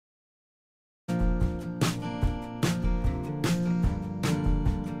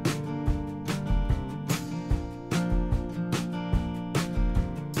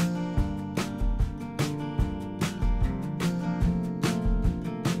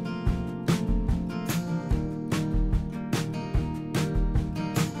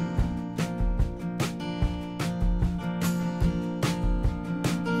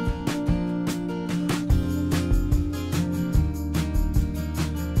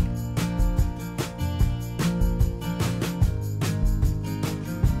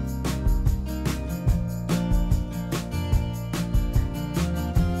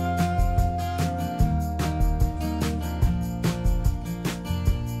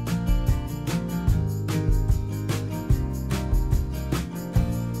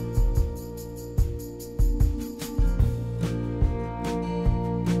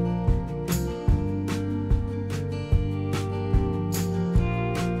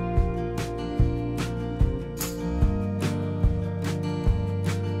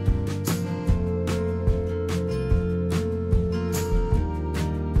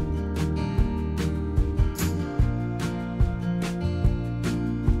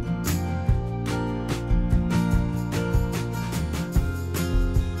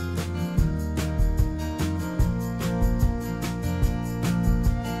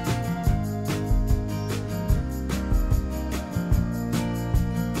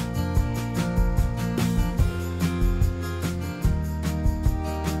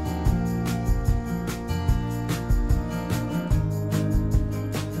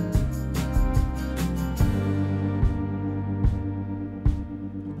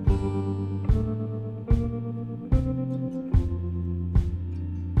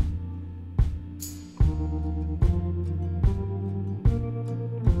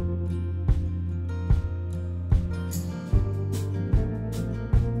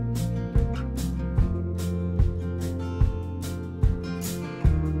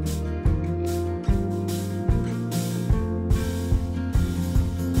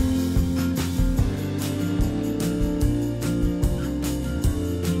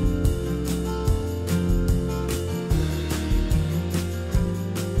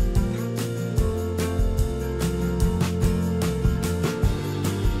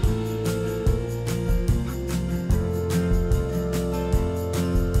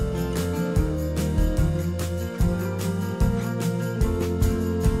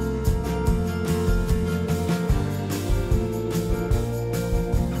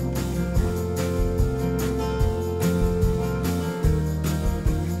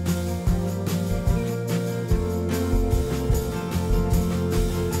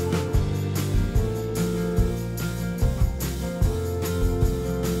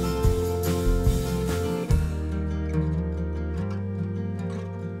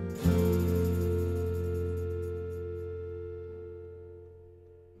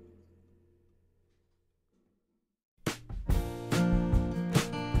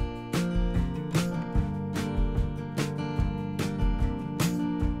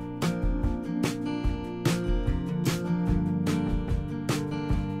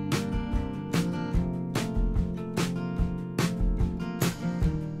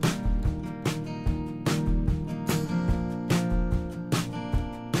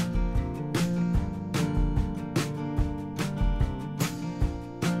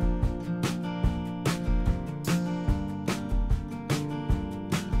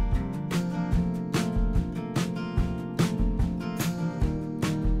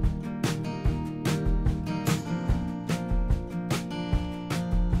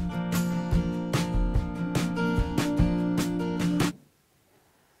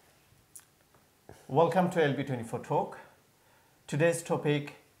Welcome to LB24 Talk. Today's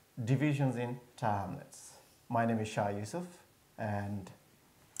topic, divisions in Tower Hamlets. My name is Shah Yousuf and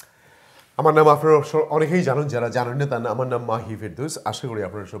আমার নাম আপনারা অনেকেই জানেন, যারা জানেন না তার আমার নাম মাহি ফেরদৌস। আশা করি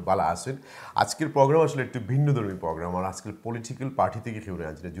আপনারা সব ভালো আছেন। আজকের প্রোগ্রাম আসলে একটু ভিন্নধর্মী প্রোগ্রাম, আর আজকের পলিটিক্যাল পার্টি থেকে কেউ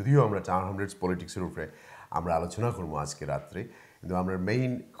আনছি না, যদিও আমরা টাওয়ার হ্যামলেটস পলিটিক্সের উপরে আমরা আলোচনা করবো আজকে রাত্রে, কিন্তু আমরা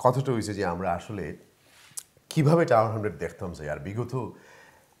মেইন কথাটা হয়েছে যে আমরা আসলে কীভাবে টাওয়ার হ্যামলেট দেখতাম চাই, আর বিগত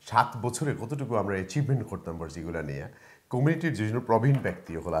 7 বছরে কতটুকু আমরা অ্যাচিভমেন্ট করতাম পারছি এগুলো নিয়ে। কমিউনিটির যে প্রবীণ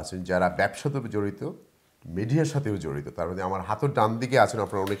ব্যক্তি ওগুলো আছেন, যারা ব্যবসাতে জড়িত, মিডিয়ার সাথেও জড়িত। তার মধ্যে আমার হাতের ডান দিকে আছেন,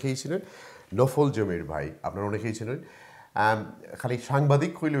 আপনারা অনেকেই ছিলেন নফল জমির ভাই, আপনারা অনেকেই ছিলেন। খালি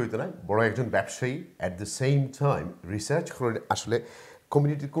সাংবাদিক হইলে হইতো না, বড় একজন ব্যবসায়ী, at the same time research করে আসলে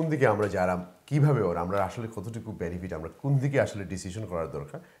কমিউনিটির কোন দিকে আমরা যারা কীভাবে আমরা আসলে কতটুকু বেনিফিট, আমরা কোন দিকে আসলে ডিসিশন করার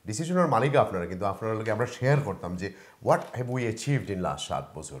দরকার। ডিসিশনের মালিক আপনারা, কিন্তু আপনারা লোকে আমরা শেয়ার করতাম যে what have we achieved in last 7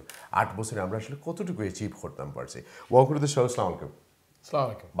 বছর, 8 বছরে আমরা আসলে কতটুকু অ্যাচিভ করতাম পারছি। ওয়াকুরুদ শাহ, আসসালামু আলাইকুম।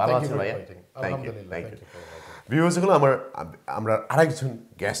 ভালো আছেন ভাইয়া? Thank you. ভিউয়ার্সগুলো আমরা আরেকজন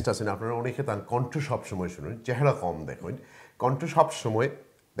গেস্ট আছেন, আপনারা অনেকে তার কণ্ঠ সবসময় শুনুন, চেহারা কম দেখুন, কণ্ঠ সবসময়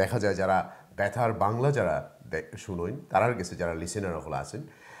দেখা যায়। যারা ব্যথার বাংলা যারা শুনুন তারার গেছে, যারা লিসেনার হল আছেন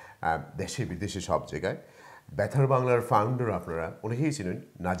দেশে বিদেশে সব জায়গায়, ব্যথার বাংলার ফাউন্ডার আপনারা অনেকেই ছিলেন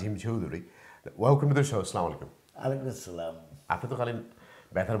Nazim Chowdhury. Welcome to the show. আসসালামু আলাইকুম। ওয়ালাইকুম আসসালাম। আপনি তো খালি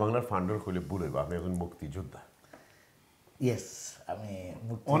ব্যথার বাংলার ফাউন্ডার হইলে ভুল হইব, আপনি এখন মুক্তিযোদ্ধা। ইয়েস, আমি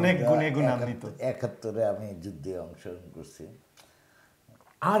অনেক গুণে গুণান্বিত। 71-এ আমি যুদ্ধে অংশগ্রহণ করছি।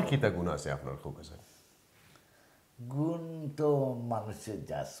 আর কি তা গুণ আছে আপনার খুব কাছে? গুণ তো মানুষের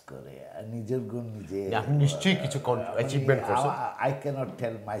জাজ করে, আর নিজের গুণ নিজে। আপনি নিশ্চয়ই কিছু অ্যাচিভমেন্ট করছেন। I cannot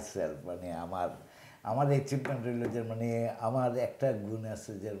tell my self, মানে আমার অ্যাচিভমেন্ট হইল যে মানে আমার একটা গুণ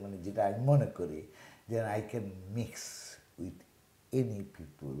আছে যে মানে যেটা আমি মনে করি যে I can mix with any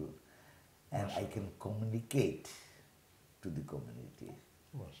people and I can communicate to the community.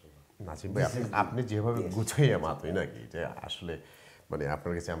 Nazim ভাই, আপনি যেভাবে গুছাইয়া মাতই নাকি, যে আসলে মানে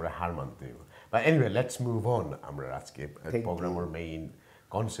আপনার কাছে আমরা হার মানতে হইব। Anyway, let's move on. আমরা আজকে প্রোগ্রামের মেইন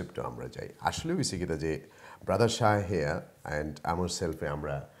কনসেপ্টে আমরা যাই। আসলে হয়েছে কিনা যে ব্রাদার শাহ হেয়ার অ্যান্ড আমার সেলফে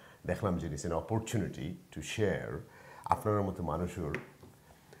আমরা দেখলাম যে it's an opportunity to share আপনার মতো মানুষের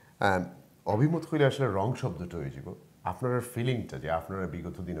অভিমত হইলে আসলে রং শব্দটা হয়ে যাব। আপনার ফিলিংটা যে আপনারা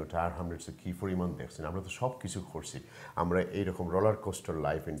বিগত দিনে টাওয়ার হ্যামলেটসে কী পরিমাণ দেখছেন। আমরা তো সব কিছু করছি, আমরা এইরকম roller coaster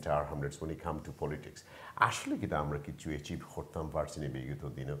life in tower Hamlets when it come to politics। আসলে কিন্তু আমরা কিছু অ্যাচিভ করতাম পারছি না বিগত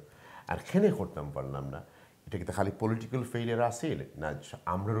দিনেও, আর কেন করতাম পারলাম না? এটা কিন্তু খালি পলিটিক্যাল ফেইলিয়ার আছে না,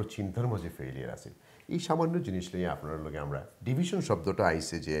 আমরারও চিন্তার মাঝে ফেইলিয়ার আছে? এই সামান্য জিনিস নিয়ে আপনার লগে আমরা ডিভিশন শব্দটা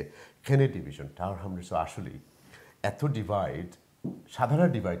আইসে যে কেনে ডিভিশন। টাওয়ার হ্যামলেটসও আসলেই এত ডিভাইড সাধারণ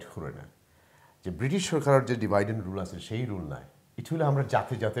ডিভাইড করে না, যে ব্রিটিশ সরকারের যে ডিভাইড অ্যান্ড রুল আছে সেই রুল নাই। এটা হলো আমরা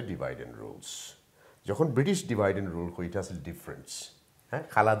জাতে জাতে ডিভাইড অ্যান্ড রুলস। যখন ব্রিটিশ ডিভাইড অ্যান্ড রুল হইতে আসলে ডিফারেন্স, হ্যাঁ,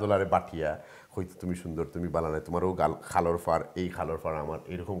 খালা দোলারে বাটিয়া হয়তো তুমি সুন্দর, তুমি বানানে, তোমারও খালোর ফার, এই খালোর ফার আমার,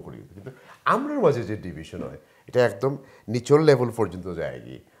 এরকম করি। কিন্তু আমরার মাঝে যে ডিভিশন হয় এটা একদম নিচল লেভেল পর্যন্ত যায়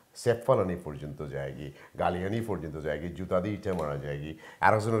গিয়ে, সেফালানি পর্যন্ত যায় গিয়ে, গালিয়ানি পর্যন্ত যায় গিয়ে, জুতা দিয়ে ইটা মারা যায় গিয়ে,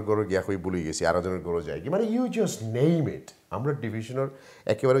 আরেকজনের গরু গিয়া হয়ে বলে গেছি, আরেকজনের গরু যায় গিয়ে, মানে ইউ জাস্ট নেইম ইট। আমরা ডিভিশনের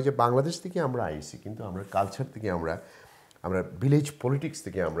একেবারে যে বাংলাদেশ থেকে আমরা আইছি, কিন্তু আমরা কালচার থেকে আমরা ভিলেজ পলিটিক্স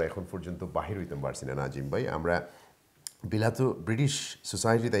থেকে আমরা এখন পর্যন্ত বাহির হইতে পারছি না নাজিম ভাই। আমরা বিলাত ব্রিটিশ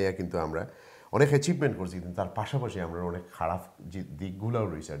সোসাইটি দেয়া কিন্তু আমরা অনেক অ্যাচিভমেন্ট করছি, কিন্তু তার পাশাপাশি আমরা অনেক খারাপ যে দিকগুলোও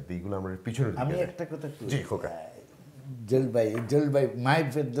রয়েছে, আর দিকগুলো আমরা পিছনে। আমি একটা কথা জি খোকা। জলিল ভাই মাই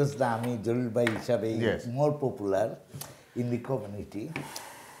ফেরদৌস না, আমি জলিল ভাই হিসাবে more popular in the community.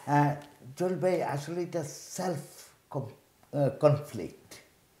 Jalil ভাই আসলে এটা self conflict,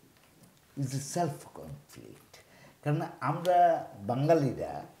 it's a self conflict. কারণ আমরা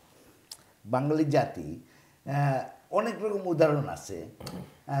বাঙালিরা, বাঙালি জাতি, অনেক রকম উদাহরণ আছে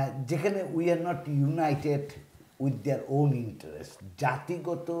যেখানে we are not United with their own interest.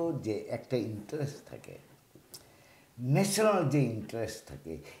 জাতিগত যে একটা ইন্টারেস্ট থাকে, ন্যাশনাল যে ইন্টারেস্ট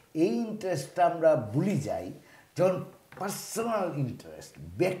থাকে, এই ইন্টারেস্টটা আমরা ভুলে যাই যখন পার্সোনাল ইন্টারেস্ট,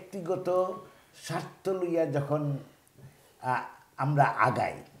 ব্যক্তিগত স্বার্থ লইয়া যখন আমরা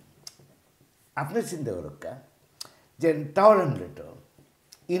আগাই। আপনি চিন্তা করুকা যে টাওয়ার হ্যামলেটও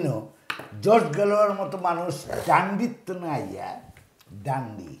ইনো জর্জ গ্যালোয়ার মতো মানুষ ডান্ডিত্ব না আইয়া,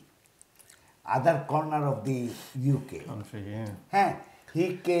 ডান্ডি other corner of the UK. country, yeah.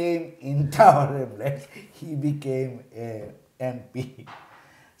 He came in Tower Hamlets, he became a MP.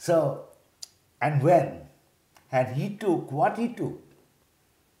 So, and when? And he took what he took?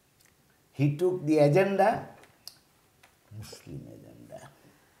 He took the agenda, Muslim agenda,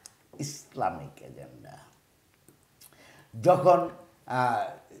 Islamic agenda. যখন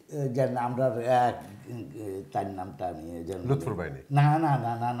যেন আমরা তার নামটা আমি লুৎফুর ভাই নেই। না না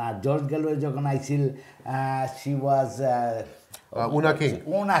না না না জর্জ গ্যালোয়ে যখন আইছিল শি ওয়াজ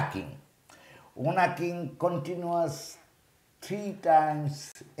ওনা কিং কন্টিনিউয়াস 3 times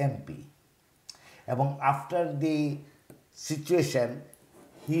MP এবং after the situation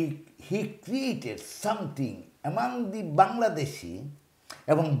he created something among দি বাংলাদেশি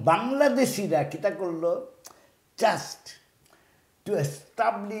এবং বাংলাদেশিরা কিতা করলো just to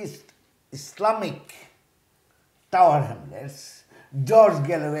establish Islamic Tower Hamlets. George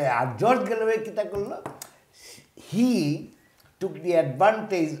Galloway kita korlo, he took the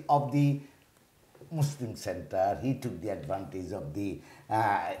advantage of the Muslim center, he took the advantage of the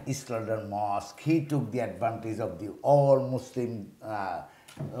East London Mosque, he took the advantage of the all Muslim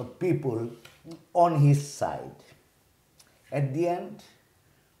people on his side. At the end,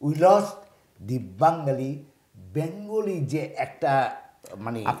 we lost the Bengali যে একটা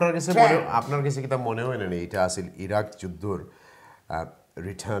মানে আপনার কাছে কিতা মনে হয় না এটা আসলে ইরাক যুদ্ধর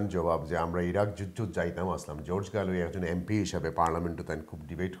রিটার্ন জবাব যে আমরা ইরাক যুদ্ধ যাইতাম আসলাম জর্জ গ্যালোয়ে একজন এমপি হিসাবে পার্লামেন্টে তাই খুব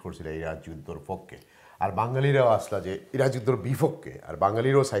ডিবেট করছিল ইরাক যুদ্ধর পক্ষে আর বাঙালিরাও আসলা যে ইরাক যুদ্ধর বিপক্ষে আর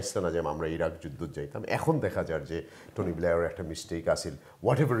বাঙালিরাও চাইছিল না যে আমরা ইরাক যুদ্ধ যাইতাম এখন দেখা যায় যে টনি ব্লেয়ারের একটা mistake Aseel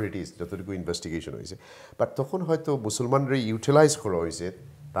what ever it is যতটুকু ইনভেস্টিগেশন হয়েছে বাট তখন হয়তো মুসলমানরা ইউটিলাইজ করা হয়েছে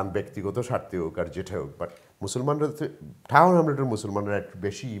তার ব্যক্তিগত স্বার্থে হোক আর যেটা হোক বাট মুসলমানরা টাওয়ার হ্যামলেটের মুসলমানরা একটু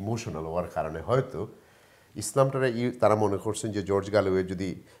বেশি ইমোশনাল হওয়ার কারণে হয়তো ইসলামটারা তারা মনে করছেন যে জর্জ গ্যালোয়ে যদি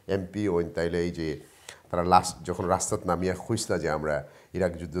এমপি হইন তাইলে এই যে তারা লাস্ট যখন রাস্তাত নামিয়া খুঁজলা যে আমরা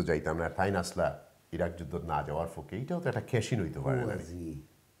ইরাক যুদ্ধ যাইতাম না তাই নাসলা ইরাক যুদ্ধ না যাওয়ার পক্ষে এটাও তো একটা খেসিন হইতে পারে না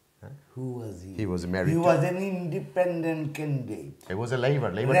Who was he? He was married. He was an independent candidate. He was a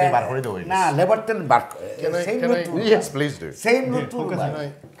Labour. Labour te bar kore deoy. Na, Labour te bar. Yes, please do. Same Lutful Can bhai.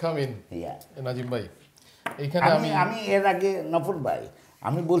 I come in? Yeah. Nazim ভাই এইখানে আমি এর আগে নফর ভাই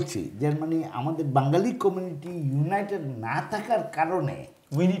আমি বলছি যে মানে আমাদের বাঙালি কমিউনিটি ইউনাইটেড না থাকার কারণে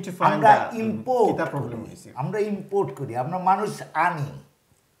we need to find আমরা the ইম্পোর্ট problem হইছে আমরা ইম্পোর্ট করি আমরা মানুষ আনি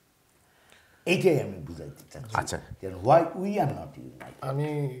এইটাই আমি বুঝাইতে চাচ্ছি আচ্ছা why we are not united আমি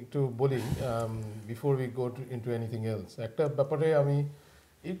একটু বলি before we go into anything else একটা ব্যাপারে আমি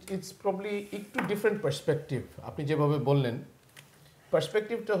ইটস প্রবলি একটু ডিফারেন্ট পার্সপেক্টিভ আপনি যেভাবে বললেন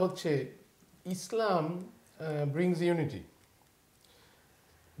পার্সপেক্টিভটা হচ্ছে ইসলাম ব্রিংস ইউনিটি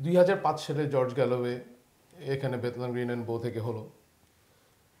 2005 সালে জর্জ গ্যালোয়ে এখানে বেথলেম গ্রিন অ্যান্ড বো থেকে হলো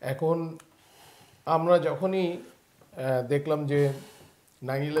এখন আমরা যখনই দেখলাম যে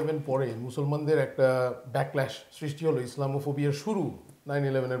 9/11 পরে মুসলমানদের একটা ব্যাকল্যাশ সৃষ্টি হলো ইসলামোফোবিয়ার শুরু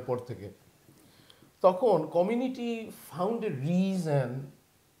 9/11 পর থেকে তখন কমিউনিটি ফাউন্ড এ রিজন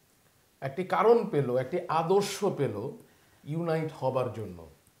একটি কারণ পেল একটি আদর্শ পেল ইউনাইট হবার জন্য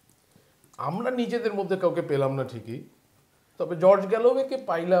আমরা নিজেদের মধ্যে কাউকে পেলাম না ঠিকই তবে জর্জ গ্যালোওয়েকে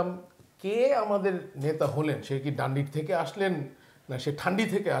পাইলাম কে আমাদের নেতা হলেন সে কি ডান্ডির থেকে আসলেন না সে ঠান্ডি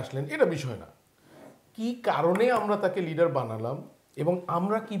থেকে আসলেন এটা বিষয় না কি কারণে আমরা তাকে লিডার বানালাম এবং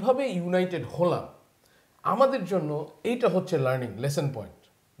আমরা কিভাবে ইউনাইটেড হলাম আমাদের জন্য এইটা হচ্ছে লার্নিং লেসন পয়েন্ট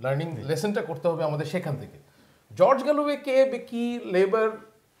লার্নিং লেসনটা করতে হবে আমাদের সেখান থেকে জর্জ গ্যালোওয়ে কে কি labour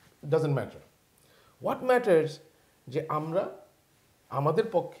doesn't matter what matters যে আমরা আমাদের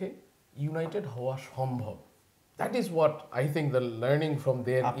পক্ষে ইউনাইটেড হওয়া সম্ভব that is what I think the learning from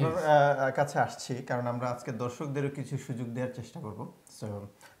দেয়ার আপনার কাছে আসছি কারণ আমরা আজকে দর্শকদেরও কিছু সুযোগ দেওয়ার চেষ্টা করব সো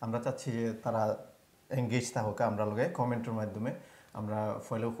আমরা চাচ্ছি যে তারা এঙ্গেজ থাকুক আমরা লগে কমেন্টের মাধ্যমে আমরা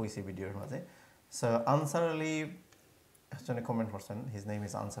ফলো হইছি ভিডিওর মাঝে সো আনসার আলী একজনে কমেন্ট করছেন his name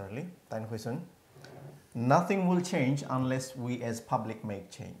is answer Ali তাই কইছেন nothing will change unless we as public make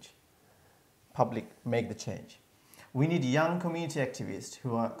the change. We need young community activists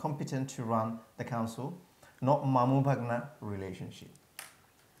who are competent to run the council, not Mamu Bhagna relationship.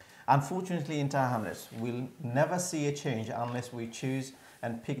 Unfortunately, in Tower Hamlets, we'll never see a change unless we choose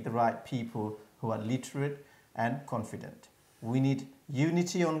and pick the right people who are literate and confident. We need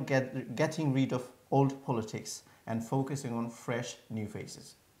unity on getting rid of old politics and focusing on fresh new faces.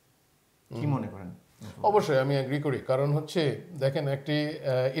 কি মনে করেন? অবশ্যই আমি agri করি কারণ হচ্ছে দেখেন একটি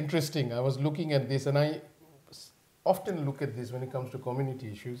interesting I was looking at this and I often look at this when it comes to community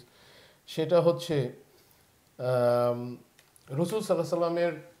issues সেটা হচ্ছে রাসূল সাল্লাল্লাহু আলাইহি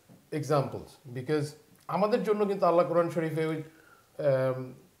সাল্লামের এক্সাম্পলস বিকজ আমাদের জন্য কিন্তু আল্লাহ কোরআন শরীফে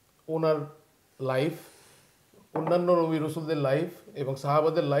ওনার লাইফ অন্যান্য নবী রাসূলদের লাইফ এবং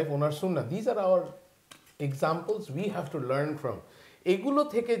সাহাবাদের life owner Sunnah this R hour examples we have to learn from এগুলো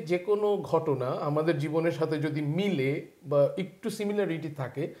থেকে যে কোনো ঘটনা আমাদের জীবনের সাথে যদি মিলে বা একটু সিমিলারিটি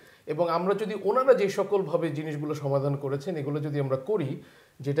থাকে এবং আমরা যদি ওনারা যে সকলভাবে জিনিসগুলো সমাধান করেছেন এগুলো যদি আমরা করি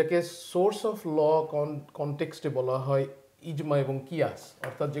যেটাকে সোর্স অফ ল কনটেক্সটে বলা হয় ইজমা এবং কিয়াস,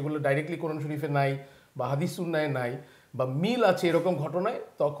 অর্থাৎ যেগুলো ডাইরেক্টলি কোরআন শরীফে নাই বা হাদিস সুন্নায় নাই বা মিল আছে এরকম ঘটনায়,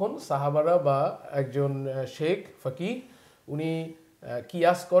 তখন সাহাবারা বা একজন শেখ ফকিহ উনি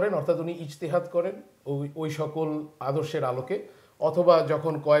কিয়াস করেন, অর্থাৎ উনি ইজতিহাদ করেন ওই সকল আদর্শের আলোকে, অথবা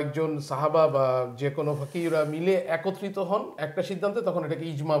যখন কয়েকজন সাহাবা বা যে কোনো ফকিহরা মিলে একত্রিত হন একটা সিদ্ধান্তে, তখন এটাকে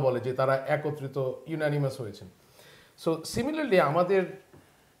ইজমা বলে যে তারা একত্রিত ইউনানিমাস হয়েছেন। সো সিমিলারলি আমাদের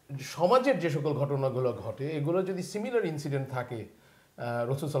সমাজের যে সকল ঘটনাগুলো ঘটে, এগুলো যদি সিমিলার ইনসিডেন্ট থাকে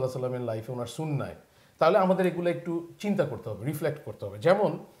রাসূল সাল্লাল্লাহু আলাইহি ওয়াসাল্লামের লাইফে, ওনার সুন্নায়, তাহলে আমাদের এগুলো একটু চিন্তা করতে হবে, রিফ্লেক্ট করতে হবে।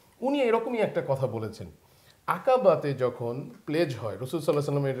 যেমন উনি এরকমই একটা কথা বলেছেন, আকাবাতে যখন প্লেজ হয়, রাসূল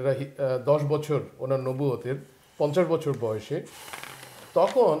সাল্লাল্লাহু আলাইহি ওয়াসাল্লামের 10 বছর ওনার নবুয়তের 50 বছর বয়সে,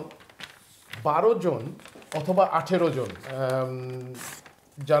 তখন 12 জন অথবা 18 জন,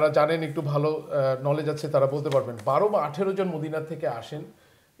 যারা জানেন একটু ভালো নলেজ আছে তারা বলতে পারবেন, 12 বা 18 জন মদিনা থেকে আসেন,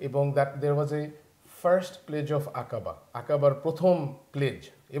 এবং দেয়ার ওয়াজ এ ফার্স্ট প্লেজ অফ আকাবা, আকাবার প্রথম প্লেজ,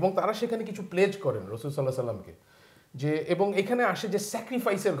 এবং তারা সেখানে কিছু প্লেজ করেন রাসূল সাল্লাল্লাহু আলাইহি ওয়াসাল্লামকে, যে এবং এখানে আসে যে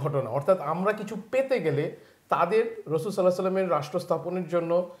স্যাক্রিফাইসের ঘটনা, অর্থাৎ আমরা কিছু পেতে গেলে তাদের রাসূল সাল্লাল্লাহু আলাইহি ওয়াসাল্লামের রাষ্ট্র স্থাপনের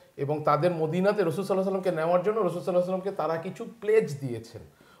জন্য এবং তাদের মদিনাতে রাসূল সাল্লাল্লাহু আলাইহি ওয়াসাল্লামকে নেওয়ার জন্য রাসূল সাল্লাল্লাহু আলাইহি ওয়াসাল্লামকে তারা কিছু প্লেজ দিয়েছেন,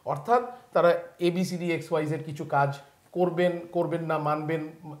 অর্থাৎ তারা ABCD XYZ কিছু কাজ করবেন না, মানবেন,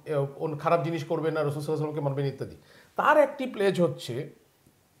 খারাপ জিনিস করবেন না, রাসূল সাল্লাল্লাহু আলাইহি ওয়াসাল্লামকে মানবেন ইত্যাদি। তার একটি প্লেজ হচ্ছে,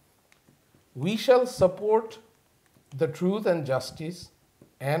 we shall support the truth and justice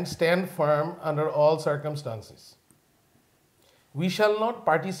and stand firm under all circumstances. We shall not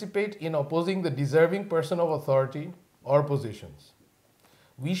participate in opposing the deserving person of authority or positions.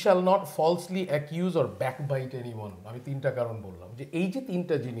 We shall not falsely accuse or backbite anyone. আমি তিনটা কারণ বললাম, যে এই যে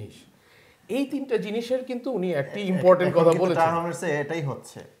তিনটা জিনিস, এই তিনটা জিনিসের কিন্তু উনি একটি ইম্পর্টেন্ট কথা বলেছেন, এটাই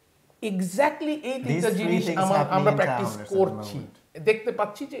হচ্ছে এক্স্যাক্টলি এই তিনটা জিনিস আমরা প্র্যাকটিস করছি, দেখতে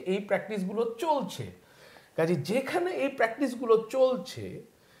পাচ্ছি যে এই প্র্যাকটিসগুলো চলছে। কাজে যেখানে এই প্র্যাকটিসগুলো চলছে,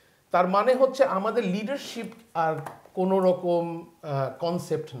 তার মানে হচ্ছে আমাদের লিডারশিপ আর কোনো রকম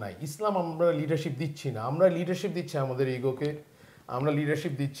কনসেপ্ট নাই। ইসলাম আমরা লিডারশিপ দিচ্ছি না, আমরা লিডারশিপ দিচ্ছি আমাদের ইগোকে, আমরা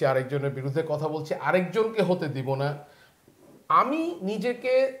লিডারশিপ দিচ্ছি আরেকজনের বিরুদ্ধে কথা বলছি, আরেকজনকে হতে দিব না। আমি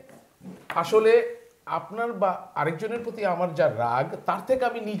নিজেকে আসলে আপনার বা আরেকজনের প্রতি আমার যা রাগ, তার থেকে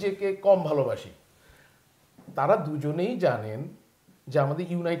আমি নিজেকে কম ভালোবাসি। তারা দুজনেই জানেন যে আমাদের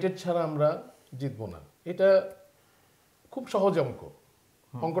ইউনাইটেড ছাড়া আমরা জিতবো না। এটা খুব সহজ অঙ্ক,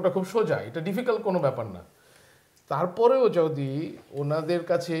 অঙ্কটা খুব সোজা, এটা ডিফিকাল্ট কোনো ব্যাপার না। তারপরেও যদি ওনাদের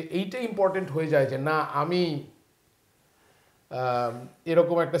কাছে এইটা ইম্পর্টেন্ট হয়ে যায় যে না, আমি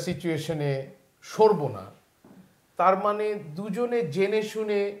এরকম একটা সিচুয়েশনে সরবো না, তার মানে দুজনে জেনে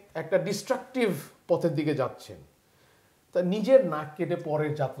শুনে একটা ডিস্ট্রাকটিভ পথের দিকে যাচ্ছেন। তা নিজের নাক কেটে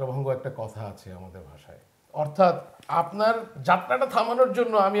পরের যাত্রাভঙ্গ একটা কথা আছে আমাদের ভাষায়, অর্থাৎ আপনার যাত্রাটা থামানোর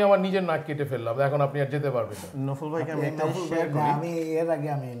জন্য আমি আমার নিজের নাক কেটে ফেললাম, এখন আপনি আর যেতে পারবেন না। নফল ভাইকে আমি এর আগে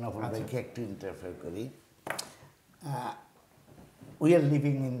আমি নফল ভাইকে একটু ইন্টারফেয়ার করি। We are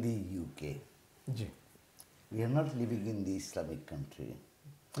living in the UK, G, we are not living in the Islamic country.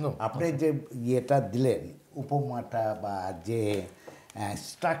 আপনি যে ইয়েটা দিলেন, উপমাটা বা যে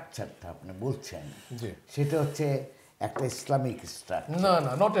স্ট্রাকচারটা আপনি বলছেন, সেটা হচ্ছে একটা ইসলামিক স্ট্রাকচার। না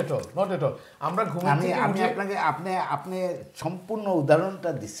না, not at all, not at all. আমরা আমি আপনাকে আপনি সম্পূর্ণ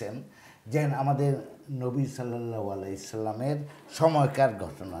উদাহরণটা দিচ্ছেন যে আমাদের নবী সাল্লাল্লাহু আলাইহি সাল্লামের সময়কার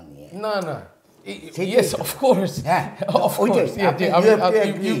ঘটনা নিয়ে। না না, yes of course, হ্যাঁ ওইটাই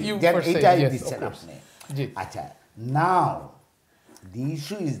এইটাই দিচ্ছেন আপনি। আচ্ছা, নাও দি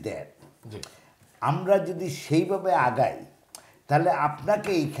ইস্যু ইজ দ্যাট আমরা যদি সেইভাবে আগাই, তাহলে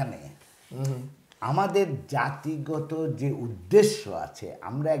আপনাকে এইখানে আমাদের জাতিগত যে উদ্দেশ্য আছে,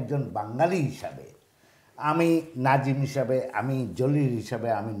 আমরা একজন বাঙালি হিসাবে, আমি নাজিম হিসাবে, আমি জলিল হিসাবে,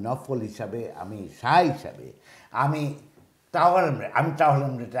 আমি নফল হিসাবে, আমি শাহ হিসাবে, আমি টাওয়ার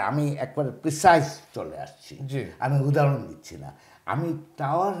হ্যামলেটে আমি একবারে প্রিসাইজ চলে আসছি, আমি উদাহরণ দিচ্ছি না। আমি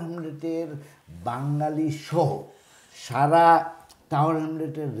টাওয়ার হ্যামলেটের বাঙালি সহ সারা টাওয়ার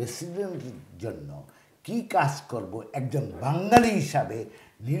হ্যামলেটের রেসিডেন্টের জন্য কি কাজ করব একজন বাঙালি হিসাবে,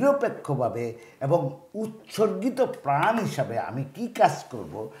 নিরপেক্ষভাবে এবং উৎসর্গিত প্রাণ হিসাবে আমি কি কাজ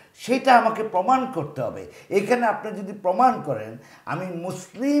করব, সেটা আমাকে প্রমাণ করতে হবে। এখানে আপনি যদি প্রমাণ করেন আমি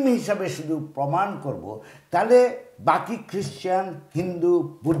মুসলিম হিসাবে শুধু প্রমাণ করব, তাহলে বাকি খ্রিস্টান, হিন্দু,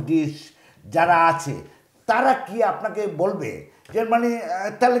 বুদ্ধিস্ট যারা আছে তারা কি আপনাকে বলবে যে মানে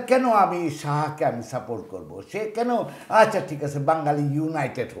তাহলে কেন আমি শাহকে আমি সাপোর্ট করব, সে কেন, আচ্ছা ঠিক আছে বাঙালি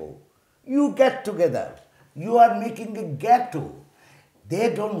ইউনাইটেড হোক, you get together, you are making a ghetto, they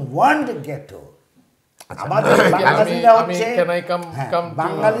don't want a ghetto. আমাদের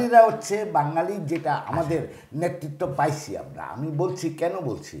বাঙালিরা হচ্ছে বাঙালি যেটা আমাদের নেতৃত্ব পাইছি আমরা। আমি বলছি, কেন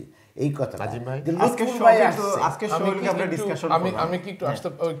বলছি, এই কথা নাজিম ভাই আজকে আমরা ডিসকাশন আমি কি একটু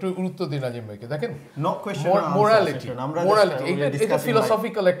একটু গুরুত্ব দিই নাজিম ভাইকে দেখেন নো কোশ্চেন মোরালিটি এটা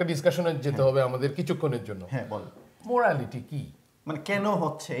ফিলোসফিক্যাল একটা ডিসকাশনে যেতে হবে আমাদের কিছুক্ষণের জন্য হ্যাঁ বল মোরালিটি কি মানে কেন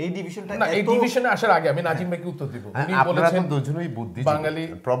হচ্ছে এই ডিভিশনটা না এই ডিভিশনে আসার আগে আমি নাজিম ভাইকে উত্তর দিব উনি বলেছেন দুজনেই বুদ্ধিজীবী বাঙালি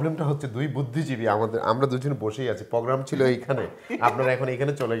প্রবলেমটা হচ্ছে দুই বুদ্ধিজীবী আমরা দুজন বসেই আছি প্রোগ্রাম ছিল এইখানে আপনারা এখন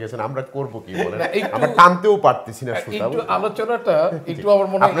এখানে চলে গেছেন আমরা করব কি বলেন আমরা টানতেও পারতেছি না সুতা একটু আলোচনাটা একটু আমার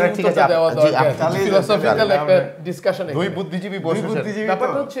মনে হয় উত্তরটা দেওয়া দরকার ফিলোসফিক্যাল একটা ডিসকাশনে দুই বুদ্ধিজীবী বসে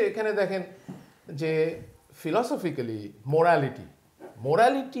ব্যাপারটা হচ্ছে এখানে দেখেন যে philosophically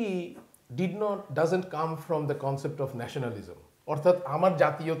morality doesn't come from the concept of nationalism অর্থাৎ আমার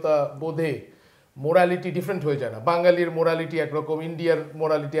জাতীয়তা বোধে মোরালিটি ডিফারেন্ট হয়ে যায় না বাঙালির মোরালিটি একরকম ইন্ডিয়ার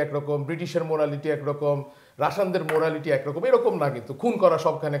মোরালিটি একরকম ব্রিটিশের মোরালিটি একরকম রাশিয়ানদের মোরালিটি একরকম এরকম না কিন্তু খুন করা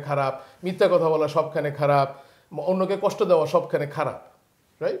সবখানে খারাপ মিথ্যা কথা বলা সবখানে খারাপ অন্যকে কষ্ট দেওয়া সবখানে খারাপ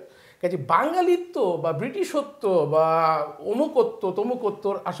রাইট কাজে বাঙালিত্ব বা ব্রিটিশত্ব বা অমুকত্ব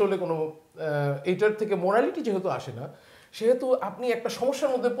তমুকত্বর আসলে কোনো এইটার থেকে মোরালিটি যেহেতু আসে না সেহেতু আপনি একটা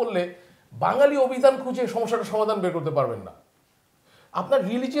সমস্যার মধ্যে পড়লে বাঙালি অভিধান খুঁজে সমস্যাটার সমাধান বের করতে পারবেন না আপনার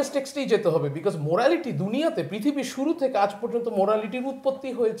রিলিজিয়াস টেক্সটেই যেতে হবে বিকজ মোরালিটি দুনিয়াতে পৃথিবীর শুরু থেকে আজ পর্যন্ত মোরালিটির উৎপত্তি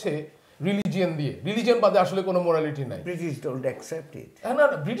হয়েছে রিলিজিয়ান দিয়ে রিলিজিয়ান বাদে আসলে কোনো মোরালিটি নাই ব্রিটিশ ডোন্ট অ্যাকসেপ্ট ইট না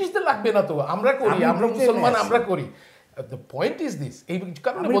ব্রিটিশদের লাগবে না তো আমরা করি আমরা মুসলমান আমরা করি the point is this এই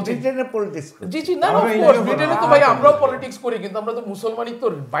কারণে বলছি ব্রিটেনে পলিটিক্স জি না অফ কোর্স ব্রিটেনে তো ভাই আমরাও পলিটিক্স করি কিন্তু আমরা তো মুসলমানই তো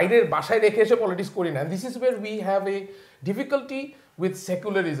বাইরের বাসায় রেখে এসে পলিটিক্স করি না this is wire we have a difficulty with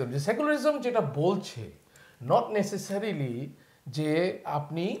secularism যে সেকুলারিজম যেটা বলছে নট নেসেসারিলি যে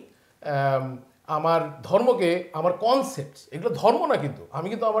আপনি আমার ধর্মকে আমার কনসেপ্টস এগুলো ধর্ম না কিন্তু আমি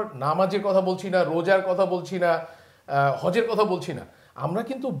কিন্তু আমার নামাজের কথা বলছি না রোজার কথা বলছি না হজের কথা বলছি না আমরা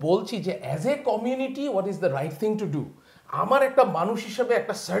কিন্তু বলছি যে as a community what is the right thing to do আমার একটা মানুষ হিসাবে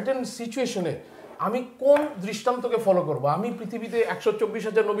একটা সার্টেন সিচুয়েশনে আমি কোন দৃষ্টান্তকে ফলো করব আমি পৃথিবীতে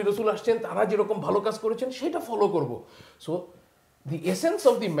 124,000 নবী রসুল আসছেন তারা যেরকম ভালো কাজ করেছেন সেটা ফলো করব so the essence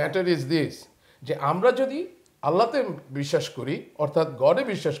of the matter is this যে আমরা যদি আল্লাহতে বিশ্বাস করি অর্থাৎ গডে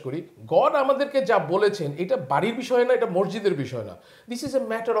বিশ্বাস করি গড আমাদেরকে যা বলেছেন এটা বাড়ির বিষয় না এটা মসজিদের বিষয় না this is a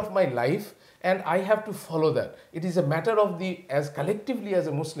matter of my life and I have to follow that it is a matter of the as collectively as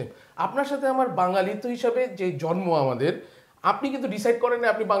a মুসলিম আপনার সাথে আমার বাঙালিত্ব হিসাবে যে জন্ম আমাদের আপনি কিন্তু ডিসাইড করেন না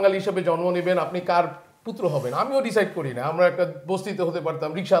আপনি বাঙালি হিসাবে জন্ম নেবেন আপনি কার পুত্র হবেন আমিও ডিসাইড করি না আমরা একটা বস্তিতে হতে পারতাম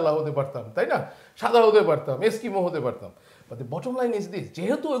রিক্সাওয়ালা হতে পারতাম তাই না সাদা হতে পারতাম এস্কিমো হতে পারতাম but the bottom line is this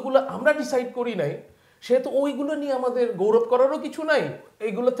যেহেতু ওইগুলো আমরা ডিসাইড করি নাই সেহেতু ওইগুলো নিয়ে আমাদের গৌরব করারও কিছু নাই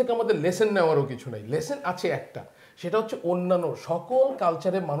এইগুলো থেকে আমাদের লেসেন নেওয়ারও কিছু নাই লেসেন আছে একটা সেটা হচ্ছে অন্যান্য সকল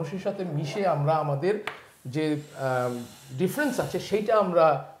কালচারের মানুষের সাথে মিশে আমরা আমাদের যে ডিফারেন্স আছে সেইটা আমরা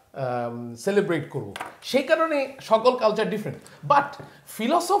সেলিব্রেট করব সেই কারণে সকল কালচার ডিফারেন্ট বাট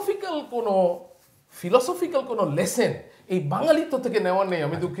ফিলোসফিক্যাল কোনো লেসেন এই বাঙালিত্ব থেকে নেওয়ার নেই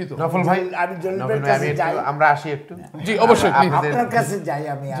আমি দুঃখিত নফল ভাই আমি জলিলের কাছে যাই আমরা আসি একটু জি অবশ্যই আপনার কাছে যাই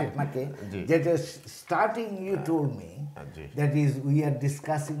আমি আপনাকে যেটা starting you told me that is we are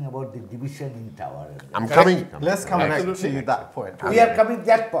discussing about the division in Tower I'm coming let's come back to that point we are coming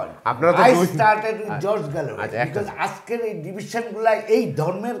that point I started with George Galloway because আজকের এই ডিভিশনগুলা এই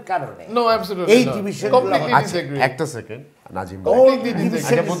ধর্মের কারণে no absolutely এই ডিভিশনগুলা একটা second Nazim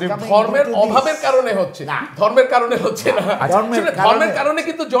ধর্মের অভাবের কারণে হচ্ছে না ধর্মের কারণে হচ্ছে না ধর্মের কারণে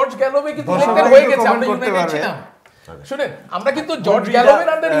কিন্তু জর্জ গ্যালোওয়ে কিন্তু ইলেক্টেড হয়ে গেছে আমরা ইউনাইটেড ছিলাম শুনেন আমরা কিন্তু জর্জ গ্যালোওয়ের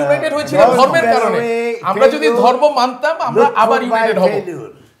আন্ডার ইউনাইটেড হয়েছিলাম ধর্মের কারণে আমরা যদি ধর্ম মানতাম আমরা আবার ইউনাইটেড হব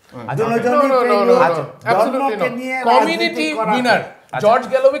কমিউনিটি উইনার জর্জ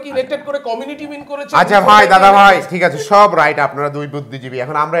গ্যালোওয়ে কি ইলেক্টেড করে কমিউনিটি উইন করেছে আচ্ছা ভাই দাদা ভাই ঠিক আছে সব রাইট আপনারা দুই বুদ্ধিজীবী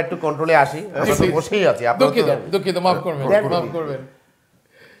এখন আমরা একটু কন্ট্রোলে আসি আমরা তো বসেই আছি আপনারা দুঃখিত মাফ করবেন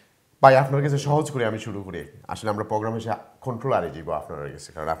ভাই আপনার কাছে সহজ করে আমি শুরু করি আসলে আমরা প্রোগ্রামে কন্ট্রোলারে যাব আপনারা কাছে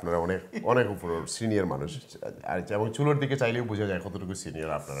কারণ আপনারা অনেক উপর সিনিয়র মানুষ আর এবং চুলোর দিকে চাইলেও বোঝা যায় কতটুকু সিনিয়র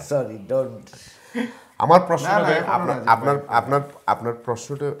আপনারা সরি ডোন্ট আমার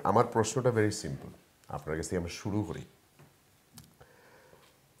প্রশ্নটা ভেরি সিম্পল আপনার কাছে আমরা শুরু করি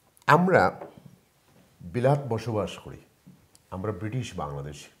আমরা বিলাত বসবাস করি আমরা ব্রিটিশ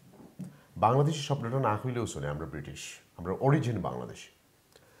বাংলাদেশি শব্দটা না হইলেও চলে আমরা ব্রিটিশ আমরা অরিজিন বাংলাদেশ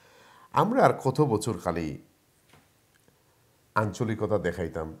আমরা আর কত বছর কালে আঞ্চলিকতা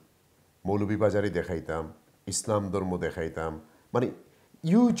দেখাইতাম মৌলভীবাজারি দেখাইতাম ইসলাম ধর্ম দেখাইতাম মানে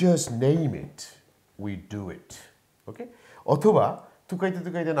you just name it we do it ওকে অথবা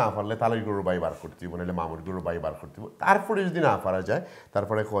তুকাইতে না পারলে তালের গরুর বাই বার করতে হবে নাহলে মামুর গরুর বাই বার করতে হবে তারপরে যদি না পারা যায়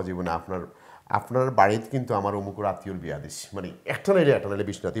তারপরে কোয়া জীবনে আপনার বাড়িতে কিন্তু আমার অমুকের আত্মীয়র বিয়া দিস মানে একটা নাইলে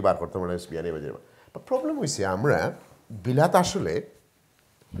বিষ্ণাতি বার করতে মানে বিয়া নেই বাজার প্রবলেম হয়েছে আমরা বিলাত আসলে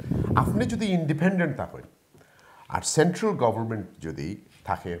আপনি যদি ইন্ডিপেন্ডেন্ট থাকেন আর সেন্ট্রাল গভর্নমেন্ট যদি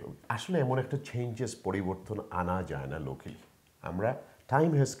থাকে আসলে এমন একটা চেঞ্জেস পরিবর্তন আনা যায় না লোকালি আমরা time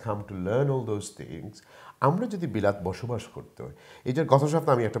has come to learn all those things আমরা যদি বিলাত বসবাস করতে হয় এই যে গত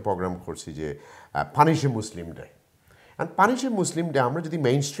সপ্তাহে আমি একটা প্রোগ্রাম করছি যে পানিশে মুসলিম ডে অ্যান্ড পানিশে মুসলিম ডে আমরা যদি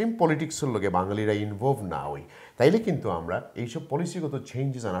মেইন স্ট্রিম পলিটিক্সের লগে বাঙালিরা ইনভলভ না হই তাইলে কিন্তু আমরা এইসব পলিসিগত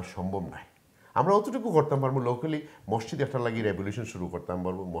চেঞ্জেস আনা সম্ভব নয় আমরা অতটুকু করতাম পারবো লোকালি মসজিদে একটা লাগিয়ে রেভলিউশন শুরু করতাম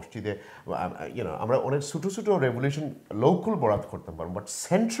পারবো মসজিদে আমরা অনেক ছোটো ছোটো রেভলিউশন লোকাল বরাদ করতাম পারবো বাট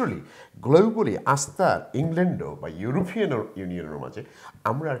সেন্ট্রালি গ্লোবালি আস্থা ইংল্যান্ডও বা ইউরোপিয়ান ইউনিয়নের মাঝে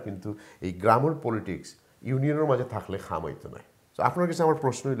আমরা আর কিন্তু এই গ্রামের পলিটিক্স ইউনিয়নের মাঝে থাকলে খামাইতো নয় তো আপনার কাছে আমার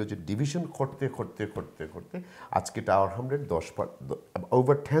প্রশ্ন হইল যে ডিভিশন করতে করতে করতে করতে আজকে টাওয়ার হামলেট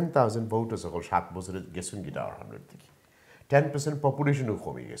ওভার 10,000 ভোটার সকল 7 বছরে গেছেন কি টাওয়ার হামলেট থেকে 10% পপুলেশনও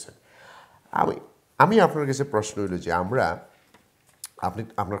কমে গেছেন আমি আপনার কাছে প্রশ্ন হইল যে আমরা আপনি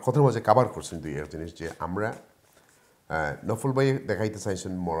আপনার কথার মাঝে কাভার করছেন দুই এক জিনিস যে আমরা নফল ভাই দেখাইতে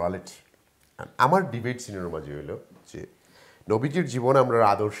চাইছেন মোরালিটি আমার ডিবেট সিনের মাঝে হইল যে নবীজির জীবন আমরা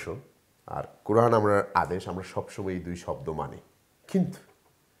আদর্শ আর কোরআন আমরা আদেশ আমরা সবসময় এই দুই শব্দ মানি কিন্তু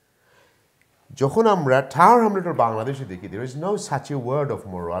যখন আমরা টাওয়ার হামলেটের বাংলাদেশে দেখি there is no such a word of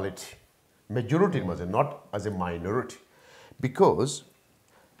morality মেজরিটির মাঝে not as a minority because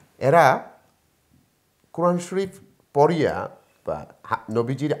এরা কোরআন শরীফ পড়িয়া বা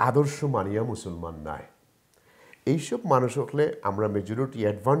নবীজির আদর্শ মানিয়া মুসলমান নাই এইসব মানুষ হলে আমরা মেজরিটি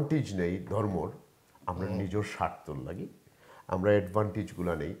অ্যাডভান্টেজ নেই ধর্মর আমরা নিজের স্বার্থর লাগি আমরা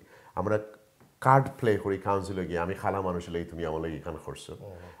অ্যাডভান্টেজগুলো নেই আমরা কার্ড প্লে করি কাউন্সিলে গিয়ে আমি খালা মানুষ লাগি তুমি আমার লাগে এখানে করছো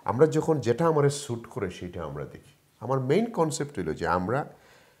আমরা যখন যেটা আমার স্যুট করে সেটা আমরা দেখি আমার মেইন কনসেপ্ট হলো যে আমরা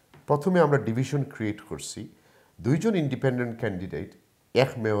প্রথমে আমরা ডিভিশন ক্রিয়েট করছি দুইজন ইন্ডিপেন্ডেন্ট ক্যান্ডিডেট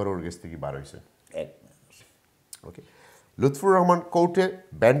এক মেয়রের কাছ থেকে বার হয়েছেন ওকে লুৎফুর রহমান কোর্টে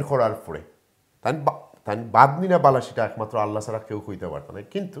ব্যান্ড করার পরে তাই বাদনি না বালা সেটা একমাত্র আল্লাহ ছাড়া কেউ কইতে পারত না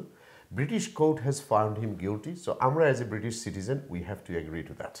কিন্তু British court has found him guilty so আমরা as a British citizen we have to agree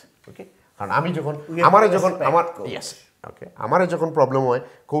to that okay কারণ আমি যখন আমার যখন প্রবলেম হয়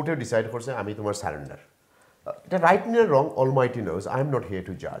কোর্টে ডিসাইড করছে আমি তোমার সারেন্ডার এটা রাইট নিয়ে রং Almighty nose I am not here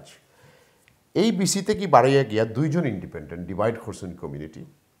two জাজ এই বিসিতে কি বাড়াইয়া গিয়া দুইজন ইন্ডিপেন্ডেন্ট ডিভাইড করছেন কমিউনিটি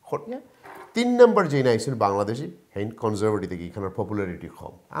 3 নম্বর যেই নাইছেন বাংলাদেশি হ্যান্ড কনজারভেটিভ থেকে এখানের পপুলারিটি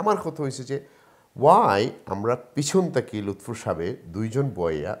কম আমার কথা হয়েছে যে ওয়াই আমরা পিছন থেকে লুৎফুর সাহেবে দুইজন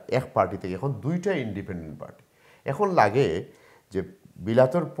বইয়া এক পার্টি থেকে এখন দুইটা ইন্ডিপেন্ডেন্ট পার্টি এখন লাগে যে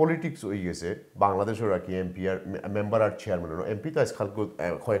বিলাতর পলিটিক্স হয়ে গেছে বাংলাদেশের আর কি এমপি আর মেম্বার আর চেয়ারম্যান এমপি তো আজকাল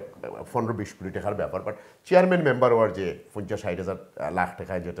 15-20 কোটি টাকার ব্যাপার বাট চেয়ারম্যান মেম্বার হওয়ার যে 50-60 লাখ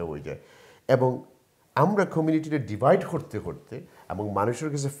টাকায় যেটা হয়ে যায় এবং আমরা কমিউনিটিতে ডিভাইড করতে করতে এবং মানুষের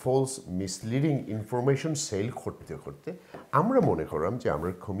কাছে ফলস মিসলিডিং ইনফরমেশন সেল করতে করতে আমরা মনে করলাম যে আমরা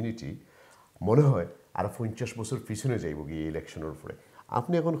কমিউনিটি মনে হয় আর 50 বছর পিছনে যাইব গিয়ে ইলেকশনের পরে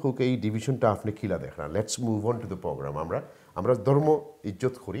আপনি এখন কাউকে এই ডিভিশনটা আপনি কিলা দেখলেন let's move on to the programme আমরা ধর্ম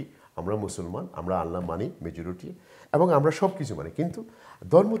ইজ্জত করি আমরা মুসলমান আমরা আল্লাহ মানি মেজরিটি এবং আমরা সব কিছু মানি কিন্তু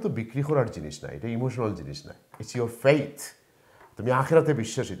ধর্ম তো বিক্রি করার জিনিস না এটা ইমোশনাল জিনিস না ইটস ইউর ফেইথ তুমি আখেরাতে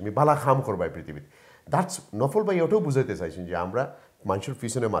বিশ্বাসী তুমি বালা খাম করবা এই পৃথিবীতে দ্যাটস নফল ভাই ওটাও বুঝাইতে চাইছেন যে আমরা মানুষের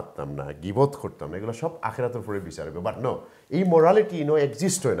পিছনে মারতাম না গিবত করতাম না এগুলো সব আখেরাতের পরে বিচার হবে বাট নো এই মোরালিটি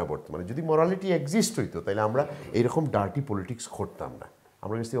এক্সিস্ট হয় না বর্তমানে যদি মোরালিটি এক্সিস্ট হইতো তাহলে আমরা এইরকম ডার্টি পলিটিক্স করতাম না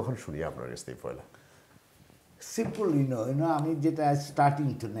আমরা কাছ থেকে ওখানে শুনি আপনার কাছ থেকে পয়লা সিম্পল আমি যেটা স্টার্টিং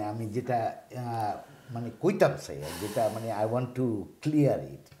টু নেই আমি যেটা মানে কইতাম চাই যেটা মানে আই ওয়ান্ট টু ক্লিয়ার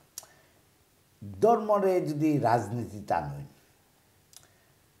ইট ধর্মরে যদি রাজনীতি টানুন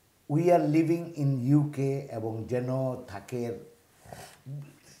we are living in UK এবং যেন থাকে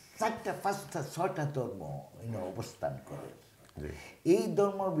 4টা 5টা 6টা ধর্ম অবস্থান করে এই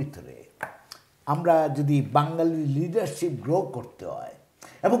ধর্মের ভিতরে আমরা যদি বাঙালি লিডারশিপ গ্রো করতে হয়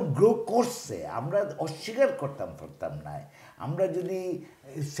এবং গ্রো করছে আমরা অস্বীকার করতাম না আমরা যদি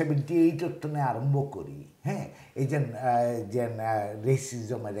 78 টনে আরম্ভ করি হ্যাঁ এই যে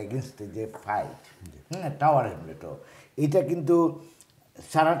রেসিজমের এগেনস্টে যে ফাইট টাওয়ার হ্যামলেটও এটা কিন্তু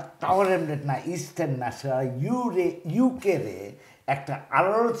সারা টাওয়ার হ্যামলেট না ইস্টার্ন না সারা ইউকে রে একটা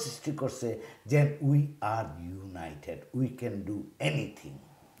আলোড়ন সৃষ্টি করছে যে we are United we can do anything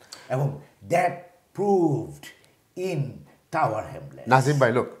এবং that proved in tower Hamlet Nazim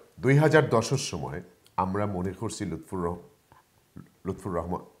ভাই লোক 2010-এর সময় আমরা মনে করছি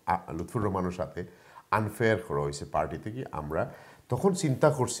লুৎফুর রহমানের সাথে আনফেয়ার করা হয়েছে পার্টি থেকে আমরা তখন চিন্তা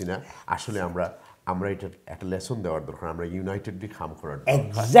করছি না আসলে আমরা এটা একটা লেসন দেওয়ার দরকার, আমরা ইউনাইটেডলি কাম করার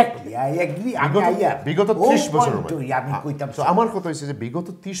এক্স্যাক্টলি আই এগ্রি। বিগত 30 বছরের আমি কইতাম আমার কথা হচ্ছে যে বিগত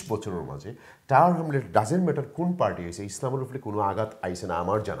 30 বছরের মাঝে টাওয়ার হ্যামলেট ডাজেন্ট ম্যাটার কোন পার্টি হয়েছে, ইসলামের উপরে কোনো আঘাত আইছে না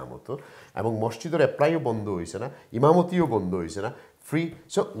আমার জানা মতো, এবং মসজিদের অ্যাপ্লাইও বন্ধ হয়েছে না, ইমামতিও বন্ধ হয়েছে না, ফ্রি।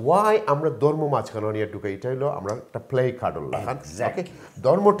 সো ওয়াই আমরা ধর্ম মাঝখানে নিয়ে ঢুকে, এটা হলো আমরা একটা প্লে কার্ড লাগান।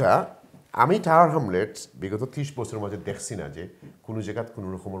 ধর্মটা আমি টাওয়ার হ্যামলেটস বিগত 30 বছরের মাঝে দেখছি না যে কোনো জায়গায় কোনো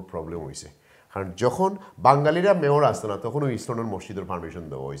রকমের প্রবলেম হয়েছে। কারণ যখন বাঙালিরা মেয়র আসতো না তখন ওই ইসলামের মসজিদের পারমিশন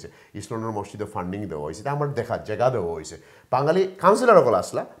দেওয়া হয়েছে, ইসলামের মসজিদের ফান্ডিং দেওয়া হয়েছে, আমার দেখার জায়গা দেওয়া হয়েছে। বাঙালি কাউন্সিলর সকল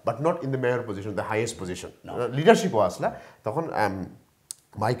আসলা, but not in the mayor position, the highest position. লিডারশিপও আসলা তখন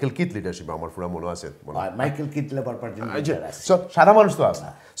মাইকেল কিথ লিডারশিপ আমার পুরো মনে আছে, মাইকেল কিথ লেবার পার্টির লিডার আছে। সো সাদা মানুষ তো আসলা।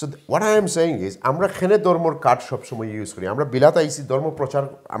 So what I am saying is আমরা খেনে ধর্মর কার্ড সবসময় ইউজ করি, আমরা বিলাত আইসি ধর্ম প্রচার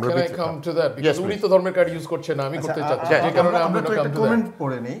আমরা কাম টু দ্যাট বিকজ উনি তো ধর্মের কার্ড ইউজ করছেন না, আমি করতে চাচ্ছি, যে কারণে আমরা একটা কমেন্ট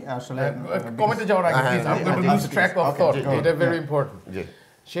পড়ে নেই আসলে। কমেন্টে যাওয়ার আগে please I am going to lose track of thought, এটা ভেরি ইম্পর্টেন্ট।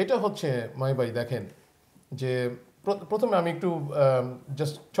 সেটা হচ্ছে মাই ভাই দেখেন যে প্রথমে আমি একটু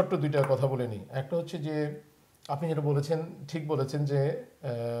জাস্ট ছোট্ট দুইটা কথা বলে নিই। একটা হচ্ছে যে আপনি যেটা বলেছেন ঠিক বলেছেন যে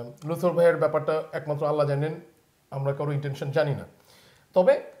লুথর ভাইয়ের ব্যাপারটা একমাত্র আল্লাহ জানেন, আমরা কারো ইন্টেনশন জানি না।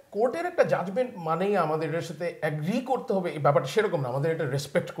 তবে কোর্টের একটা জাজমেন্ট মানেই আমাদের এর সাথে অ্যাগ্রি করতে হবে এই ব্যাপারটা সেরকম না, আমাদের এটা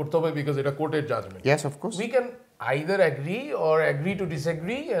রেসপেক্ট করতে হবে বিকজ এটা কোর্টের judgement. Yes, of course. We can either agree or agree to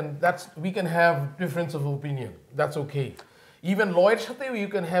disagree, and we can have difference of opinion. That's okay. Even lawyer সাথে you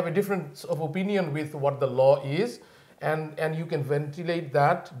can have a difference of opinion with what the law is, and you can ventilate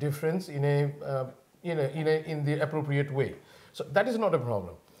that difference in the appropriate way. So that is not a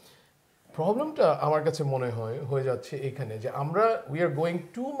problem. প্রবলেমটা আমার কাছে মনে হয়ে যাচ্ছে এখানে যে আমরা we are going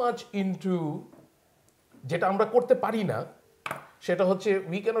too much into যেটা আমরা করতে পারি না, সেটা হচ্ছে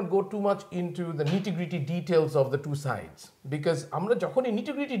we cannot go too much into the নিটিগ্রিটি details of the two sides, because আমরা যখনই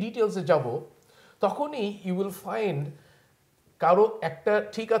নিটিগ্রিটি ডিটেলসে যাব তখনই ইউ উইল ফাইন্ড কারো একটা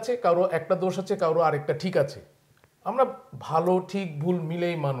ঠিক আছে, কারো একটা দোষ আছে, কারো আরেকটা ঠিক আছে। আমরা ভালো ঠিক ভুল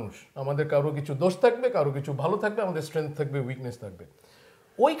মিলেই মানুষ, আমাদের কারো কিছু দোষ থাকবে, কারো কিছু ভালো থাকবে, আমাদের স্ট্রেংথ থাকবে, উইকনেস থাকবে।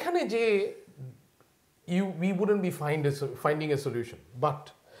 ওইখানে যে we wouldn't be finding a solution. But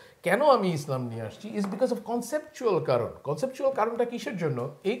কেন আমি ইসলাম নিয়ে আসছি ইজ বিকজ অফ কনসেপচুয়াল কারণ। কনসেপচুয়াল কারণটা কিসের জন্য?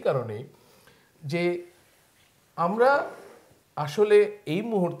 এই কারণে যে আমরা আসলে এই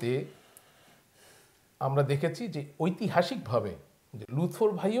মুহূর্তে আমরা দেখেছি যে ঐতিহাসিকভাবে যে লুৎফর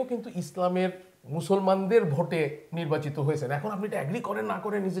ভাইও কিন্তু ইসলামের মুসলমানদের ভোটে নির্বাচিত হয়েছেন। এখন আপনি এটা অ্যাগ্রি করেন না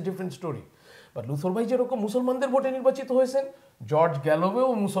করেন is a different story, but Luther ভাই যেরকম মুসলমানদের ভোটে নির্বাচিত হয়েছেন, জর্জ গ্যালোভেও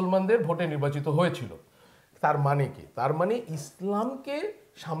মুসলমানদের ভোটে নির্বাচিত হয়েছিল। তার মানে কি? তার মানে ইসলামকে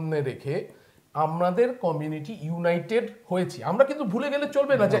সামনে রেখে আমাদের কমিউনিটি ইউনাইটেড হয়েছি। আমরা কিন্তু ভুলে গেলে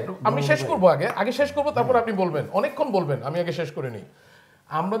চলবে না যে আমি শেষ করবো, আগে শেষ করবো, তারপর আপনি বলবেন, অনেকক্ষণ বলবেন, আমি আগে শেষ করে নিই।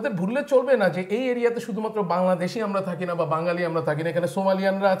 আমাদের ভুললে চলবে না যে এই এরিয়াতে শুধুমাত্র বাংলাদেশি আমরা থাকি না বা বাঙালি আমরা থাকি না, এখানে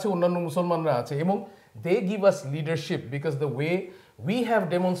সোমালিয়ানরা আছে, অন্যান্য মুসলমানরা আছে, এবং they give us leadership because the way we have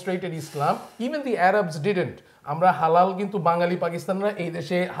demonstrated Islam, even the Arabs didn't. আমরা হালাল কিন্তু বাঙালি পাকিস্তানরা এই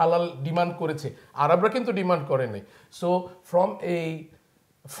দেশে হালাল ডিমান্ড করেছে, আরবরা কিন্তু ডিমান্ড করে নাই। So from a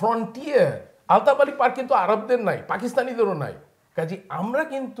frontier আলতাবালি park কিন্তু আরবদের নাই, পাকিস্তানিদেরও নাই। কাজে আমরা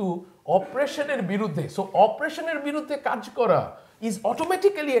কিন্তু অপারেশনের বিরুদ্ধে, সো অপারেশনের বিরুদ্ধে কাজ করা is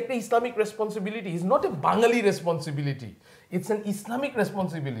automatically একটা Islamic responsibility, is not a Bangali responsibility, it's an Islamic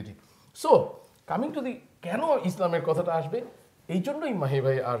responsibility. So coming to the কেন ইসলামের কথাটা আসবে, এই জন্যই মাহি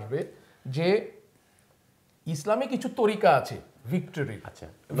ভাই আসবে যে ইসলামে কিছু তরিকা আছে ভিক্টরি। আচ্ছা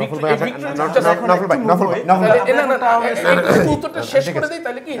উত্তরটা শেষ করে দেই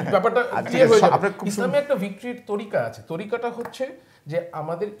তাহলে কি ব্যাপারটা ক্লিয়ার হয়ে যাবে। ইসলামে একটা ভিক্টরির তরিকা আছে, তরিকাটা হচ্ছে যে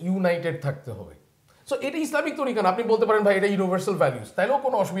আমাদের ইউনাইটেড থাকতে হবে। সো এটা ইসলামিক তরিকা না, আপনি বলতে পারেন ভাই এটা ইউনিভার্সাল ভ্যালুস, তাইলেও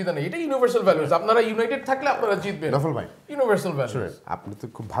কোনো অসুবিধা নেই, এটা ইউনিভার্সাল ভ্যালুস, আপনারা ইউনাইটেড থাকলে আপনারা জিতবেন। নফল ভাই ইউনিভার্সাল ভ্যালুস আপনি তো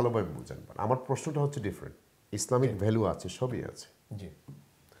খুব ভালোভাবে বুঝেন, আমার প্রশ্নটা হচ্ছে ডিফারেন্ট। ইসলামিক ভ্যালু আছে, সবই আছে, জি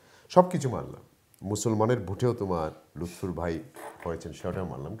সব কিছু মানলাম, মুসলমানের ভোটেও তোমার লুৎফুর ভাই হয়েছেন সেটাও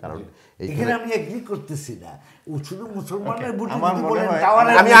মানলাম, কারণ এখানে আমি এগ্রি করতেছি না, শুধু মুসলমানের ভোটে আমার মনে হয়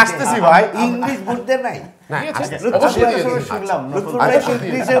আমি আসতেছি ভাই, ইংলিশ ভোটে নাই,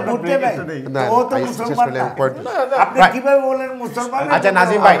 আপনি কিভাবে বলেন মুসলমান? আচ্ছা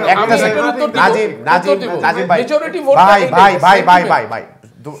নাজিম ভাই, একটা নাজিম ভাই ভাই ভাই ভাই ভাই ভাই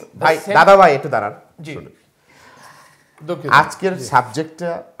ভাই দাদা ভাই একটু দাঁড়ান। আজকের সাবজেক্টটা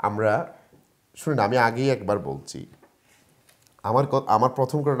আমরা শুনুন, আমি আগেই একবার বলছি, আমার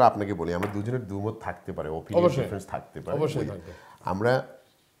প্রথম কথাটা আপনাকে বলি, আমরা দুজনের দুমত থাকতে পারে, অপিনিয়ন ডিফারেন্স থাকতে পারে, আমরা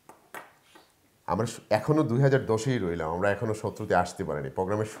এখনো 2010-এই রইলাম, আমরা এখনো 17-তে আসতে পারিনি,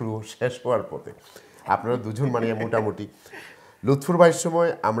 প্রোগ্রামের শুরু শেষ হওয়ার পথে, আপনারা দুজন মানে মোটামুটি। লুৎফুর ভাইয়ের সময়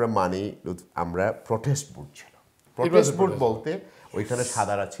আমরা মানি আমরা প্রোটেস্ট বুট ছিল। প্রোটেস্ট বুট বলতে ওইখানে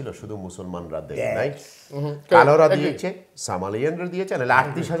সাদারা ছিল, শুধু মুসলমানরা দেয় নাই, কালোরা দিয়েছে, সামালিয়ানরা দিয়েছে, নাহলে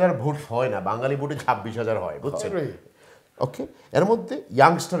 38,000 ভোট হয় না, বাঙালি ভোটে 26,000 হয়, বুঝছেন? ওকে, এর মধ্যে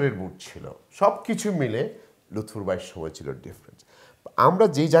ইয়াংস্টারের ভোট ছিল, সব কিছু মিলে লুৎফুর ভাইয়ের সময় ছিল ডিফারেন্স। আমরা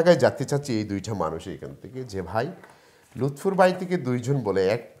যেই জায়গায় যেতে চাচ্ছি এই দুইটা মানুষ এখান থেকে, যে ভাই লুৎফুর ভাই থেকে দুইজন বলে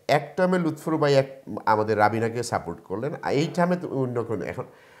এক টাইমে লুৎফুর ভাই আমাদের রাবিনাকে সাপোর্ট করলেন, এই টাইমে অন্য কোনো, এখন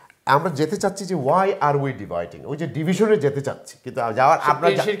আমরা যেতে চাচ্ছি যে ওয়াই আর উই ডিভাইডিং, ওই যে ডিভিশনে যেতে চাচ্ছি, কিন্তু যাওয়ার আপনারা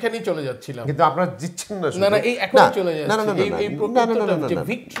সেখানেই চলে যাচ্ছিলাম, কিন্তু আপনারা দিচ্ছেন না। না না, এই এখনই চলে যাচ্ছে এই প্রত্যেকটা যে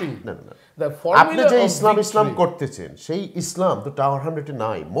ভিক্টরি, আপনি যে ইসলাম করতেছেন সেই ইসলাম তো টাওয়ার হ্যামলেটে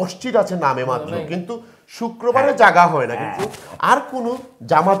নাই, মসজিদ আছে নামে মাত্র, কিন্তু শুক্রবারে জায়গা হয় না, কিন্তু আর কোনো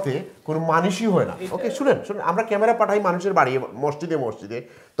জামাতে কোনো মানুষই হয় না। ওকে, শুনেন, আমরা ক্যামেরা পাঠাই মানুষের বাড়ি, মসজিদে,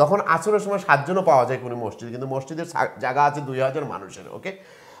 তখন আসরের সময় 7 জনও পাওয়া যায় কোনো মসজিদে, কিন্তু মসজিদের জায়গা আছে 2000 মানুষের। ওকে,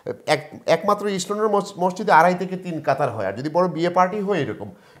 একমাত্র ইসলামের মসজিদে 2.5 থেকে 3 কাতার হয়, আর যদি বড় বিয়ে পার্টি হয় এরকম।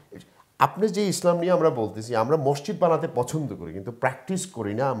 আপনি যে ইসলাম নিয়ে আমরা বলতেছি, আমরা মসজিদ বানাতে পছন্দ করি, কিন্তু প্র্যাকটিস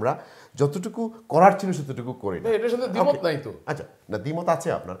করি না, আমরা যতটুকু করার ছিল সেতটুকু করি না। এটার সাথে দ্বিমত নাই তো? আচ্ছা, না দ্বিমত আছে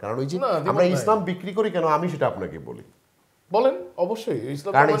আপনার, কারণ ওই যে আমরা ইসলাম বিক্রি করি কেন, আমি সেটা আপনাকে বলি। বলেন, অবশ্যই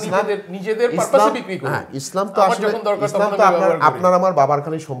ইসলাম নিজেদের পারপাসে বিক্রি করে। হ্যাঁ, ইসলাম তো আসলে আপনার আমার বাবার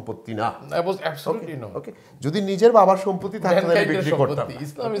খালি সম্পত্তি না। Absolutely no. ওকে, যদি নিজের বাবার সম্পত্তি থাকতো তাহলে বিক্রি করতাম।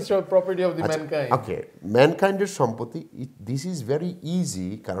 ইসলাম is property of the mankind. ওকে, ম্যানকাইন্ডের সম্পত্তি, দিস ইজ ভেরি ইজি,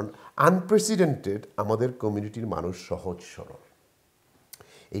 কারণ আনপ্রেসিডেন্টেড আমাদের কমিউনিটির মানুষ সহজ সরল।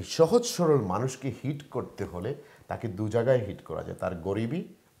 এই সহজ সরল মানুষকে হিট করতে হলে তাকে দু জায়গায় হিট করা যায়, তার গরিবী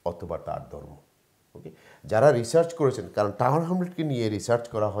অথবা তার ধর্ম। ওকে, যারা রিসার্চ করেছেন, কারণ টাওয়ার হ্যামলেটকে নিয়ে রিসার্চ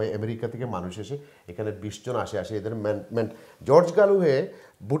করা হয়, আমেরিকা থেকে মানুষ এসে এখানে 20 জন আসে, এদের জর্জ গালুয়ে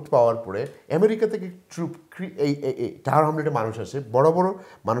বুট পাওয়ার পরে আমেরিকা থেকে ট্রুপ এই টাওয়ার হ্যামলেটে মানুষ আসে, বড় বড়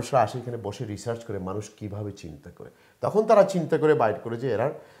মানুষরা আসে এখানে বসে রিসার্চ করে মানুষ কিভাবে চিন্তা করে। তখন তারা চিন্তা করে বাইর করে যে এরা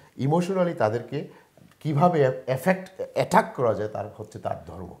ইমোশনালি তাদেরকে কিভাবে অ্যাটাক করা যায়, তার হচ্ছে তার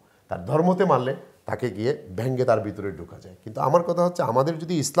ধর্ম। তার ধর্মতে মানলে তাকে গিয়ে ভেঙ্গে তার ভিতরে ঢোকা যায়। কিন্তু আমার কথা হচ্ছে, আমাদের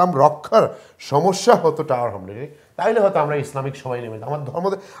যদি ইসলাম রক্ষার সমস্যা হতো টাওয়ার হ্যামলেটে, তাহলে হয়তো আমরা ইসলামিক সবাই নেমে,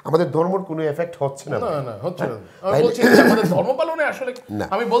 আমাদের ধর্মের কোনো এফেক্ট হচ্ছে না। না, হচ্ছে না। আমি বলছি আমাদের ধর্ম পালনে আসলে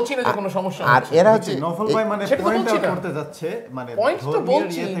আমি বলছি না যে কোনো সমস্যা আর এরা হচ্ছে নফল ভাই মানে পয়েন্ট আউট করতে যাচ্ছে, মানে পয়েন্টটা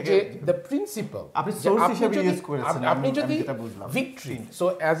বলছি যে দ্য প্রিন্সিপাল আপনি সোর্স হিসেবে ইউজ করেছেন, আপনি যদি ভিক্টরি, সো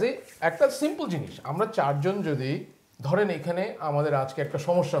অ্যাজ একটা সিম্পল জিনিস, আমরা 4 জন যদি ধরেন এখানে আমাদের আজকে একটা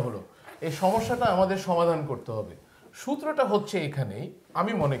সমস্যা হলো, এই সমস্যাটা আমাদের সমাধান করতে হবে। সূত্রটা হচ্ছে এখানেই,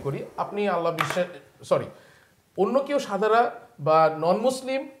 আমি মনে করি আপনি আল্লাহ অন্য কেউ সাধারা বা নন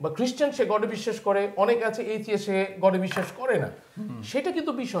মুসলিম বা খ্রিস্টান সে গডে বিশ্বাস করে, অনেক আছে সে গডে বিশ্বাস করে না, সেটা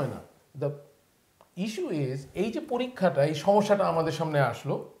কিন্তু বিষয় না। দ্য ইস্যু ইজ এই যে পরীক্ষাটা, এই সমস্যাটা আমাদের সামনে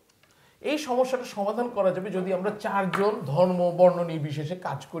আসলো, এই সমস্যাটা সমাধান করা যাবে যদি আমরা 4 জন ধর্ম বর্ণ নির্বিশেষে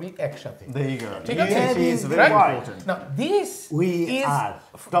কাজ করি একসাথে। ঠিক আছে, না দিস ইজ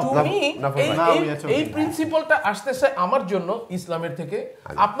টু মি এই প্রিন্সিপালটা আসতেছে আমার জন্য ইসলামের থেকে,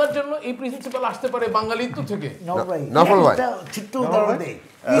 আপনার জন্য এই প্রিন্সিপাল আসতে পারে বাঙালিত্ব থেকে। নফল ভাই, ছোট্ট উদাহরণ দেই।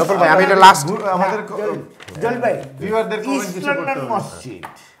 নফল ভাই, আমি এটা লাস্ট আমাদের জল ভাই, ভিউয়ারদের কমেন্ট কিছু করতে হবে। মসজিদ,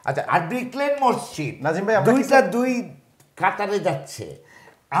 আচ্ছা, আর ব্রিকলেন মসজিদ, নাজিম ভাই, দুই কাতারে যাচ্ছে।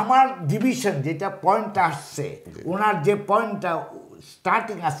 আমার ডিভিশন যেটা পয়েন্ট আসছে, ওনার যে পয়েন্টটা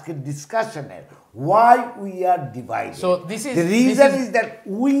স্টার্টিং আজকের ডিসকাশনের, why we are divided. So the reason is that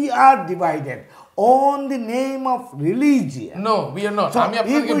we are divided on the name of religion. No, we are not. So আমি if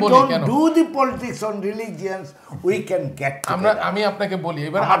আপনাকে we বলি don't কেন do the politics on religions, we can get together. আমি আপনাকে বলি,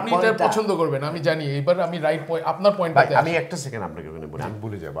 এবার আপনি এটা পছন্দ করবেন আমি জানি, এবার আমি রাইট পয়েন্ট আপনার পয়েন্টটাতে আমি একটা সেকেন্ড আপনাকে বলি, আমি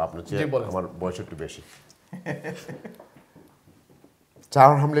ভুলে যাব, আপনার চেয়ে আমার বয়স একটু বেশি।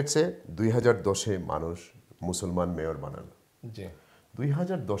 টাওয়ার হ্যামলেটসে 2010-এ মানুষ মুসলমান মেয়র বানালো।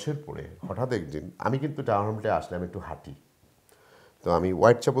 2010-এর পরে হঠাৎ একদিন, আমি কিন্তু টাওয়ার হ্যামলেটে আসলে আমি একটু হাঁটি, তো আমি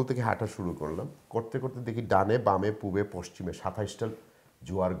হোয়াইট চ্যাপেল থেকে হাঁটা শুরু করলাম, করতে করতে দেখি ডানে বামে পূবে পশ্চিমে 27টা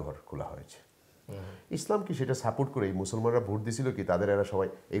জুয়ার ঘর খোলা হয়েছে। ইসলাম কি সেটা সাপোর্ট করে? এই মুসলমানরা ভোট দিছিল কি, তাদের এরা সবাই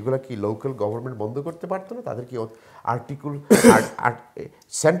এগুলা কি লোকাল গভর্নমেন্ট বন্ধ করতে পারতো না? তাদের কি আর্টিকেল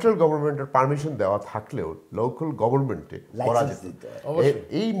সেন্ট্রাল গভর্নমেন্টের পারমিশন দেওয়া থাকলেও লোকাল গভর্নমেন্টে করা যেত।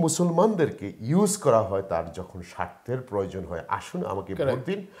 এই মুসলমানদেরকে ইউজ করা হয় তার যখন স্বার্থের প্রয়োজন হয়, আসুন আমাকে ভোট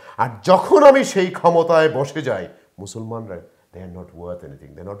দিন, আর যখন আমি সেই ক্ষমতায় বসে যাই, মুসলমানরা they are not worth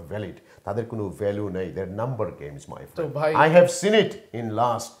anything, they are not valid, তাদের কোনো ভ্যালু নেই, they are number games, my friend. I have seen it in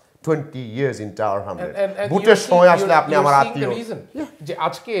last 20 years in Tower Hamlets. ভোটের সময় আসলে আপনি আমার আত্মীয়, যে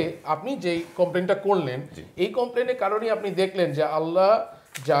আজকে আপনি যেই কমপ্লেনটা করলেন, এই কমপ্লেনের কারণেই আপনি দেখলেন যে আল্লাহ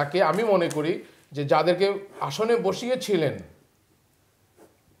যাকে আমি মনে করি যে যাদেরকে আসনে বসিয়েছিলেন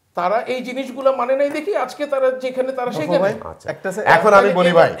তারা এই জিনিসগুলো মানে নাই দেখি আজকে তারা যেখানে তারা সেখানে। এখন আমি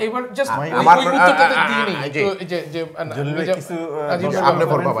বলি ভাই এবার জাস্ট আমার আপনি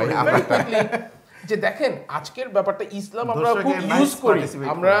বলবা ভাই যে দেখেন আজকের ব্যাপারটা ইসলাম আমরা খুব ইউজ করি,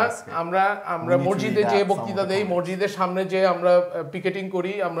 আমরা মসজিদে যে বক্তৃতা দেই, মসজিদের সামনে যে আমরা পিকেটিং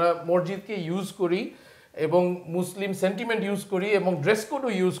করি, আমরা মসজিদকে ইউজ করি এবং মুসলিম সেন্টিমেন্ট ইউজ করি এবং ড্রেস কোডও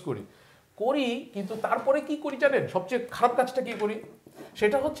ইউজ করি, কিন্তু তারপরে কি করি জানেন? সবচেয়ে খারাপ কাজটা কি করি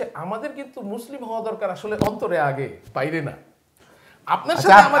সেটা হচ্ছে আমাদের কিন্তু মুসলিম হওয়া দরকার আসলে অন্তরে আগে, বাইরে না। আপনার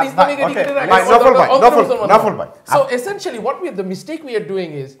সাথে আমার ইসলামিক এটিকেটের আগে নফল ভাই। So essentially the mistake we are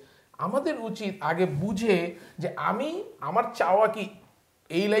doing is আমাদের উচিত আগে বুঝে যে আমার চাওয়া কি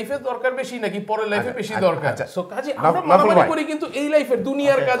এই লাইফের দরকার বেশি নাকি পরের লাইফে বেশি দরকার। সো কাজে আমরা মারামারি করি কিন্তু এই লাইফের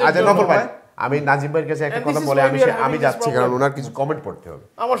দুনিয়ার কাজের জন্য। নফল ভাই আমি নাজিম ভাইয়ের কাছে একটা কথা বলে আমি যাচ্ছি, কারণ ওনার কিছু কমেন্ট পড়তে হবে।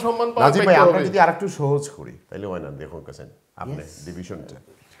 আমার সম্মান পাওয়া নাজিম ভাই আমরা যদি আরেকটু সহজ করি তাহলে হয় না? দেখুন কাছেন আপনি ডিভিশনটা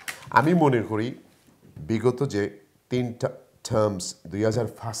আমি মনে করি বিগত যে 3টা টার্মস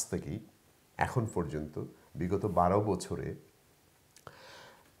 2005 থেকে এখন পর্যন্ত বিগত 12 বছরে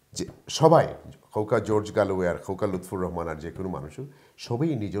যে সবাই খোকা জর্জ গালোয়ার, খোকা লুৎফুর রহমান আর যে কোনো মানুষও সবাই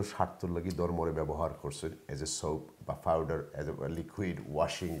নিজের স্বার্থর লাগি ধর্মরে ব্যবহার করছে এজ এ সোপ বা powder, as a liquid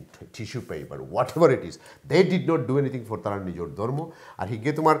washing tissue paper, what ever it is, they did not do anything for তারা নিজের ধর্ম। আর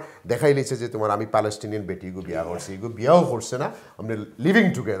হিগে তোমার দেখাই লিছে যে তোমার আমি প্যালেস্টিনিয়ান বেটিগো বিয়া করছি, এগো বিয়াও করছে না, আমরা লিভিং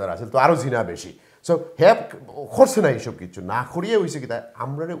টুগেদার আছে তো আরও জিনা বেশি। সো হ্যাঁ করছে না এইসব কিছু না করিয়ে হয়েছে কি তাই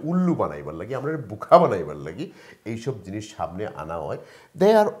আমরা উল্লু বানাইবার লাগি, আমরা বুকা বানাইবার লাগি এইসব জিনিস সামনে আনা হয়। দে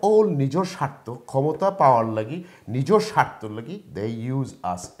আর অল নিজের স্বার্থ ক্ষমতা পাওয়ার লাগি, নিজের স্বার্থর লাগি দে ইউজ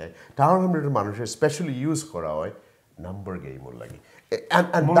আস। টাওয়ার হ্যামলেটের মানুষের স্পেশালি ইউজ করা হয় নাম্বার গেমর লাগি।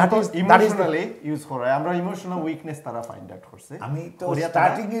 আমরা ইমোশনাল উইকনেস তারা ফাইন্ড আউট করছে। আমি তো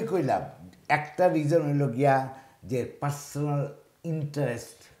স্টার্টিং এ কইলাম একটা রিজন হইল গিয়া যে পার্সোনাল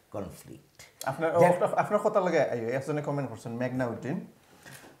ইন্টারেস্ট কনফ্লিক্ট। আপনার কথা লাগে একজনে কমেন্ট করছেন মেঘনাউদ্দিন,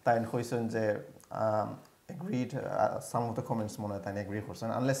 তাই কইছেন যে agreed some of the comments মনে হয় তাই agree করছেন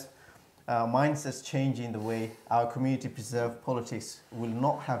unless mindsets change in the way our community preserve politics will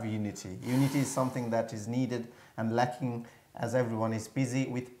not have unity. Unity is something that is needed and lacking as everyone is busy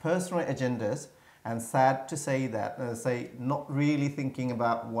with personal agendas and sad to say that not really thinking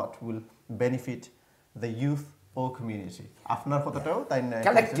about what will benefit the youth or community. আপনার কথাটাও তাই না?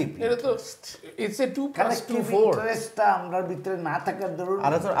 Collective এটা তো it's a 2+2=4 ইন্টারেস্টটা আমরার ভিতরে না থাকার দরুন।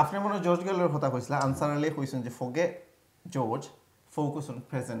 আর তো আপনি মনে জর্জ গেলের কথা কইছিলা, আনসার আলী কইছেন যে forget George, focus on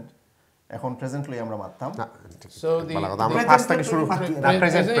present. এখন প্রেজেন্টলি আমরা মারতাম। সো আমরা ফার্স্ট থেকে শুরু না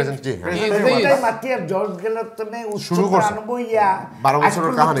প্রেজেন্ট জি হ্যাঁ মাতিয়ার জর্জ গেলের তো নে শুরু করছে 12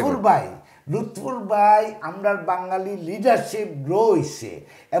 বছরের কাহিনী লুৎফুর ভাই আমরার বাঙালি লিডারশিপ গ্রো হইছে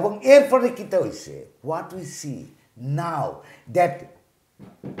এবং এরপরে কিটা হইছে what we see now that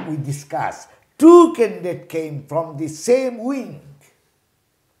we discuss to candidate came from the same wing.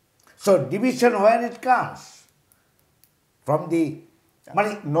 So division when it comes from the মানে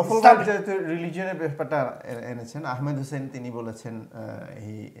নফল রিলিজিয়নের ব্যাপারটা এনেছেন আহমেদ হোসেন, তিনি বলেছেন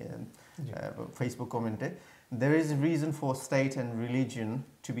ফেসবুক কমেন্টে, there is a reason for state and religion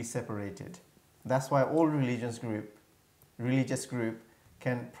to be separated. That's why all religious group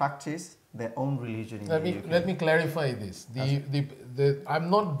can practice their own religion in the UK. Let me clarify this. I'm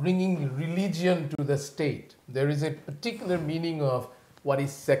not bringing religion to the state. There is a particular meaning of what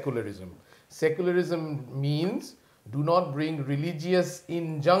is secularism. Secularism means do not bring religious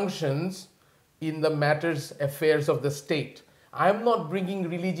injunctions in the affairs of the state. I am not bringing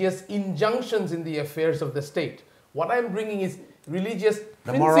religious injunctions in the affairs of the state. What I am bringing is religious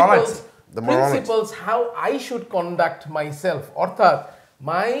principles how I should conduct myself. Orthat,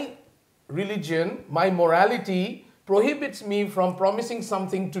 my religion, my morality prohibits me from promising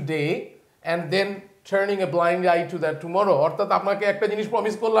something today and then turning a blind eye to that tomorrow. Orthat, আপনাকে একটা জিনিস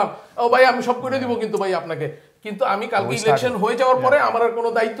promise করলাম, ও ভাই আমি সব করে দিব কিন্তু ভাই আপনাকে, কিন্তু আমি কালকে ইলেকশন হয়ে যাওয়ার পরে আমার আর কোনো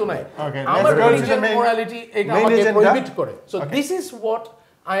দায়িত্ব নাই। আমার রিলিজিয়ান মোরালিটি এটা আমাকে প্রহিবিট করে। So this is what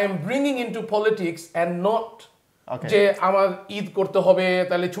I am bringing into politics and not যে আমার ঈদ করতে হবে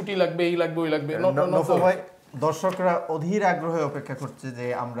তাহলে ছুটি লাগবে এই লাগবে ওই লাগবে। দর্শকরা অধীর আগ্রহে অপেক্ষা করছে যে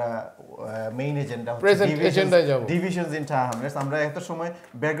আমরা মেইন এজেন্ডা প্রেজেন্ট এজেন্ডায় যাব, ডিভিশনস ইন টাওয়ার হ্যামলেটস। আমরা একটা সময়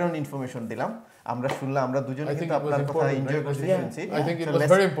ব্যাকগ্রাউন্ড ইনফরমেশন দিলাম, আমরা শুনলাম, আমরা দুজনে কিন্তু আপনার কথা এনজয় করছি শুনছি। I think it was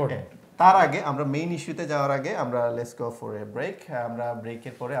very important. তার আগে আমরা মেইন ইস্যুতে যাওয়ার আগে আমরা let's go for a break. আমরা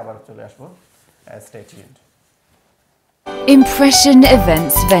ব্রেকের পরে আবার চলে আসবো। Stay tuned. Impression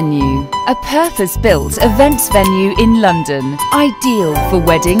Events Venue, a purpose-built events venue in London, ideal for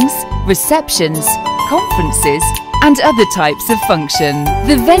weddings, receptions, conferences and other types of function.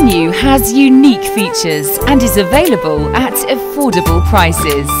 The venue has unique features and is available at affordable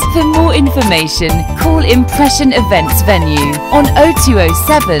prices. For more information, call Impression Events Venue on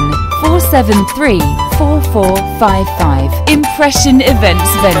 0207 473 4455. Impression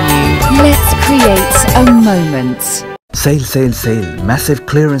Events Venue. Let's create a moment. Sale, sale, sale. Massive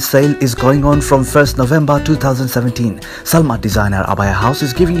clearance sale is going on from 1st November 2017. Salma Designer Abaya House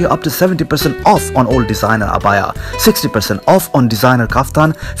is giving you up to 70% off on all designer abaya, 60% off on designer kaftan,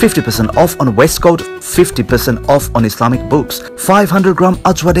 50% off on waistcoat, 50% off on Islamic books, 500 gram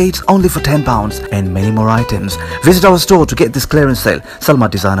ajwa dates only for £10, and many more items. Visit our store to get this clearance sale. Salma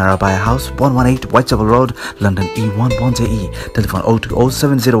Designer Abaya House, 118 Whitechapel Road, London E1 1JE. Telephone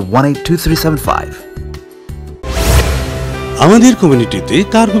 02070182375. আমাদের কমিউনিটিতে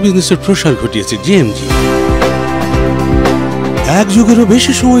cargo বিজনেসের প্রসার ঘটিয়েছে GMG. এক যুগেরও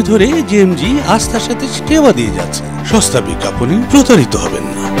বেশি সময় ধরে GMG আস্থার সাথে সেবা দিয়ে যাচ্ছে। সস্তা বিজ্ঞাপনে প্রতারিত হবেন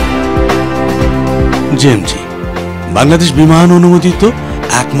না। জিএমজি বাংলাদেশ বিমান অনুমোদিত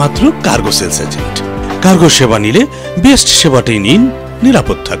একমাত্র কার্গো সেলস এজেন্ট। কার্গো সেবা নিলে বেস্ট সেবাটাই নিন,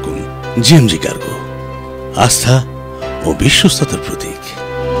 নিরাপদ থাকুন। জিএমজি কার্গো, আস্থা ও বিশ্বস্ততার প্রতীক।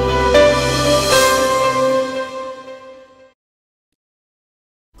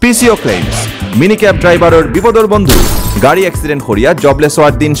 PCO Claims মিনিক্যাব ড্রাইভারের বিপদর বন্ধু। গাড়ি অ্যাক্সিডেন্ট করিয়া জবলেস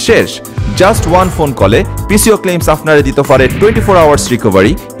হওয়ার দিন শেষ। জাস্ট ওয়ান ফোন কলে PCO Claims আপনারা দিতে পারে 24 hours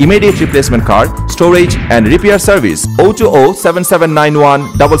recovery, immediate replacement car, storage and repair service.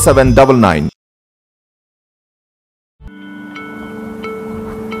 02077917799.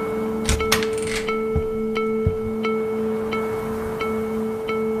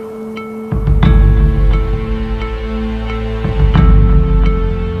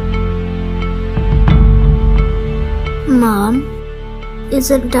 Mom,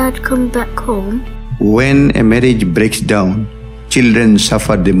 isn't Dad come back home? When a marriage breaks down, children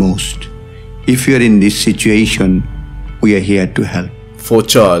suffer the most. If you are in this situation, we are here to help. For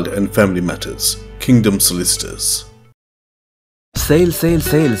Child and Family Matters, Kingdom Solicitors. Sale, sale,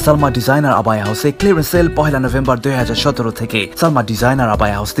 sale. Salma Designer Abaya House clearance sale 1 November 2017 থেকে। Salma designer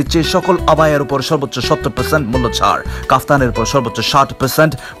abaya house দিচ্ছে সকল আবায়ার উপর সর্বোচ্চ 70% মূল্য ছাড়, কাফতানের উপর সর্বোচ্চ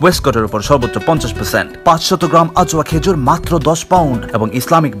 60%, ওয়েস্টকোটের উপর সর্বোচ্চ 50%, 500 গ্রাম আজওয়া খেজুর মাত্র 10 পাউন্ড এবং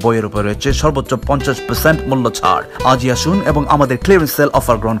ইসলামিক বইয়ের উপর রয়েছে সর্বোচ্চ 50% মূল্য ছাড়। আজই আসুন এবং আমাদের ক্লিয়ারেন্স সেল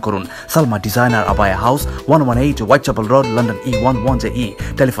অফার গ্রহণ করুন। Salma designer abaya house, 118 Whitechapel Road, London E1 1JE.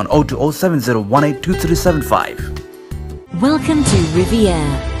 Telephone 02070182375. Welcome to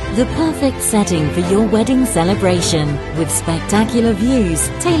Riviere, the perfect setting for your wedding celebration, with spectacular views,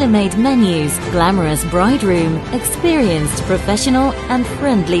 tailor-made menus, glamorous bride room, experienced professional and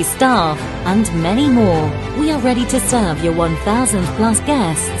friendly staff, and many more. We are ready to serve your 1,000 plus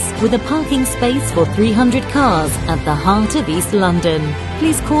guests with a parking space for 300 cars at the heart of East London.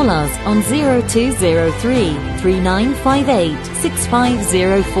 Please call us on 0203 3958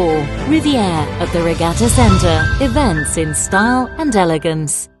 6504. Riviere at the Regatta Centre. Events in style and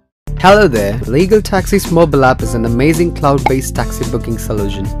elegance. Hello there. Legal Taxis mobile app is an amazing cloud-based taxi booking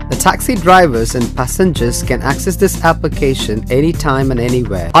solution. The taxi drivers and passengers can access this application anytime and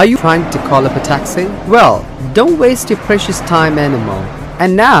anywhere. Are you trying to call up a taxi? Well, don't waste your precious time anymore.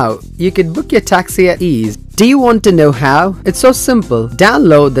 And now, you can book your taxi at ease. Do you want to know how? It's so simple.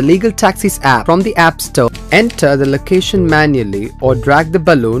 Download the Legal Taxis app from the App Store. Enter the location manually or drag the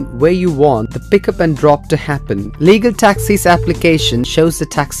balloon where you want the pickup and drop to happen. Legal Taxis application shows the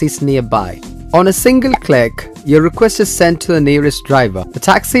taxis nearby. On a single click, your request is sent to the nearest driver. The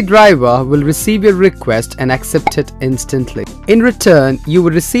taxi driver will receive your request and accept it instantly. In return, you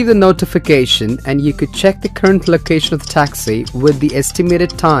will receive the notification and you could check the current location of the taxi with the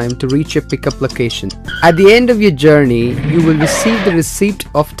estimated time to reach your pickup location. At the end of your journey, you will receive the receipt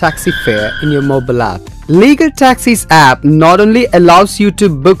of taxi fare in your mobile app. Legal Taxis app not only allows you to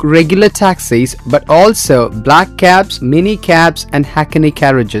book regular taxis but also black cabs, mini cabs and Hackney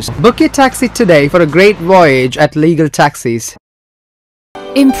carriages. Book your taxi today for a great voyage at Legal Taxis.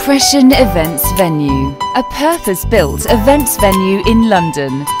 Impression Events Venue, a purpose-built events venue in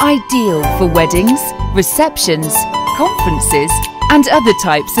London, ideal for weddings, receptions, conferences and other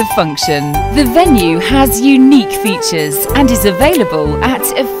types of function. The venue has unique features and is available at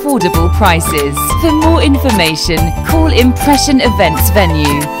affordable prices. For more information, call Impression Events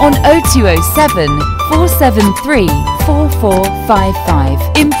Venue on 0207 473 4455.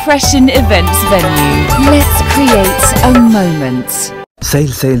 Impression Events Venue. Let's create a moment.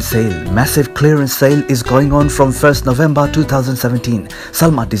 Sale. Massive clearance sale is going on from 1st November 2017.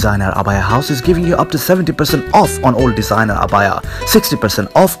 Salma Designer Abaya House is giving you up to 70% off on all designer abaya,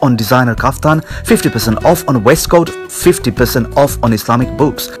 60% off on designer kaftan, 50% off on waistcoat, 50% off on Islamic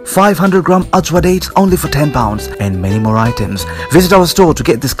books, 500 gram ajwa dates only for £10 and many more items. Visit our store to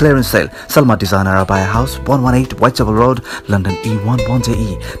get this clearance sale. Salma Designer Abaya House, 118 Whitechapel Road, London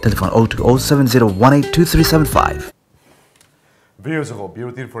E11JE. Telephone 02070182375. Viewers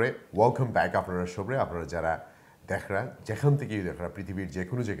বিরতির পরে welcome back আপনারা সবরে আপনারা যারা দেখরা যেখান থেকেই দেখরা পৃথিবীর যে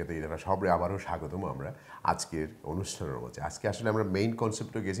কোনো জায়গা থেকেই দেখরা সবরে আবারও স্বাগতম আমরা আজকের অনুষ্ঠানের মধ্যে আজকে আসলে আমরা মেইন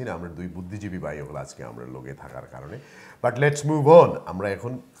কনসেপ্টে গেছি না আমরা দুই বুদ্ধিজীবী ভাই হলো আজকে আমরা লোকে থাকার কারণে বাট লেটস মুভ অন আমরা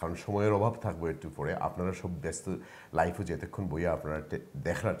এখন কারণ সময়ের অভাব থাকবো একটু পরে আপনারা সব ব্যস্ত লাইফে যেতক্ষণ বইয়া আপনারা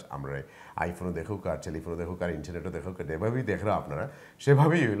দেখরা আমরা আইফোনও দেখুক আর টেলিফোনও দেখুক আর ইন্টারনেটও দেখুক যেভাবেই দেখরা আপনারা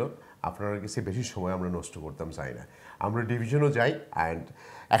সেভাবেই হইলো আপনারা কাছে বেশি সময় আমরা নষ্ট করতাম চাই না আমরা ডিভিশনও যাই অ্যান্ড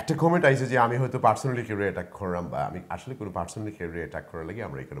একটা কমেন্ট আইছে যে আমি হয়তো পার্সোনালি কেউ অ্যাটাক করলাম বা আমি আসলে কোনো পার্সোনালি কেউ অ্যাটাক করার লাগে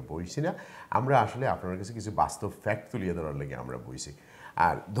আমরা এখানে বইছি না আমরা আসলে আপনার কাছে কিছু বাস্তব ফ্যাক্ট তুলিয়ে ধরার লাগে আমরা বইছি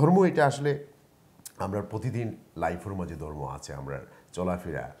আর ধর্ম এটা আসলে আমরা প্রতিদিন লাইফের মাঝে ধর্ম আছে আমরা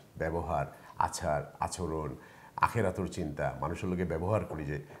চলাফেরা ব্যবহার আচার আচরণ আখেরাতর চিন্তা মানুষের লোকে ব্যবহার করি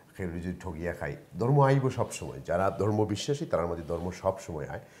যে কেউ যদি ঠগিয়া খাই ধর্ম আইব সবসময় যারা ধর্ম বিশ্বাসী তার মধ্যে ধর্ম সবসময়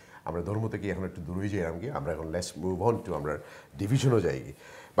আয় আমরা ধর্ম থেকে এখন একটু দূরেই যাইলাম গিয়ে আমরা এখন লেটস মুভ অন টু আমরা ডিভিশনও যাই গিয়ে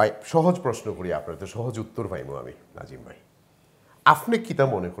ভাই সহজ প্রশ্ন করি আপনার তো সহজ উত্তর পাইমো আমি নাজিম ভাই আপনি কি তা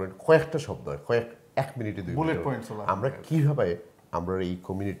মনে করেন কয়েকটা শব্দ এক মিনিটে দুই বুলেট পয়েন্টস আমরা কীভাবে আমরা এই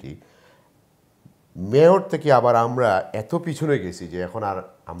কমিউনিটি মেয়র থেকে আবার আমরা এত পিছনে গেছি যে এখন আর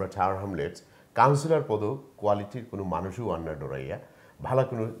আমরা টাওয়ার হ্যামলেটস কাউন্সিলর পদ কোয়ালিটির কোনো মানুষও আন্না ডরাইয়া ভালো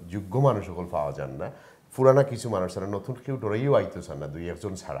কোনো যোগ্য মানুষ সকল পাওয়া যান না পুরানা কিছু মানুষ ছাড়া নতুন কেউ ডরাইও আইতে চান না দুই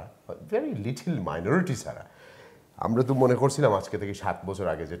একজন ছাড়া ভেরি লিটল মাইনরিটি ছাড়া আমরা তো মনে করছিলাম আজকে থেকে 7 বছর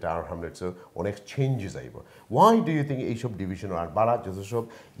আগে যে টাওয়ার হ্যামলেটসে অনেক চেঞ্জেস আইব ওয়াই ডু ইউ থিঙ্ক এইসব ডিভিশন আর বাড়া যতসব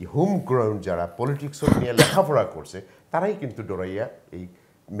হোম গ্রাউন্ড যারা পলিটিক্স নিয়ে লেখাপড়া করছে তারাই কিন্তু ডরাইয়া এই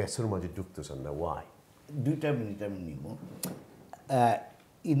মেসের মাঝে ঢুকতেছেন না ওয়াই দুইটা মিনিট আমি নিব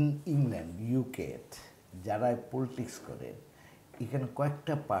ইংল্যান্ড ইউকে যারা পলিটিক্স করে এখানে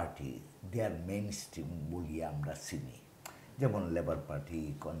কয়েকটা পার্টি দেয়ার মেইন স্ট্রিম বলি আমরা চিনি যেমন labour party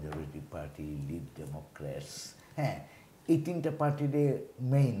conservative party lead Democrats হ্যাঁ এই তিনটা পার্টিরে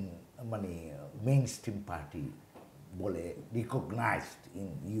মেইন স্ট্রিম পার্টি বলে রিকগনাইজড ইন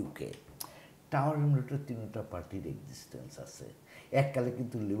ইউকে টাওয়ার হ্যামলেটের তিনটা পার্টির এক্সিস্টেন্স আছে এককালে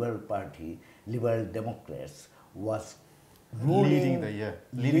কিন্তু liberal Democrats was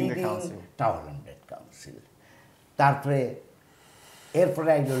leading the council tower Hamlet council তারপরে এরপরে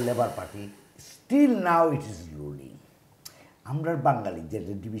আইল labour party still now it is ruling আমরা বাঙালি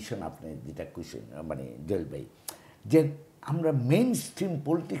যেটা ডিভিশন আপনি যেটা কোয়েশ্চেন জেল ভাই যে আমরা মেইন স্ট্রিম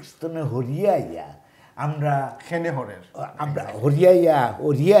পলিটিক্স তো হরিয়াইয়া আমরা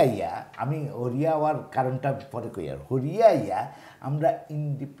হরিয়াইয়া আমি হরিয়া হওয়ার কারণটা পরে কই আর হরিয়াইয়া আমরা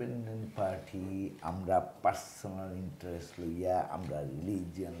ইন্ডিপেন্ডেন্ট পার্টি আমরা পার্সোনাল ইন্টারেস্ট লইয়া আমরা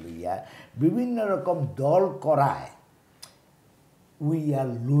রিলিজিয়ান লইয়া বিভিন্ন রকম দল করায় we are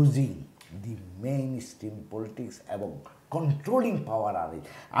losing the main stream politics এবং কন্ট্রোলিং পাওয়ার আর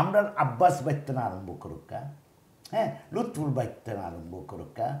আমরা আব্বাস বাইতেনা আরম্ভ করুকা হ্যাঁ লুৎফুল বাইতেনা আরম্ভ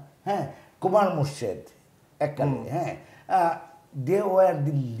করুকা হ্যাঁ কুমার মুর্শেদ এককালে হ্যাঁ they were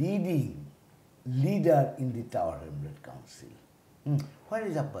the leader in the tower Hamlet council where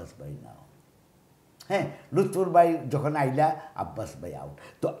is Abbas by নাও হ্যাঁ লুৎফুল ভাই যখন আইলা আব্বাস ভাই আউট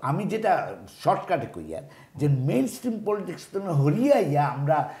তো আমি যেটা শর্টকাটে কইয়ার যে মেইন স্ট্রিম পলিটিক্স তো হরিয়াইয়া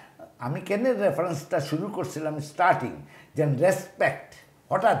আমি কেন রেফারেন্সটা শুরু করছিলাম স্টার্টিং যে রেসপেক্ট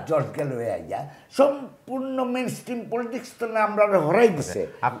হঠাৎ জর্জ গ্যালোয়ে আইয়া সম্পূর্ণ মেইন স্ট্রিম পলিটিক্স তো আমরা হরাই দিছে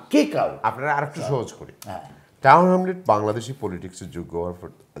কে কাউ আপনারা আরেকটু সহজ করি টাওয়ার হ্যামলেট বাংলাদেশি পলিটিক্সের যোগ্য হওয়ার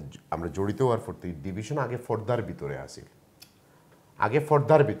আমরা জড়িত হওয়ার পর ডিভিশন আগে ফর্দার ভিতরে আসি আগে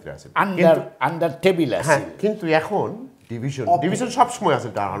ফর্দার ভিতরে আছে আন্ডার টেবিল আছে কিন্তু এখন ডিভিশন সবসময় আছে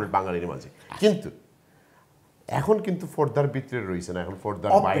টাওয়ার হ্যামলেট বাঙালির মাঝে কিন্তু এখন কিন্তু ফর্দার ভিতরে রয়েছে না এখন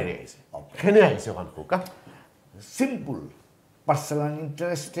ফর্দার বাইরে আছে এখানে আইছে ওখান কোকা সিম্পল পার্সোনাল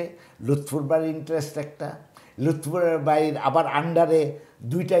ইন্টারেস্টে লুৎফুর বাড়ির ইন্টারেস্ট একটা লুৎফুরের বাড়ির আবার আন্ডারে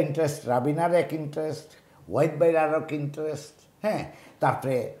দুইটা ইন্টারেস্ট রাবিনার এক ইন্টারেস্ট হোয়াইট বাইর আর এক ইন্টারেস্ট হ্যাঁ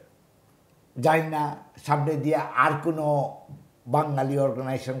তারপরে যাই না সামনে দিয়ে আর কোনো বাঙালি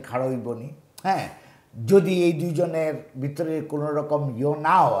অর্গানাইজেশন খাড়া হইবনি হ্যাঁ যদি এই দুইজনের ভিতরে কোনো রকম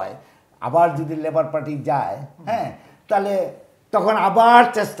না হয় আবার যদি লেবার পার্টি যায় হ্যাঁ তাহলে তখন আবার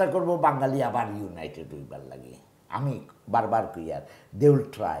চেষ্টা করব বাঙালি আবার ইউনাইটেড হইবার লাগে আমি বারবার কই আর দে উইল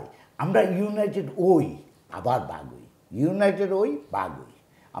ট্রাই আমরা ইউনাইটেড আবার ভাগ হই ইউনাইটেড ওই বাঘ ওই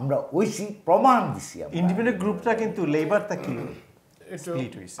আমরা ওইসি প্রমাণ দিছি ইন্ডিপেন্ডেন্ট গ্রুপটা কিন্তু লেবারটা কি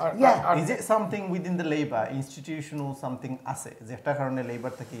স্প্লিট হইছে is it something within the labour institutional something আছে যেটা কারণে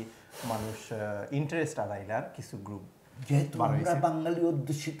লেবার থেকে মানুষ ইন্টারেস্ট আড়াইলার কিছু গ্রুপ যেহেতু আমরা বাঙালি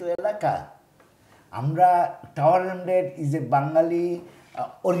অধ্যুষিত এলাকা আমরা tower Hamlet is a Bangali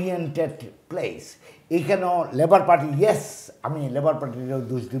oriented place এইখানেও লেবার পার্টি ইয়েস আমি লেবার পার্টিরও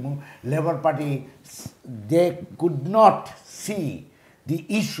দোষ দিব labour party they could not C the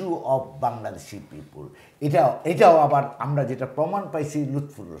issue of Bangladeshi পিপুল এটাও আবার আমরা যেটা প্রমাণ পাইছি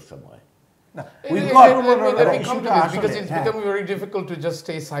লুৎফুরের সময় because it's becoming very difficult to just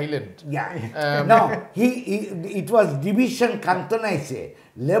stay silent. No, it was division কান্তনাইছে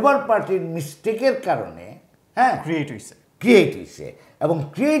labour পার্টির মিস্টেকের কারণে ক্রিয়েট হইছে এবং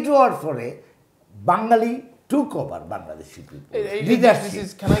ক্রিয়েট হওয়ার পরে বাঙালি took over Bangladeshi people.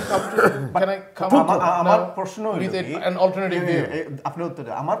 আমার প্রশ্ন হইল an alternative view. আপনি উত্তর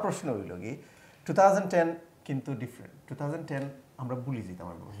দেন আমার প্রশ্ন হইল কি 2010 কিন্তু ডিফারেন্ট 2010 আমরা ভুলে যেতাম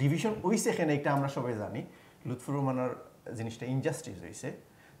ডিভিশন হইছে এখানে একটা আমরা সবাই জানি লুৎফুর রহমানের জিনিসটা ইনজাস্টিস হইছে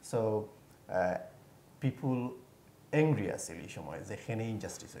সো পিপল অ্যাংরি আছে এই সময় যেখানে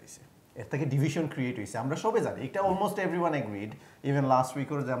ইনজাস্টিস হইছে এর থেকে ডিভিশন ক্রিয়েট হইছে আমরা সবাই জানি এটা almost everyone agreed even last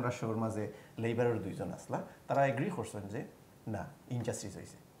উইকের যে আমরা শোর মাঝে লেবারের দুইজন আসলা তারা এগ্রি করছেন যে না ইনজাস্টিস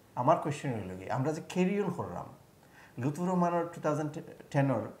হইছে আমার কোয়েশ্চেন হইল কি আমরা যে ক্যারি অন করলাম লুৎফুর রহমানের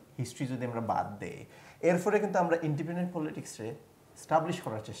 2010 হিস্ট্রি যদি আমরা বাদ দেই এরপরে কিন্তু আমরা ইন্ডিপেন্ডেন্ট পলিটিক্সে এস্টাবলিশ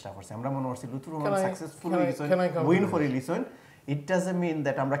করার চেষ্টা করছি আমরা মনে করছি লুৎফুর রহমান সাকসেসফুল উইন করে listen it doesn't mean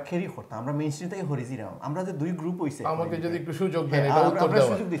that আমরা ক্যারি করতাম আমরা মেইনস্ট্রিম থেকে হরিজিরাম আমরা যে দুই গ্রুপ হইছে আমাকে যদি একটু সুযোগ দেন এটা উত্তর দাও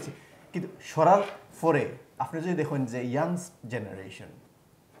সুযোগ দিচ্ছি কিন্তু সরার পরে আপনি যদি দেখেন যে young generation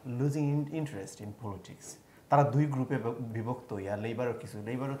losing interest in politics তারা দুই গ্রুপে বিভক্ত ইয়া লেবারও কিছু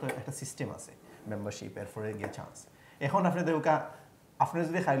লেবারও তো একটা সিস্টেম আছে মেম্বারশিপ এর পরে গিয়ে চান্স এখন আপনি দেখা আপনি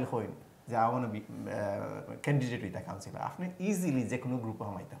যদি খাইল হইন যে I want to B candidate with the councillor আপনি ইজিলি যে কোনো গ্রুপে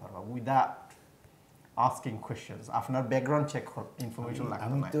হামাইতে পারবা উইদাউট asking questions আপনার ব্যাকগ্রাউন্ড চেক ইনফরমেশন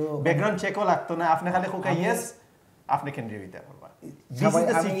লাগতো না ব্যাকগ্রাউন্ড চেকও লাগতো না আপনি খালি কোকা ইয়েস আপনি ক্যান্ডিডেট হইতে পারবা this is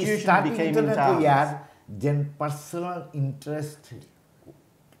the situation became in town যেন পার্সোনাল ইন্টারেস্ট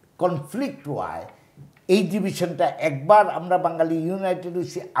কনফ্লিক্ট হয় এই ডিভিশনটা একবার আমরা বাঙালি ইউনাইটেড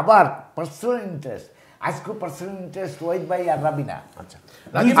হইছি আবার পার্সোনাল ইন্টারেস্ট আজকে পার্সোনাল ইন্টারেস্ট ওয়াইড বাই আর রাবিনা আচ্ছা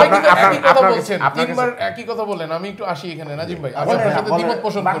নাজিম ভাই একই কথা বলছেন তিনবার একই কথা বলেন আমি একটু আসি এখানে নাজিম ভাই আপনার সাথে দ্বিমত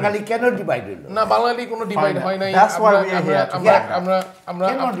পোষণ করি বাঙালি কেন ডিভাইড হলো না বাঙালি কোনো ডিভাইড হয় নাই আমরা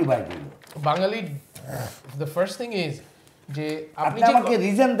কেন ডিভাইড হলো বাঙালি the first thing is যে আপনি আমাকে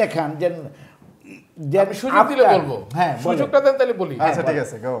রিজন দেখান যে আমি সুযোগ দিলে বলবো হ্যাঁ সুযোগটা দেন তাহলে বলি আচ্ছা ঠিক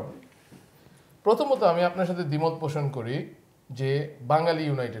আছে গো প্রথমত আমি আপনার সাথে দ্বিমত পোষণ করি যে বাঙালি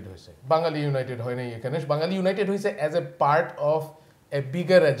ইউনাইটেড হয়েছে বাঙালি ইউনাইটেড হয় নাই এখানে বাঙালি ইউনাইটেড হয়েছে as a part of A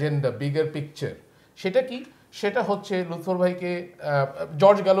bigger agenda bigger picture সেটা কি সেটা হচ্ছে লুৎফর ভাইকে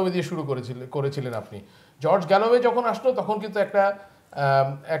জর্জ গ্যালোওয়ে দিয়ে শুরু করেছিলেন আপনি জর্জ গ্যালোওয়ে যখন আসলো তখন কিন্তু একটা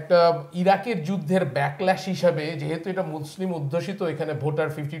ইরাকের যুদ্ধের ব্যাকল্যাশ হিসাবে যেহেতু এটা মুসলিম অধ্যুষিত এখানে voter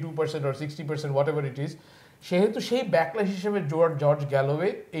 52% or 60% what ever it is সেহেতু সেই ব্যাকল্যাশ হিসেবে জর্জ গ্যালোওয়ে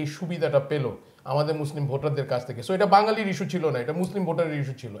এই সুবিধাটা পেল আমাদের মুসলিম ভোটারদের কাছ থেকে সো এটা বাঙালির ইস্যু ছিল না এটা মুসলিম ভোটারের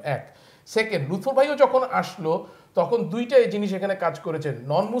ইস্যু ছিল এক সেকেন্ড লুৎফর ভাইও যখন আসলো তখন দুইটা জিনিস এখানে কাজ করেছেন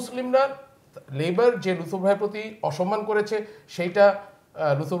নন মুসলিমরা লেবার যে লুৎফর ভাইয়ের প্রতি অসম্মান করেছে সেইটা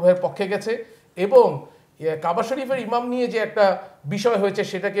লুৎফর ভাইয়ের পক্ষে গেছে এবং কাবা শরীফের ইমাম নিয়ে যে একটা বিষয় হয়েছে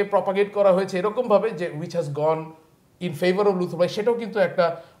সেটাকে প্রপাগেট করা হয়েছে এরকমভাবে যে which has gone in favour of Lutfur ভাই সেটাও কিন্তু একটা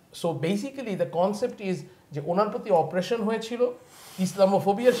so basically the concept is যে ওনার প্রতি অপারেশন হয়েছিল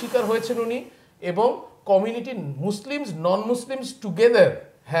ইসলামোফোবিয়ার শিকার হয়েছেন উনি এবং community Muslims non Muslims together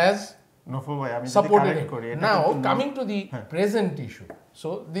has supported him. Now coming to the present issue, so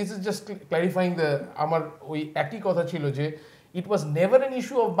this is just clarifying the আমার ওই একই কথা ছিল যে it was never an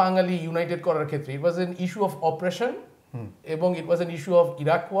issue of Bengali united করার ক্ষেত্রে it was an issue of oppression এবং it was an issue of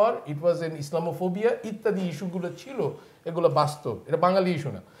Iraq war it was an Islamophobia ইত্যাদি ইস্যুগুলো ছিল এগুলো বাস্তব এটা বাঙালি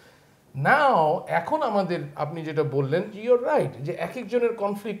ইস্যু না নাও এখন আমাদের আপনি যেটা বললেন ইউ আর রাইট যে এক একজনের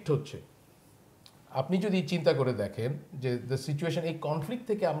কনফ্লিক্ট হচ্ছে আপনি যদি চিন্তা করে দেখেন যে দ্য সিচুয়েশন এই কনফ্লিক্ট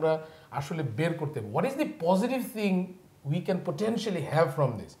থেকে আমরা আসলে বের করতে what is the positive thing we can potentially have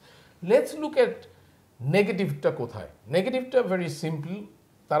from this let's look at নেগেটিভটা কোথায় নেগেটিভটা ভেরি সিম্পল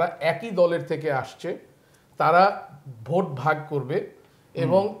তারা একই দলের থেকে আসছে তারা ভোট ভাগ করবে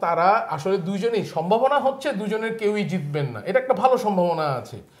এবং তারা আসলে দুজনেই সম্ভাবনা হচ্ছে দুজনের কেউই জিতবেন না এটা একটা ভালো সম্ভাবনা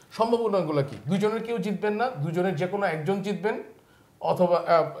আছে সম্ভাবনাগুলো কি দুজনের কেউ জিতবেন না দুজনের যে কোনো একজন জিতবেন অথবা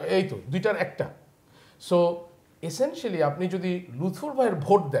এই তো দুইটার একটা সো এসেনশিয়ালি আপনি যদি লুৎফর ভাইয়ের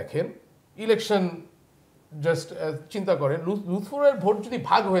ভোট দেখেন ইলেকশন জাস্ট চিন্তা করেন লুৎফুরের ভোট যদি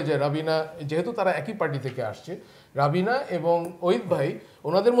ভাগ হয়ে যায় রাবিনা, যেহেতু তারা একই পার্টি থেকে আসছে, রাবিনা এবং ওহিদ ভাই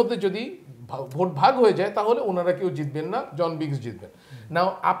ওনাদের মধ্যে যদি ভোট ভাগ হয়ে যায় তাহলে ওনারা কেউ জিতবেন না, জন বিগস জিতবেন। নাও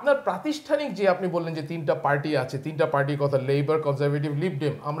আপনার প্রাতিষ্ঠানিক যে আপনি বললেন যে তিনটা পার্টি আছে, তিনটা পার্টির কথা লেবার, কনজারভেটিভ,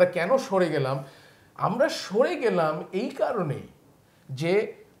 লিবডেম, আমরা কেন সরে গেলাম? আমরা সরে গেলাম এই কারণেই যে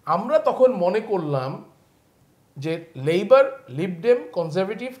আমরা তখন মনে করলাম যে লেবার, লিবডেম,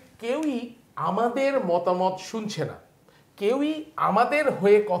 কনজারভেটিভ কেউই আমাদের মতামত শুনছে না, কেউই আমাদের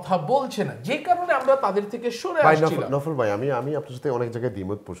হয়ে কথা বলছে না, যে কারণে আমরা তাদের থেকে সরে আসছিলাম। নফল ভাই, আমি আপনার সাথে অনেক জায়গায়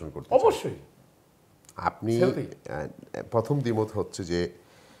দ্বিমত পোষণ করতে চাই। অবশ্যই আপনি প্রথম দ্বিমত হচ্ছে যে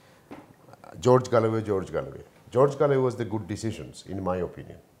George গালোওয়ে was the good decisions in my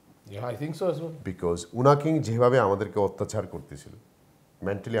opinion. I think so as well, because উনাকে যেভাবে আমাদেরকে অত্যাচার করতেছিল,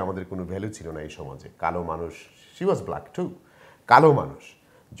 মেন্টালি আমাদের কোনো ভ্যালু ছিল না এই সমাজে। কালো মানুষ, শি ওয়াজ ব্ল্যাক টু, কালো মানুষ।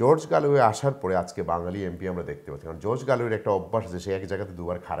 জর্জ গালোওয়ে আসার পরে আজকে বাঙালি এমপি আমরা দেখতে পাচ্ছি। কারণ জর্জ গালোওয়ের একটা অভ্যাস আছে, সে এক জায়গাতে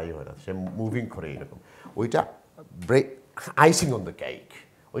দুবার খাড়াই হয় না, সে মুভিং করে এরকম। ওইটা আইসিং অন দ্য কেক।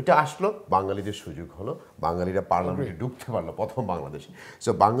 ওইটা আসলো, বাঙালিদের সুযোগ হলো, বাঙালিরা পার্লামেন্টে ঢুকতে পারলো প্রথম বাংলাদেশে।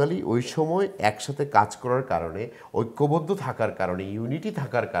 সো বাঙালি ওই সময় একসাথে কাজ করার কারণে, ঐক্যবদ্ধ থাকার কারণে, ইউনিটি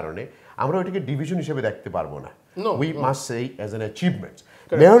থাকার কারণে আমরা ওইটাকে ডিভিশন হিসেবে দেখতে পারবো না। We must say as an achievement.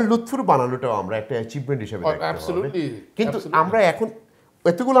 Mayor Lutfur বানানোটাও আমরা একটা অ্যাচিভমেন্ট হিসেবে দেখতে পারবো। কিন্তু আমরা এখন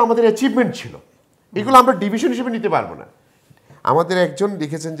এতগুলো আমাদের অ্যাচিভমেন্ট ছিল, এগুলো আমরা ডিভিশন হিসেবে নিতে পারবো না। আমাদের একজন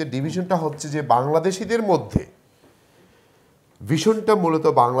লিখেছেন যে ডিভিশনটা হচ্ছে যে বাংলাদেশিদের মধ্যে ভিশনটা মূলত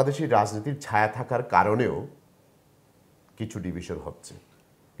বাংলাদেশি রাজনীতির ছায়া থাকার কারণেও কিছু ডিভিশন হচ্ছে।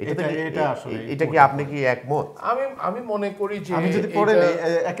 এটা কি আপনি কি একমত? আমি মনে করি যে আমি যদি পড়ে নেই,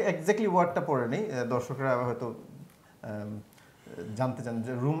 এক্স্যাক্টলি ওয়ার্ডটা পড়ে নেই, দর্শকরা হয়তো জানতে চান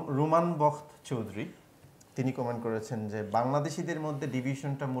যে রুমান বখত চৌধুরী তিনি কমেন্ট করেছেন যে বাংলাদেশিদের মধ্যে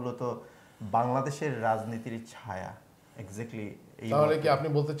ডিভিশনটা মূলত বাংলাদেশের রাজনীতির ছায়া। এক্স্যাক্টলি। তাহলে কি আপনি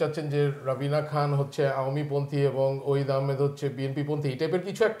বলতে চাচ্ছেন যে রাবিনা খান হচ্ছে আওয়ামী পন্থী এবং ওহিদ আহমেদ হচ্ছে বিএনপি পন্থী, এই টাইপের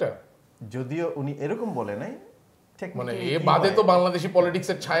কিছু একটা? যদিও উনি এরকম বলে নাই, মানে এ বাদে তো বাংলাদেশি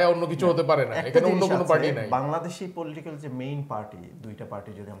পলিটিক্সের ছায়া অন্য কিছু হতে পারে না, এখানে অন্য কোনো পার্টি নাই। বাংলাদেশি পলিটিক্যাল যে মেইন পার্টি, দুইটা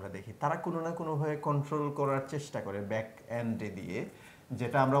পার্টি যদি আমরা দেখি, তারা কোনো না কোনো ভাবে কন্ট্রোল করার চেষ্টা করে ব্যাক এন্ডে দিয়ে,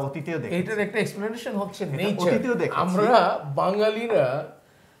 যেটা আমরা অতীতেও দেখি। এটার একটা এক্সপ্লেনেশন হচ্ছে নেচার। আমরা বাঙালিরা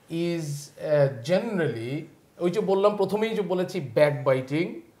ইজ জেনারেলি, ওই যে বললাম প্রথমেই যে বলেছি, ব্যাক বাইটিং,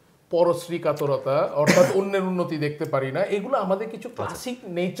 পরশ্রী কাতরতা, অর্থাৎ অন্যের উন্নতি দেখতে পারি না, এগুলো আমাদের কিছু ক্লাসিক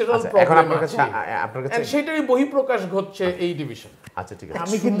ন্যাচারাল প্রবলেম আছে, আর সেটারই বহিঃপ্রকাশ ঘটছে এই ডিভিশন। আচ্ছা ঠিক আছে,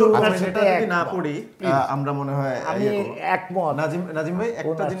 আমি কিন্তু সেটা যদি না পড়ি আমরা মনে হয় আমি একমত। নাজিম ভাই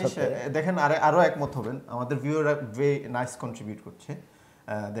একটা জিনিস দেখেন, আরো একমত হবেন, আমাদের ভিউয়াররা ভেরি নাইস কন্ট্রিবিউট করছে,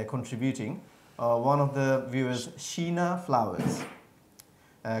 দে contributing. One of the viewers, Sheena flowers,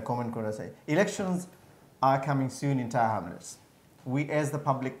 comment করেছে, elections are coming soon in Tower Hamlets. We as the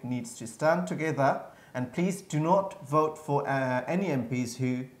public needs to stand together, and please do not vote for any MPs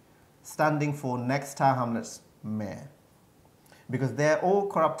who standing for next Tower Hamlets mayor, because they are all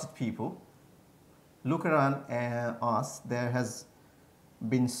corrupted people. Look around us, there has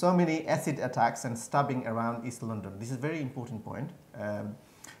been so many acid attacks and stabbing around East London. This is a very important point,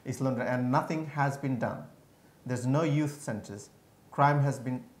 East London, and nothing has been done. There's no youth centres. Crime has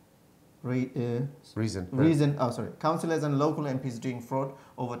been councillors and local MPs doing fraud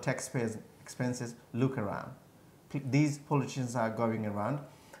over taxpayers' expenses. Look around. These politicians are going around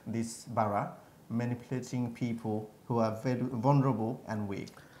this borough manipulating people who are very vulnerable and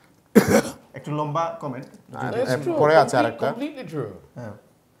weak. একটু লম্বা comment, পরে আছে আরেকটা, completely true.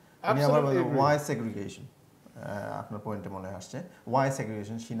 Absolutely. Why segregation? আপনার পয়েন্টে মনে আসছে, why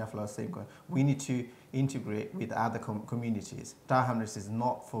segregation? Sheena Flower saying we need to integrate with other communities. Tower Hamlets is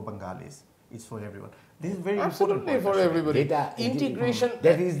not for Bengalis, it's for everyone. This is very absolutely important for everybody. Integration,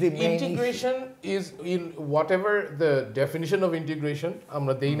 that is the main integration is in whatever the definition of integration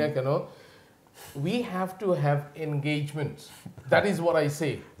আমরা দেই না কেন, we have to have engagements. That is what I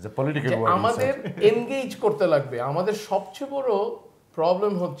say. It's a political word. আমাদের engage করতে লাগবে। আমাদের সবচেয়ে বড়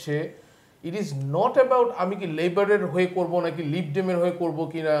প্রবলেম হচ্ছে, it is not about আমি কি লেবারের হয়ে করব নাকি লিবডেমের হয়ে করব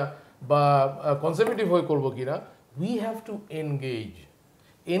কিনা বা কনজারভেটিভ হয়ে করব কিনা, we have to engage.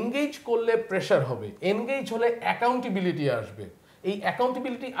 Engage করলে প্রেশার হবে, এনগেজ হলে অ্যাকাউন্টেবিলিটি আসবে। এই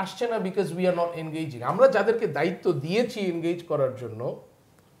অ্যাকাউন্টেবিলিটি আসছে না because we are not engaging. আমরা যাদেরকে দায়িত্ব দিয়েছি এনগেজ করার জন্য,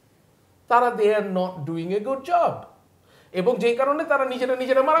 তারা দে are not doing a good job, এবং যেই কারণে তারা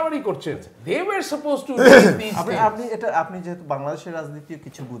নিজেরা মারামারি করছে। They were supposed to do this. আপনি যেহেতু বাংলাদেশের রাজনীতি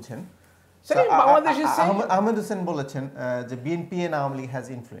কিছু বুঝেন, বাংলাদেশে আহমেদ হোসেন বলেছেন যে BNP and Awami League has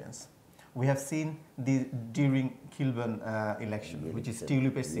influence. we have seen during Kilburn election, which is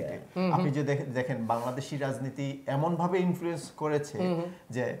টিউলিপের সিটে আপনি যে দেখেন বাংলাদেশি রাজনীতি এমন ভাবে ইনফ্লুয়েন্স করেছে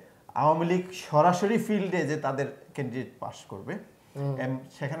যে আওয়ামী লীগ সরাসরি ফিল্ডে যে তাদের ক্যান্ডিডেট পাস করবে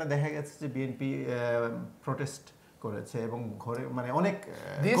সেখানে দেখা গেছে যে বিএনপি প্রোটেস্ট করেছে এবং ঘরে মানে অনেক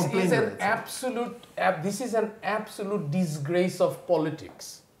this is an absolute disgrace of politics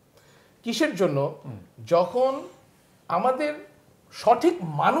কিসের জন্য যখন আমাদের সঠিক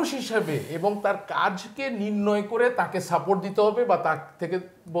মানুষ হিসেবে এবং তার কাজকে নির্ণয় করে তাকে সাপোর্ট দিতে হবে বা তার থেকে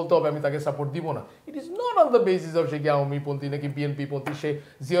বলতে হবে আমি তাকে সাপোর্ট দিব না it is not on the basis of সে কি আওয়ামীপন্থী নাকি বিএনপিপন্থী সে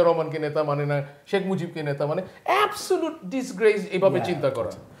জিয়া রহমানকে নেতা মানে না শেখ মুজিবকে নেতা মানে অ্যাবসলিউট ডিসগ্রেস এইভাবে চিন্তা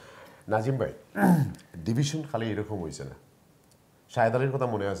করা নাজিম ভাই ডিভিশন খালি এরকম হয়েছে না শাহেদ আলীর কথা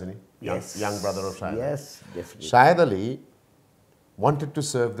মনে আছে নি young brother of Shahed Shahed Ali wanted to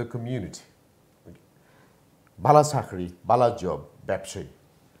serve the community বালা চাকরি বালা জব ব্যবসায়ী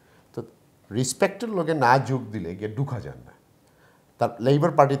তো রেসপেক্টের লোকে না যোগ দিলে গিয়ে ঢুকা যান না তার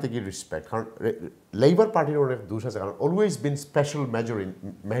লেবার পার্টি থেকে রেসপেক্ট কারণ লেবার পার্টির অনেক দোষ আছে কারণ always been special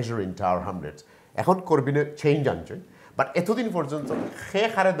major in tower Hamlets এখন করবিনে চেঞ্জ আনছে বাট এতদিন পর্যন্ত সে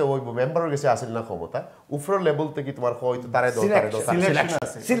হারে দেওয়া হইব মেম্বারের কাছে আসেন না ক্ষমতা উপর লেভেল থেকে তোমার হয়তো তারে দাও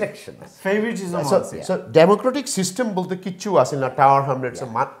সিলেকশন ফেভারিটিজম আছে সো ডেমোক্রেটিক সিস্টেম বলতে কিচ্ছু আসেন না টাওয়ার হ্যামলেটস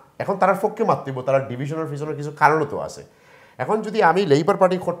এখন তার পক্ষে মাতৃব তারা ডিভিশনের পিছনে কিছু কারণও তো আছে এখন যদি আমি লেবার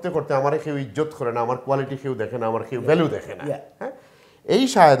পার্টি করতে করতে আমার কেউ ইজ্জত করে না আমার কোয়ালিটি কেউ দেখে না আমার কেউ ভ্যালু দেখে না হ্যাঁ এই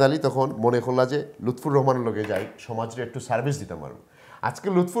শাহেদ আলী তখন মনে করলা যে লুৎফুর রহমানের লগে যাই সমাজের একটু সার্ভিস দিতে পারবো আজকে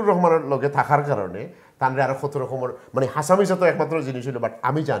লুৎফুর রহমানের লগে থাকার কারণে তানরে আরো কত রকমের মানে হাসামিসা তো একমাত্র জিনিস হলো বাট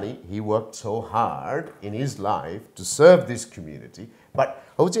আমি জানি he work so hard in his life to serve this community but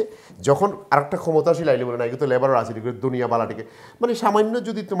হচ্ছে যখন আরেকটা ক্ষমতাশীল আইলে বলে না এগুলো তো লেবারও আছে এগুলো দুনিয়া বালাটিকে মানে সামান্য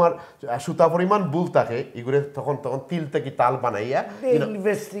যদি তোমার সুতা পরিমাণ ভুল থাকে এগুলো তখন তখন তিল থেকে তাল বানাইয়া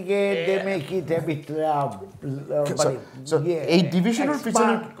এই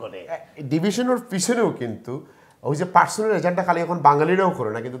ডিভিশনের পিছনেও কিন্তু ওই যে পার্সোনাল এজেন্টটা খালি এখন বাঙালিরাও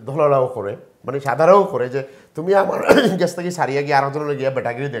করে না কিন্তু ধলারাও করে মানে সাদারাও করে যে তুমি আমার গ্যাস থেকে সারিয়ে গিয়ে আরেকজনের গিয়ে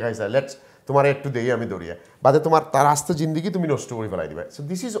বেটাগিরি দেখাইছা লেটস তোমার একটু দেই আমি দৌড়িয়া বাদে তোমার তার আস্তে জিন্দিগি তুমি নষ্ট করে ফেলাই দিবে so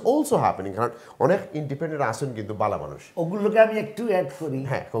this is also happening কারণ অনেক ইন্ডিপেন্ডেন্ট আসেন কিন্তু বালা মানুষ ওগুলোকে আমি একটু অ্যাড করি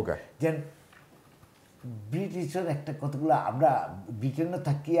হ্যাঁ ওকে যে ব্রিটিশের একটা কতগুলো আমরা ব্রিটেনে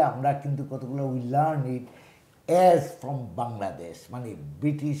থাকিয়ে আমরা কিন্তু কতগুলো we learn it as from Bangladesh মানে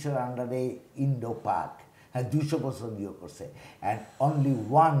ব্রিটিশের আন্ডারে ইন্ডো পাক হ্যাঁ 200 বছর ইয়ে করছে and only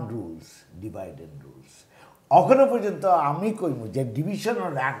one rules divide and rules এখনো পর্যন্ত আমি কইমু যে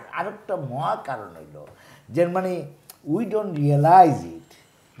ডিভিশনের আরেকটা মহা কারণ হইল যে মানে we don't realise it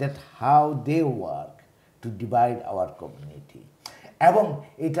that how they work to divide our community এবং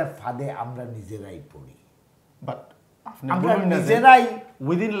এটার ফাঁদে আমরা নিজেরাই পড়ি বাট আমরা নিজেরাই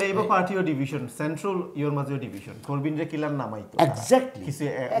within Labour Party or division, central your major division. Corbyn re kilar namai to. Exactly.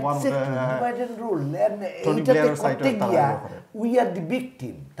 One of the divide and rule. Tony Blair side we are the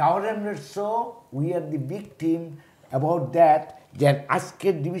victim. Tower Hamlets so we are the victim about that. যে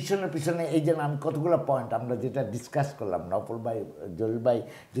আজকের ডিভিশনের পিছনে এই যে আমি কতগুলো point আমরা যেটা ডিসকাস করলাম নফল ভাই জলিল ভাই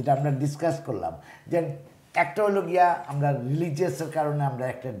যেটা আমরা ডিসকাস করলাম যে একটা হলো গিয়া আমরা রিলিজিয়াসের কারণে আমরা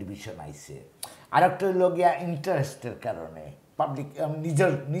একটা ডিভিশন আইছে আর একটা হলো গিয়া ইন্টারেস্টের কারণে পাবলিক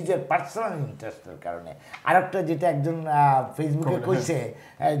নিজের পার্সোনাল ইন্টারেস্টের কারণে আর একটা যেটা একজন ফেসবুকে কইছে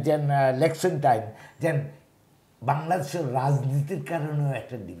যে ইলেকশন টাইম যে বাংলাদেশের রাজনীতির কারণেও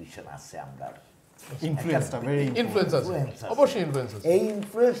একটা ডিভিশন আছে আমরা এই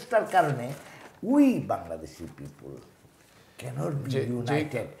ইনফ্লুয়েন্সটার কারণে we Bangladeshi people cannot B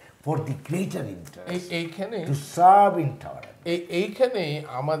United for the greater interest এইখানে টু সার্ভ ইন টাওয়ার এইখানে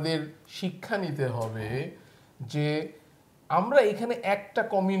আমাদের শিক্ষা নিতে হবে যে আমরা এখানে একটা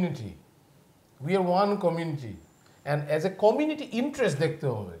community we are one community and as a community interest দেখতে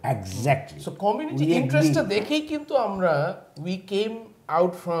হবে এক্স্যাক্টলি সো কমিউনিটি ইন্টারেস্টটা দেখেই কিন্তু আমরা we came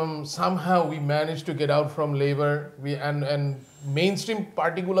out from somehow we managed to get out from labor we and mainstream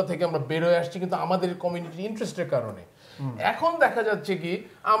পার্টিগুলো থেকে আমরা বের হয়ে আসছি কিন্তু আমাদের কমিউনিটি ইন্টারেস্টের কারণে এখন দেখা যাচ্ছে কি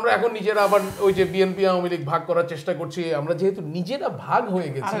আমরা এখন নিজেরা আবার ওই যে বিএনপি আওয়ামী লীগ ভাগ করার চেষ্টা করছি আমরা যেহেতু নিজেরা ভাগ হয়ে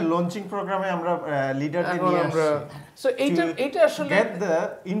গেছি লঞ্চিং প্রোগ্রামে আমরা লিডারদের নিয়ে আমরা সো এইটা আসলে গেট দ্য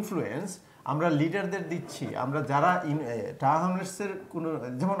ইনফ্লুয়েন্স আমরা লিডারদের দিচ্ছি আমরা যারা টাওয়ার হ্যামলেটসের কোন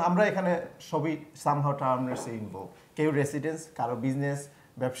যেমন আমরা এখানে সবই সামহাউ টাওয়ার হ্যামলেটসে ইনভলভ কেউ রেসিডেন্স কারো বিজনেস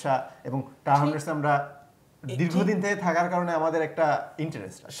ব্যবসা এবং টাওয়ার হ্যামলেটস আমরা দীর্ঘদিন থেকে থাকার কারণে আমাদের একটা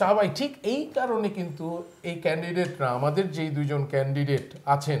ইন্টারেস্ট সবাই ঠিক এই কারণে কিন্তু এই ক্যান্ডিডেটরা আমাদের যেই দুইজন ক্যান্ডিডেট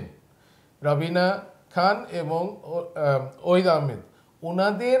আছেন রবিনা খান এবং ওহিদ আহমেদ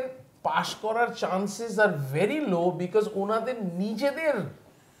ওনাদের পাস করার chances are very low because ওনাদের নিজেদের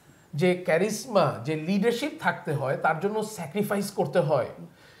যে ক্যারিজমা যে লিডারশিপ থাকতে হয় তার জন্য স্যাক্রিফাইস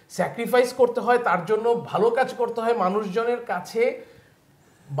করতে হয়, তার জন্য ভালো কাজ করতে হয় মানুষজনের কাছে।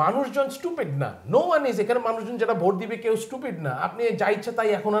 মানুষজন স্টুপিড না, নো ওয়ান ইজ, এখানে মানুষজন যারা ভোট দিবে কেউ স্টুপিড না। আপনি যা ইচ্ছা তাই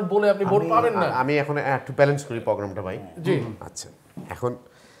এখন আর বলে আপনি ভোট পাবেন না। আমি এখন একটু ব্যালেন্স করি প্রোগ্রামটা ভাই। জি আচ্ছা, এখন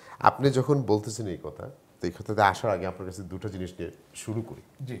আপনি যখন বলতেছেন এই কথা, তো এই কথাতে আসার আগে আপনার কাছে দুটো জিনিস নিয়ে শুরু করি।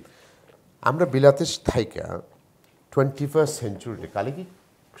 জি, আমরা বিলাতে থাইকা 21st সেঞ্চুরিতে কালে কি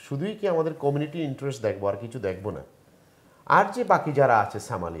শুধুই কি আমাদের কমিউনিটি ইন্টারেস্ট দেখবো আর কিছু দেখবো না? আর যে বাকি যারা আছে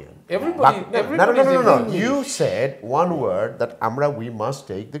সামালিয়ান, you said one word that we must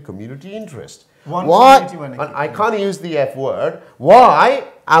take the community interest. Why? I can't use the F word. Why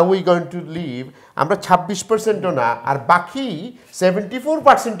are we going to leave? আমরা 26% না আর বাকি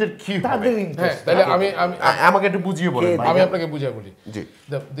 74% এর কি হবে? তাহলে আমি আমাকে একটু বুঝিয়ে বলেন। আমি আপনাকে বুঝিয়ে বলি। জি,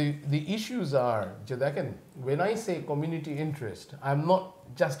 the issues are যে দেখেন, when I say community interest, I am not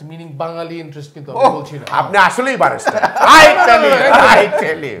just meaning Bengali interest, কিন্তু আমি বলছি না। আপনি আসলেই barrister. I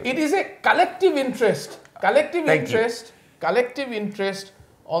tell you. It is a collective interest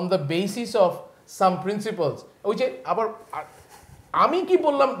on the basis of some principles. ওই যে আবার আমি কি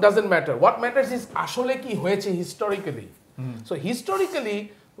বললাম doesn't matter. What matters is আসলে কি হয়েছে historically. So historically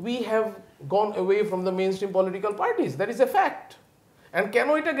we have gone away from the mainstream political parties. That is a fact. And কেন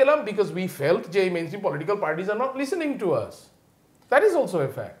এটা গেলাম? Because we felt যে mainstream political parties are not listening to us. That is also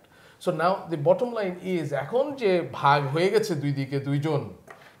a fact. So now the bottom line is, এখন যে ভাগ হয়ে গেছে দুই দিকে দুইজন,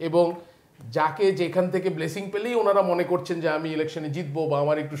 এবং যাকে যেখান থেকে ব্লেসিং পেলেই ওনারা মনে করছেন যে আমি ইলেকশনে জিতবো বা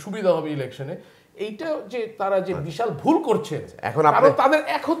আমার একটু সুবিধা হবে ইলেকশনে, এইটা যে তারা যে বিশাল ভুল করছেন, এখন কারণ তাদের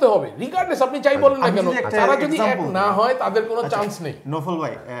এক হতে হবে রিগার্ডলেস আপনি যাই বলেন না কেন। তারা যদি এক না হয় তাদের কোনো চান্স নেই। নফল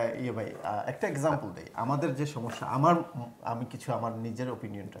ভাই, ভাই একটা এক্সাম্পল দেই। আমাদের যে সমস্যা, আমি কিছু আমার নিজের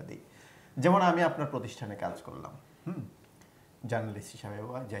ওপিনিয়নটা দিই। যেমন আমি আপনার প্রতিষ্ঠানে কাজ করলাম, জার্নালিস্ট হিসাবে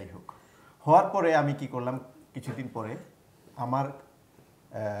বা যাই হোক, হওয়ার পরে আমি কি করলাম, কিছুদিন পরে আমার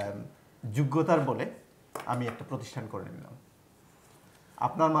যোগ্যতার বলে আমি একটা প্রতিষ্ঠান করে নিলাম।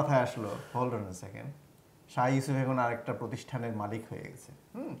 আপনার মাথায় আসলো, hold on a second, Shah Yusuf এখন আরেকটা প্রতিষ্ঠানের মালিক হয়ে গেছে,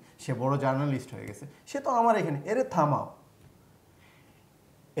 সে বড় জার্নালিস্ট হয়ে গেছে, সে তো আমার এখানে, এরে থামাও।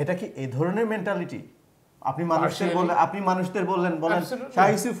 এটা কি এই ধরনের মেন্টালিটি? আপনি মানুষদের বলেন শাহ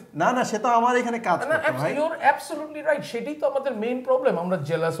ইউসুফ না সে তো আমার এখানে কাজ করতে ভাই। You R absolutely right. সেটাই তো আমাদের মেইন প্রবলেম। আমরা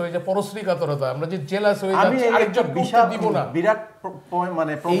জেলাস হয়ে যায়, পরশ্রী কাতরতা, আমরা যে জেলাস হয়ে যাচ্ছি আরেকজন বিশাল দিব না, বিরাট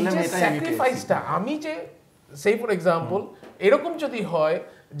মানে প্রবলেম এটাই। স্যাক্রিফাইসটা আমি যে সেই ফর এক্সাম্পল এরকম যদি হয়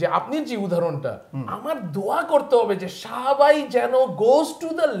যে আপনি যে উদাহরণটা, আমার দোয়া করতে হবে যে শাহবাই যেন goes to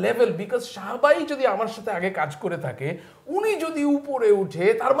the level, because শাহবাই যদি আমার সাথে আগে কাজ করে থাকে, উনি যদি উপরে উঠে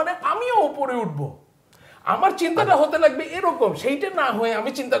তার মানে আমিও উপরে উঠবো। আমার চিন্তাটা হতে লাগবে এরকম, সেইটা না হয়ে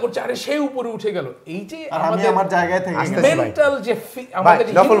আমি চিন্তা করছি আরে সে উপরে উঠে গেল। এই যে আমার জায়গায় থেকে মেন্টাল যে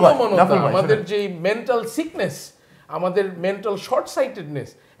আমাদের যে মেন্টাল সিকনেস, আমাদের mental short sightedness,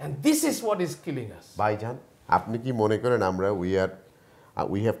 and this is what is killing আস। ভাইজান, আপনি কি মনে করেন আমরা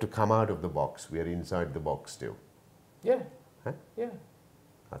we have to come out of the box, we are inside the box still?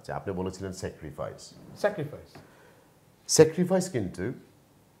 আচ্ছা, আপনি বলেছিলেন স্যাক্রিফাইস কিন্তু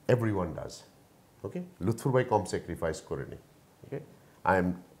everyone does. Okay, Lutfur bhai kom sacrifice koreni. Okay,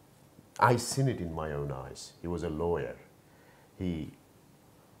 I seen it in my own eyes. He was a lawyer. He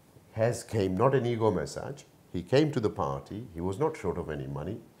came, not an ego massage. He came to the party. He was not short of any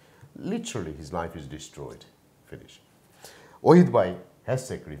money. Literally, his life is destroyed. Finish. Ohid bhai has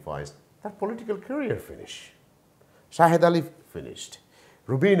sacrificed that political career. Finish. Shahid Ali finished.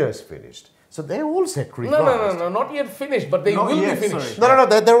 Rubina is finished. So they all sacrificed. No, not yet finished, but they will be finished. No,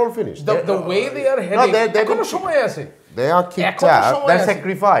 they're all finished. The way they are heading. They are kicked out. They're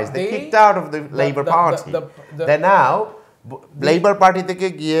sacrificed. They're kicked out of the Labour Party. They're now Labour Party থেকে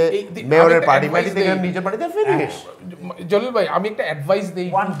গিয়ে মেয়রের party থেকে নিজের পার্টিতে finish. Jalil ভাই, আমি একটা advice দেই।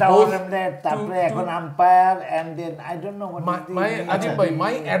 One Tower Hamlets, তারপরে এখন umpire, and then I don't know what আজিব ভাই,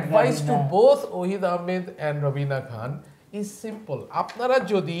 my advice to both Ohid Ahmed and Rabina Khan is simple. আপনারা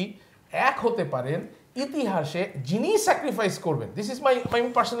যদি এক হতে পারেন, ইতিহাসে যিনি স্যাক্রিফাইস করবেন, দিস ইজ আমি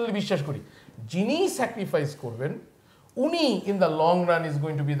পার্সোনালি বিশ্বাস করি, যিনি স্যাক্রিফাইস করবেন উনি in the long run is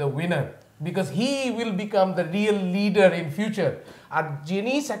going to B the winner, because he will become the real leader in future. আর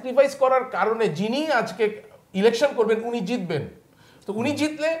যিনি স্যাক্রিফাইস করার কারণে যিনি আজকে ইলেকশন করবেন উনি জিতবেন। তো উনি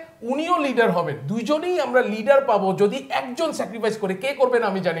জিতলে উনিও লিডার হবেন। দুইজনেই আমরা লিডার পাবো যদি একজন স্যাক্রিফাইস করে। কে করবেন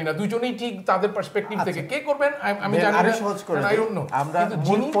আমি জানি না, দুইজনেই ঠিক তাদের পার্সপেক্টিভ থেকে কে করবেন আমি জানি না, আই ডোন্ট নো। আমরা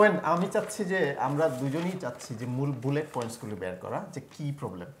মূল পয়েন্ট আমি চাচ্ছি যে আমরা দুইজনেই চাচ্ছি যে মূল বুলেট পয়েন্টসগুলো বের করা, যে কি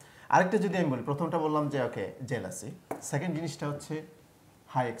প্রবলেম। আরেকটা যদি আমি বলি, প্রথমটা বললাম যে ওকে জেলাসি, সেকেন্ড জিনিসটা হচ্ছে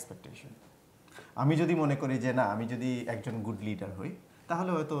হাই এক্সপেকটেশন। আমি যদি মনে করি যে না, আমি যদি একজন গুড লিডার হই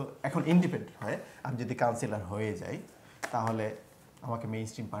তাহলে হয়তো এখন ইন্ডিপেন্ডেন্ট হয় আমি যদি কাউন্সিলর হয়ে যাই তাহলে আমাকে মেইন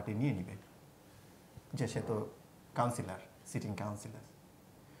স্ট্রিম পার্টি নিয়ে নেবে যে সে তো councillor sitting councillor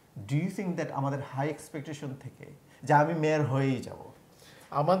do you think that আমাদের হাই এক্সপেকটেশন থেকে যে আমি মেয়র হয়েই যাব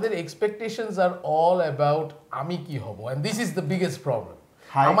আমাদের এক্সপেকটেশনস আর অল অ্যাবাউট আমি কি হব and this is the biggest problem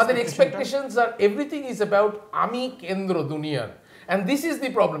আমাদের expectations R everything is about আমি কেন্দ্র দুনিয়ার and this is the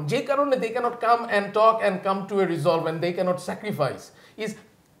problem যে কারণে they cannot come and talk and come to a resolve and they cannot sacrifice is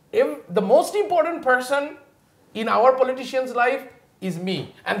the most important person in our politicians life is me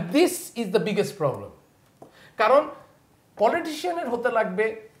and this is the biggest problem কারণ পলিটিশিয়ানের হতে লাগবে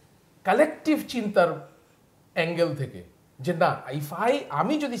collective চিন্তার angle থেকে যে না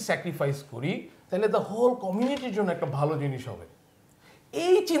আমি যদি sacrifice করি তাহলে দ্য হোল কমিউনিটির জন্য একটা ভালো জিনিস হবে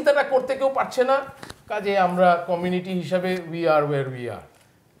এই চিন্তাটা করতে কেউ পারছে না কাজে আমরা কমিউনিটি হিসাবে we are wire we are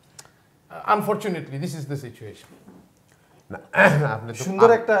unfortunately this is the situation সুন্দর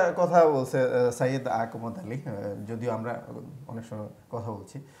একটা কথা বলছে সাইয়েদ আকমত আলী যদিও আমরা অনেক সময় কথা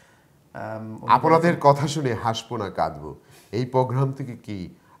বলছি আপনাদের কথা শুনে হাসবো না কাঁদবো এই প্রোগ্রাম থেকে কি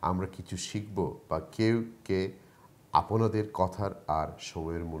আমরা কিছু শিখবো বা কেউ কে আপনাদের কথার আর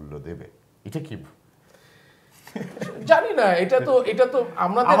সময়ের মূল্য দেবে এটা কি জানি না এটা তো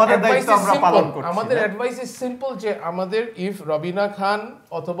আমাদের অ্যাডভাইস ইজ সিম্পল যে আমাদের ইফ রবিনা খান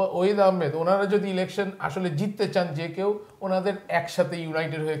অথবা ওহিদ আহমেদ ওনারা যদি ইলেকশন আসলে জিততে চান যে কেউ ওনাদের একসাথে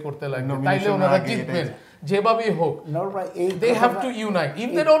ইউনাইটেড হয়ে করতে লাগবে তাইলে ওনারা জিতবেন যেভাবেই হোক they have to unite if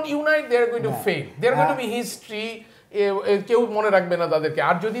they don't unite they are going to fail they are going to B history কেউ মনে রাখবে না তাদেরকে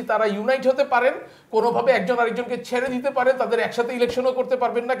আর যদি তারা ইউনাইট হতে পারেন কোনোভাবে একজন আরেকজনকে ছেড়ে দিতে পারেন তাদের একসাথে ইলেকশনও করতে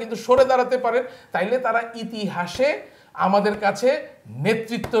পারবেন না কিন্তু সরে দাঁড়াতে পারেন তাইলে তারা ইতিহাসে আমাদের কাছে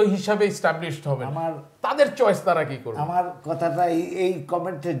নেতৃত্ব হিসাবে এস্টাবলিশড হবে তাদের চয়েস তারা কি করবে আমার কথাটা এই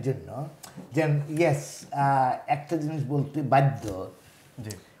কমেন্টের জন্য যে ইয়েস একটা জিনিস বলতে বাধ্য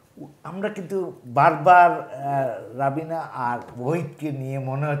যে আমরা কিন্তু বারবার রাবিনা আর ওহিদকে নিয়ে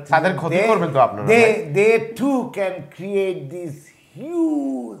মনে হচ্ছে তাদের ক্ষতি করবেন তো আপনারা দে two can create this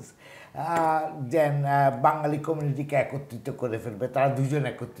huge যেন বাঙালি কমিউনিটিকে একত্রিত করে ফেলবে তারা দুজন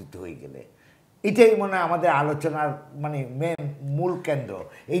একত্রিত হয়ে গেলে এটাই মনে হয় আমাদের আলোচনার মানে মেন মূল কেন্দ্র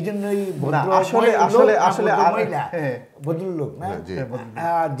এই জন্যই ভদ্রলোক না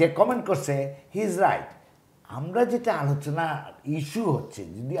যে কমেন্ট করছে হি ইজ রাইট আমরা যেটা আলোচনা ইস্যু হচ্ছে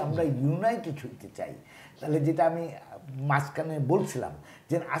যদি আমরা ইউনাইটেড হইতে চাই তাহলে যেটা আমি মাঝখানে বলছিলাম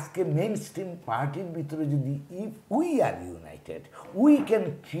যে আজকে মেইন স্ট্রিম পার্টির ভিতরে যদি if we are United we can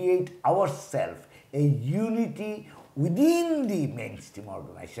create our self A unity within the main stream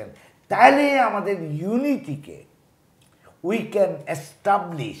organisation তাহলে আমাদের ইউনিটিকে we can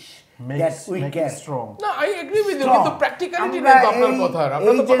establish that we can strong না I agree with you কিন্তু প্র্যাকটিক্যালিটি নাই তো আপনার কথা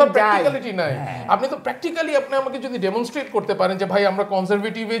আপনার তো কথা প্র্যাকটিক্যালিটি নাই আপনি তো প্র্যাকটিক্যালি আপনি আমাকে যদি ডেমনস্ট্রেট করতে পারেন যে ভাই আমরা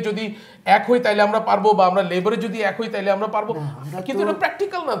কনজারভেটিভে যদি এক হই তাইলে আমরা পারবো বা আমরা লেবারে যদি এক হই তাইলে আমরা পারবো কিন্তু এটা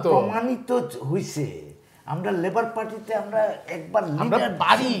প্র্যাকটিক্যাল না তো প্রমাণিত হইছে আমরা লেবার পার্টিতে আমরা একবার লিডার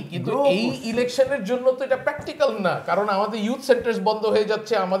পারি কিন্তু এই ইলেকশনের জন্য তো এটা প্র্যাকটিক্যাল না কারণ আমাদের ইউথ সেন্টার্স বন্ধ হয়ে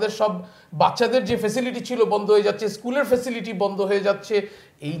যাচ্ছে আমাদের সব বাচ্চাদের যে ফ্যাসিলিটি ছিল বন্ধ হয়ে যাচ্ছে স্কুলের ফ্যাসিলিটি বন্ধ হয়ে যাচ্ছে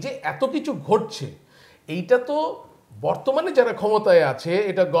এই যে এত কিছু ঘটছে এইটা তো বর্তমানে যারা ক্ষমতায় আছে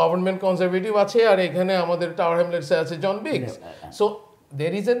এটা গভর্নমেন্ট কনজারভেটিভ আছে আর এখানে আমাদের টাওয়ার হ্যামলেটসে আছে John Biggs so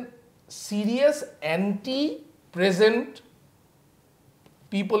there is an serious anti present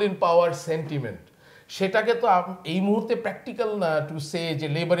people in power sentiment সেটাকে তো এই মুহূর্তে প্র্যাকটিক্যাল না টু সে যে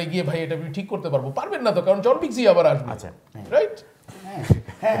লেবারে গিয়ে ভাই এটা ঠিক করতে পারবেন না তো কারণ জন বিগসই আবার আসবে আচ্ছা রাইট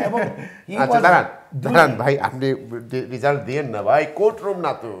আচ্ছা দাঁড়ান ভাই আপনি রেজাল্ট দিয়েন না ভাই কোর্ট রুম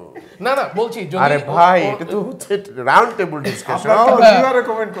না তো না বলছি আরে ভাই এটা তো হচ্ছে round table discussion viewer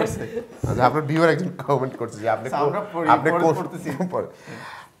comment করছে আচ্ছা আপনার ভিউয়ার একজন কমেন্ট করছে যে আপনি করতেছি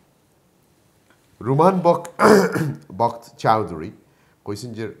রুমান বক্ত চৌধুরী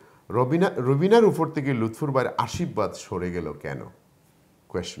কইছেন যে রবিনার উপর থেকে লুৎফুর ভাইয়ের আশীর্বাদ সরে গেল কেন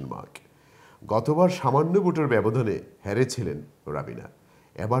কোয়েশ্চেন মার্ক গতবার সামান্য ভোটের ব্যবধানে হেরেছিলেন রাবিনা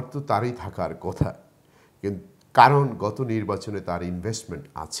এবার তো তারই থাকার কথা কিন্তু কারণ গত নির্বাচনে তার ইনভেস্টমেন্ট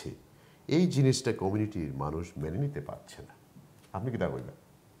আছে এই জিনিসটা কমিউনিটির মানুষ মেনে নিতে পারছে না আপনি কি তা বলবেন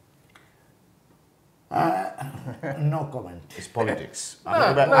no comment it's politics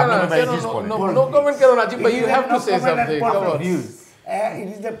no comment karo Najib bhai you have to say something it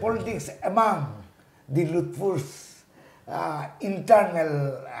is the politics among the Lutfur's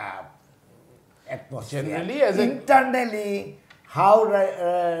internal atmosphere. Generally, internally, how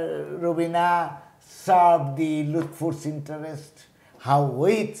Robina served the Lutfur's interest, how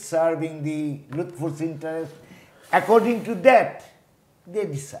Wahid serving the Lutfur's interest. According to that, they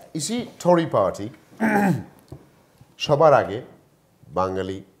decide. You see, Tory party, সবার আগে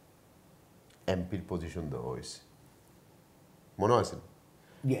বাঙালি এমপির position দেওয়া হয়েছে মনে আছে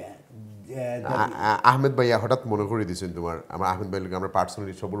আহমেদ ভাইয়া হঠাৎ মনে করে দিয়েছেন তোমার আমার আহমেদ ভাইকে আমরা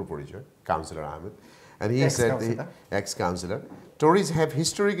পার্সোনালি সবর পরিচয় councillor Ahmed and he said ex-councillor Tories have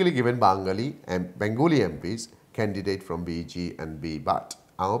historically given Bengali MPs candidate from BG and B but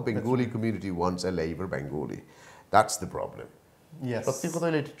our Bengali community wants a Labour Bengali that's the problem yes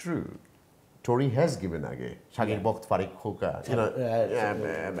but it's true Tory has given age Shagir Bokht Farik Khoka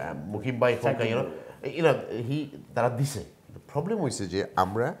Mukim Bhai Khoka you know he তারা দিছে the problem হইছে যে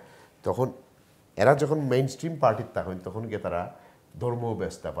আমরা তখন এরা যখন mainstream পার্টির তখন গিয়ে তারা ধর্মও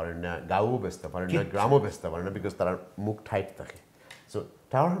বেচতে পারেন না গাঁও বেচতে পারেন না গ্রামও বেচতে পারেন না বিকজ তারা মুখ টাইট থাকে সো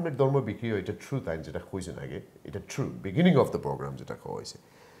টাওয়ার হ্যামলেট ধর্ম বিক্রি হয় এটা ট্রু তাই যেটা কইছেন আগে এটা true beginning of the programme যেটা হয়েছে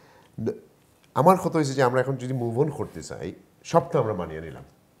আমার কথা হয়েছে যে আমরা এখন যদি মুভ অন করতে চাই সবটা আমরা মানিয়ে নিলাম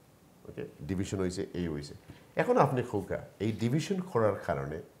ওকে ডিভিশন হয়েছে এই হয়েছে এখন আপনি খোকা এই ডিভিশন করার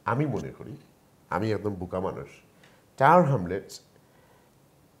কারণে আমি মনে করি আমি একদম বোকা মানুষ tower Hamlets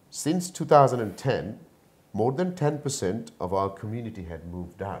since 2010 more than 10% of our community had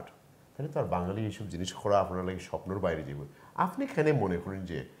moved out তাহলে তো আর বাঙালি এইসব জিনিস করা আপনার লাগে স্বপ্নের বাইরে যাব আপনি কেন মনে করেন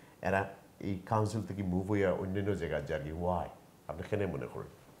যে এরা এই কাউন্সিল থেকে মুভ হইয়া অন্যান্য জায়গায় যাবে ওয়াই আপনি কেন মনে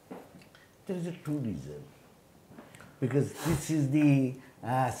করেন there is a true reason because this is the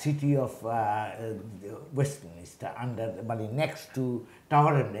city of Westminster under next to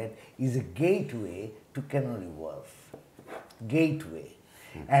Tower Hamlets is a gateway to Canary Wharf gateway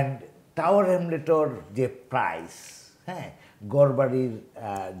and Tower Hamlets যে প্রাইস হ্যাঁ গড়বাড়ির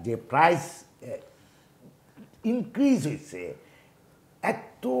যে প্রাইস ইনক্রিজ হয়েছে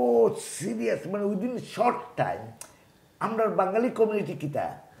এত serious within short time আমরা বাঙালি community কিতা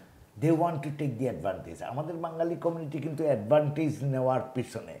they want to take the advantage আমাদের বাঙালি community কিন্তু advantage নেওয়ার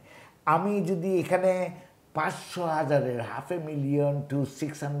পিছনে আমি যদি এখানে 500,000 500,000 to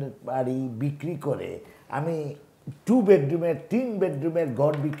 600 বাড়ি বিক্রি করে আমি 2 বেডরুমের 3 বেডরুমের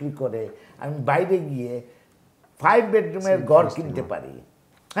ঘর বিক্রি করে আমি বাইরে গিয়ে 5 বেডরুমের ঘর কিনতে পারি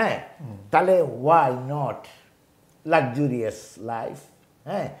হ্যাঁ তাহলে ওয়াই নট লাক্সুরিয়াস লাইফ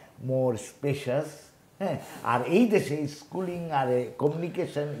হ্যাঁ মোর স্পেশাস হ্যাঁ আর এই দেশে schooling R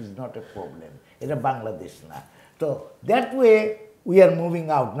communication is not a problem এটা বাংলাদেশ না তো that way we are moving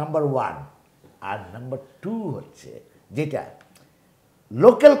out number 1 R number 2 হচ্ছে যেটা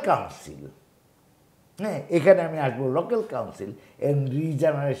লোকাল কাউন্সিল হ্যাঁ এখানে আমি আসবো লোকাল কাউন্সিল এন্ড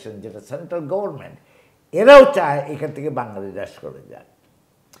রিজেনারেশন যেটা সেন্ট্রাল গভর্নমেন্ট এরাও চায় এখান থেকে বাঙালি হ্রাস করে যায়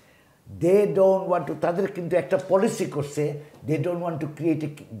দে ডোন্ট ওয়ান্ট টু তাদের কিন্তু একটা পলিসি করছে they don't want to create a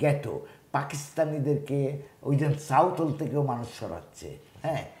গ্যাটো পাকিস্তানিদেরকে ওই যে সাউথ হোল থেকেও মানুষ সরাচ্ছে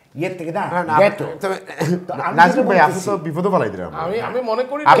হ্যাঁ ইয়ের থেকে না গ্যাটো নাজিম ভাই আপনি তো বিপদে ফেলাই দিলেন আমি মনে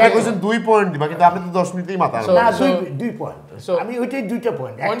করি আপনি কইছেন 2 পয়েন্ট দিবা কিন্তু আপনি তো 10 মিনিটেই মাথা না 2 পয়েন্ট আমি ওইটাই 2টা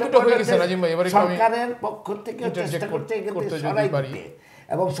পয়েন্ট একটা হয়ে গেছে নাজিম ভাই এবারে সরকারের পক্ষ থেকে চেষ্টা করতে সরাই দিতে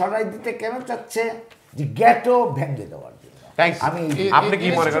এবং সরাই দিতে কেন চাচ্ছে যে গ্যাটো ভেঙে দেওয়ার জন্য আমি আপনি কি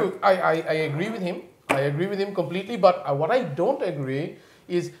মনে করেন I agree with him completely but what I don't agree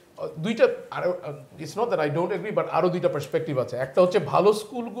is দুইটা it's not that I don't agree but আরো দুইটা পার্সপেক্টিভ আছে একটা হচ্ছে ভালো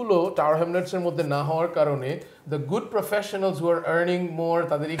স্কুলগুলো টাওয়ার হ্যামলেটস এর মধ্যে না হওয়ার কারণে the good professionals who are earning more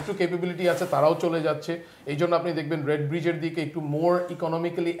তাদের একটু ক্যাপাবিলিটি আছে তারাও চলে যাচ্ছে এইজন্য আপনি দেখবেন রেড ব্রিজের দিকে একটু মোর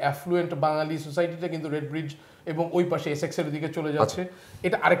ইকোনমিক্যালি অ্যাফ্লুয়েন্ট বাঙালি সোসাইটিটা কিন্তু রেড ব্রিজ এবং ওই পাশে এসএক্স এর দিকে চলে যাচ্ছে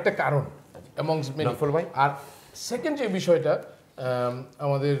এটা আরেকটা কারণ amongst many আর সেকেন্ড যে বিষয়টা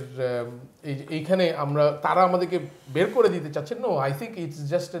আমাদের এইখানে আমরা তারা আমাদেরকে বের করে দিতে চাচ্ছে no I think it's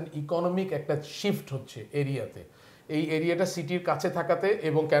just an economic একটা শিফট হচ্ছে এরিয়াতে এই এরিয়াটা সিটির কাছে থাকাতে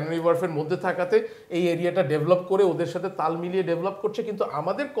এবং ক্যানারি ওয়ার্ফের মধ্যে থাকাতে এই এরিয়াটা ডেভেলপ করে ওদের সাথে তাল মিলিয়ে ডেভেলপ করছে কিন্তু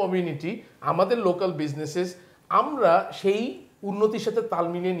আমাদের কমিউনিটি আমাদের লোকাল বিজনেসেস আমরা সেই উন্নতির সাথে তাল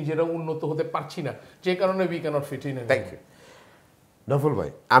মিলিয়ে নিজেরা উন্নত হতে পারছি না যে কারণে we cannot fit in thank you নফল ভাই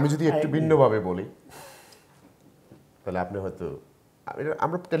আমি যদি একটু ভিন্নভাবে বলি তাহলে আপনি হয়তো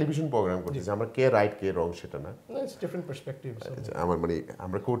আমরা টেলিভিশন প্রোগ্রাম করতেছি আমরা কে রাইট কে রং সেটা না ইটস ডিফারেন্ট পার্সপেক্টিভ আমার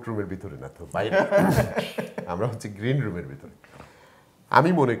আমরা কোর্ট রুমের ভিতরে না তো বাইরে আমরা হচ্ছে গ্রিন রুমের ভিতরে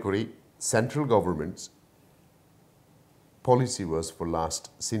আমি মনে করি central governments policy was for last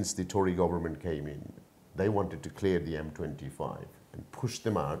since the Tory government came in they wanted to clear the M25 and push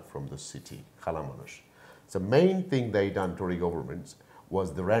them out from the city khala manush so main thing they done Tory governments was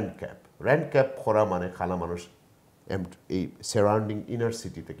the rent cap khora mane khala manush এই surrounding inner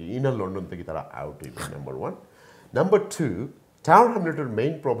city থেকে inner London থেকে তারা out হইবে number 1 number 2 town হ্যামলেটের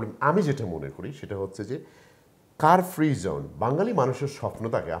main problem আমি যেটা মনে করি সেটা হচ্ছে যে কার ফ্রি জোন বাঙালি মানুষের স্বপ্ন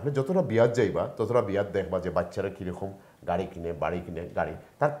থাকে আপনি যতটা বিয়াত যাইবা ততটা বিয়াত দেখবা যে বাচ্চারা কীরকম গাড়ি কিনে বাড়ি কিনে গাড়ি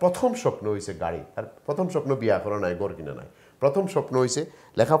তার প্রথম স্বপ্ন হয়েছে গাড়ি তার প্রথম স্বপ্ন বিয়া করা নাই ঘর কিনে নাই প্রথম স্বপ্ন হইছে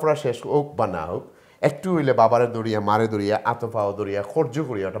লেখাপড়া শেষ হোক বা না হোক একটু হইলে বাবারে দৌড়িয়া মারে দৌড়িয়া আতফাও দৌড়িয়া খরচ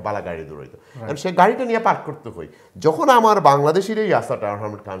করিয়া একটা বালা গাড়ি দৌড়াইতো সে গাড়িটা নিয়ে পার্ক করতে হই যখন আমার বাংলাদেশের এই আস্থা টাওয়ার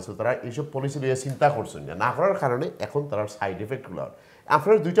হ্যামলেট কাউন্সিল তারা এইসব পলিসি নিয়ে চিন্তা করছেন না করার কারণে এখন তার সাইড এফেক্টগুলো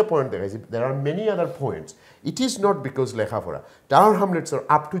আপনার দুইটা পয়েন্ট দেখাইছি there are many other points it is not because লেখাপড়া Tower Hamlets are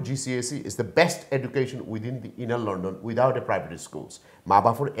up to GCSE is the best education within the inner London without a private schools মা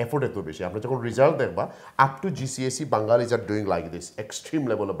বাবার এফোর্ট এত বেশি আপনি যখন রেজাল্ট দেখবা up to GCSE Bengalis are doing like this extreme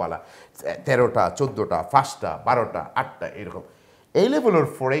level of বালা 13টা 14টা 5টা 12টা 8টা এরকম এই লেভেলের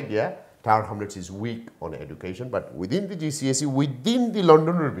পরে গিয়া Tower Hamlets is weak on education but within the GCSE within the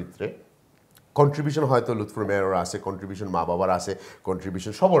Londoner ভিতরে কন্ট্রিবিউশন হয়তো লুৎফুর মেয়র আছে কন্ট্রিবিউশন মা বাবার আছে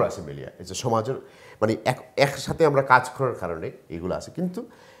কন্ট্রিবিউশন সবার আছে মিলিয়া এই যে সমাজের মানে একসাথে আমরা কাজ করার কারণে এগুলো আছে কিন্তু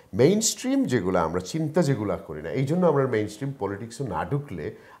মেইন স্ট্রিম যেগুলো আমরা চিন্তা যেগুলো করি না এই জন্য আমরা মেইন স্ট্রিম পলিটিক্সও না ঢুকলে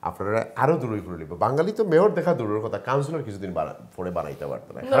আপনারা আরও দূরে করে নেব বাঙালি তো মেয়র দেখা দূরের কথা কাউন্সিলর কিছুদিন পরে বানাইতে পারতো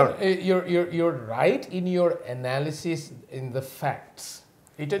না you're right in your analysis in the facts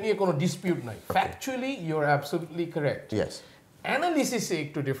এটা নিয়ে কোনো ডিসপিউট নাই factually you're absolutely correct yes অ্যানালিসিসে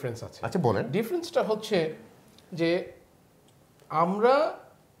একটু ডিফারেন্স আছে আচ্ছা বলেন ডিফারেন্সটা হচ্ছে যে আমরা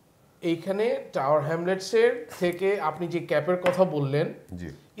এইখানে টাওয়ার হ্যামলেটসের থেকে আপনি যে ক্যাপের কথা বললেন জি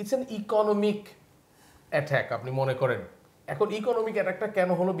ইটস অ্যান ইকোনমিক অ্যাটাক আপনি মনে করেন এখন ইকোনমিক অ্যাটাকটা কেন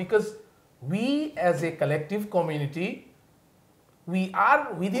হলো because we as a collective community we are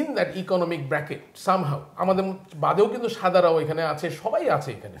within that economic bracket somehow আমাদের বাদেও কিন্তু সাদারাও এখানে আছে সবাই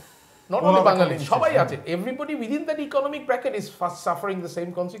আছে এখানে not only Bengali, সবাই আছে everybody within that economic bracket is suffering the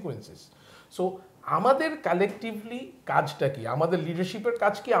same consequences. So আমাদের collectively কাজটা কি আমাদের লিডারশিপের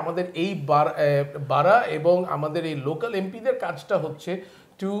কাজ কি আমাদের এই বারা এবং আমাদের এই লোকাল এমপিদের কাজটা হচ্ছে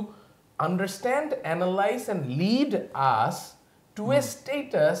to understand, analyze and lead us to a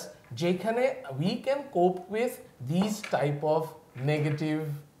status যেখানে we can cope with these type of negative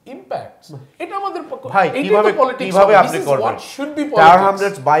impacts এটা আমাদের ভাই কিভাবে আপনি করবেন টাওয়ার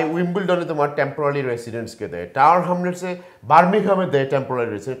হ্যামলেটস বাই উইম্বলডনে তোমার টেম্পোরারি রেসিডেন্টস কে দেয় টাওয়ার হ্যামলেটসে বার্মিংহামে দেয় টেম্পোরারি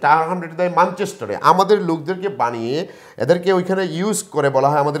রেসিডেন্ট টাওয়ার হ্যামলেটস দেয় ম্যানচেস্টারে আমাদের লোকদেরকে বানিয়ে এদেরকে ওইখানে ইউজ করে বলা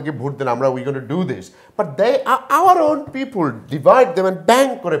হয় আমাদেরকে ভোট দেন আমরা we gonna do this but they our own people divide them and ব্যাং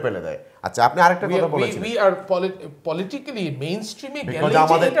করে ফেলে দেয় আচ্ছা আপনি আরেকটা কথা বলেছিলেন we are politically mainstreamে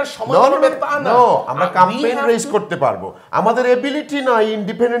গেলে এটা সমাধান হবে তা না আমরা ক্যাম্পেইন রেজ করতে পারবো আমাদের এবিলিটি নাই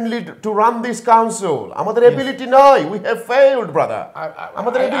independently to run this council আমাদের এবিলিটি নাই উই হ্যাভ ফেইলড ব্রাদার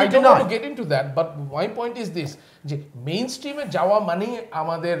আমাদের এবিলিটি নাই I don't want to get into that but my point is this যে মেইনস্ট্রিমে যাওয়া মানে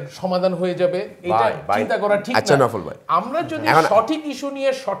আমাদের সমাধান হয়ে যাবে এটা চিন্তা করা ঠিক না আমরা যদি সঠিক ইস্যু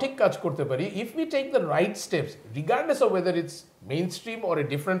নিয়ে সঠিক কাজ করতে পারি if we take the right steps regardless of whether it's mainstream or a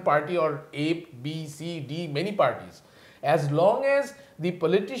different party or A, B, C, D, many parties. As long as the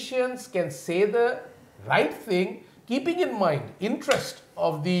politicians can say the right thing, keeping in mind interest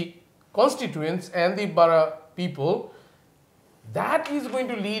of the constituents and the borough people, that is going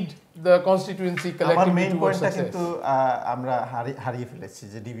to lead the constituency collectively towards success. কিন্তু আমরা হারিয়ে ফেলেছি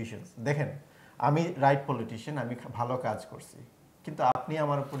যে divisions দেখেন আমি right politician আমি ভালো কাজ করছি কিন্তু আপনি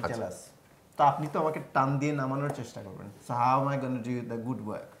আমার উপর জেলাস তো আপনি তো আমাকে টান দিয়ে নামানোর চেষ্টা করবেন so how M I gonna do the good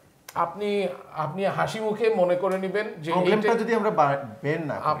work আপনি হাসি মুখে মনে করে নেবেন যে প্রবলেমটা যদি আমরা বের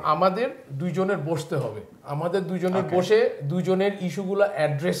না আমাদের দুইজনের বসতে হবে আমাদের দুইজনের বসে দুইজনের ইস্যুগুলো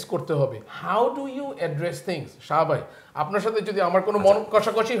অ্যাড্রেস করতে হবে how do you address things Shah ভাই আপনার সাথে যদি আমার কোনো মন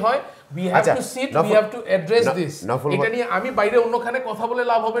কষাকষি হয় we have to seat we have to address this এটা নিয়ে আমি বাইরে অন্যখানে কথা বলে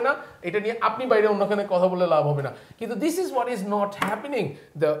লাভ হবে না এটা নিয়ে আপনি বাইরে অন্যখানে কথা বলে লাভ হবে না কিন্তু this is what is not happening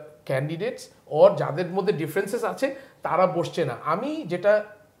the candidates or যাদের মধ্যে ডিফারেন্সেস আছে তারা বসছে না আমি যেটা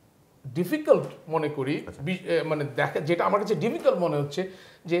ডিফিকাল্ট মনে করি মানে দেখা যেটা আমার কাছে ডিফিকাল্ট মনে হচ্ছে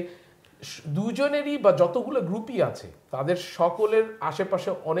যে দুজনেরই বা যতগুলো গ্রুপই আছে তাদের সকলের আশেপাশে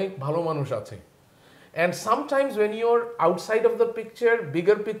অনেক ভালো মানুষ আছে and sometimes when you're outside of the picture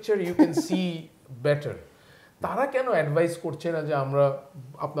bigger picture you can see better তারা কেন অ্যাডভাইস করছে না যে আমরা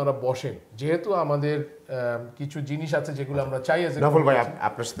আপনারা বসেন যেহেতু আমাদের কিছু জিনিস আছে যেগুলো আমরা চাই আছে নফল ভাই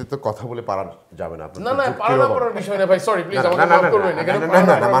আপনার সাথে তো কথা বলে পারা যাবে না না না পারার বিষয় না ভাই সরি প্লিজ আমাকে মাফ করবেন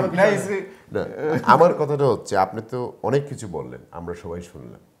না আমার কথাটা হচ্ছে আপনি তো অনেক কিছু বললেন আমরা সবাই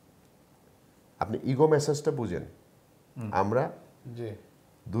শুনলাম আপনি ইগো মেসেজটা বুঝেন আমরা জি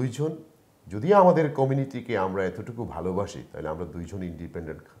দুইজন যদি আমাদের কমিউনিটিকে আমরা এতটুকু ভালোবাসি তাহলে আমরা দুইজন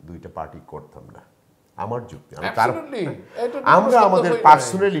ইন্ডিপেন্ডেন্ট দুইটা পার্টি করতাম না আমার যুক্তি আমরা আমাদের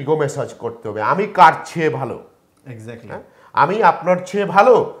পার্সোনাল ইগো মেসেজ করতে হবে আমি কার চেয়ে ভালো এক্স্যাক্টলি আমি আপনার চেয়ে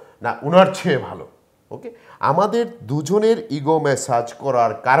ভালো না উনার চেয়ে ভালো ওকে আমাদের দুজনের ইগো মেসেজ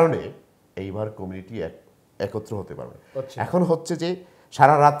করার কারণে এইবার কমিউনিটি একত্র হতে পারবে এখন হচ্ছে যে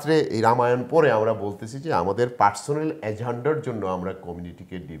সারা রাত্রে এই রামায়ণ পড়ে আমরা বলতেছি যে আমাদের পার্সোনাল এজেন্ডার জন্য আমরা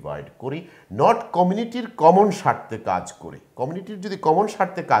কমিউনিটিকে ডিভাইড করি, নট কমিউনিটির কমন স্বার্থে কাজ করি। কমিউনিটির যদি কমন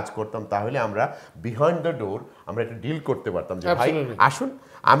স্বার্থে কাজ করতাম তাহলে আমরা বিহাইন্ড দ্য ডোর আমরা একটা ডিল করতে পারতাম যে ভাই আসুন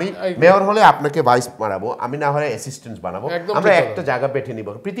আমি মেয়র হলে আপনাকে ভাইস বানাবো, আমি না হলে অ্যাসিস্ট্যান্ট বানাবো, আমরা একটা জায়গা বেছে নিব।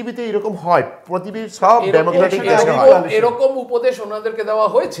 পৃথিবীতে এরকম হয়, পৃথিবীর সব ডেমোক্রেটিক দেশে হয়। এরকম উপদেশ ওনাদেরকে দেওয়া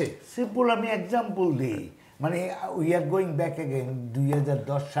হয়েছে। সিম্পল আমি এক্সাম্পল দিই, মানে we are going back again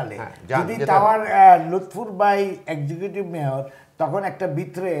 2010 সালে যদি টাওয়ার লুৎফুর ভাই এক্সিকিউটিভ মেয়র, তখন একটা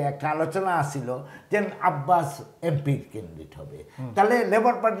ভিতরে একটা আলোচনা আসছিল যে আব্বাস এমপি ক্যান্ডিডেট হবে, তাহলে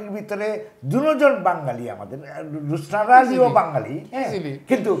লেবার পার্টির ভিতরে দুজন বাঙালি, আমাদের রুস্টার আলীও বাঙালি,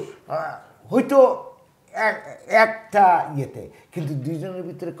 কিন্তু হয়তো একটা ইয়েতে, কিন্তু দুইজনের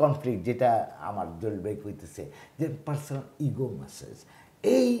ভিতরে কনফ্লিক্ট, যেটা আমার জলিল ভাই কইতেছে যে পার্সোনাল ইগো মেসেজ,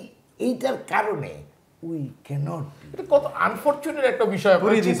 এইটার কারণে উই ক্যানট। এটা কত আনফরচুনেট একটা বিষয়,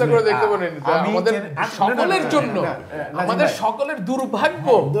 আপনি চিন্তা করে দেখতে পারেন। আমাদের সকলের জন্য, আমাদের সকলের দুর্ভাগ্য,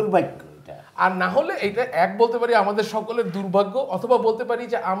 আর না হলে এটা এক বলতে পারি আমাদের সকলের দুর্ভাগ্য, অথবা বলতে পারি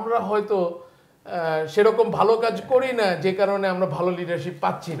যে আমরা হয়তো সেরকম ভালো কাজ করি না, যে কারণে আমরা ভালো লিডারশিপ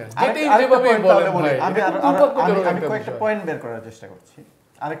পাচ্ছি না। যেটাই যেভাবে বলেন ভাই, আমি কয়েকটা পয়েন্ট বের করার চেষ্টা করছি।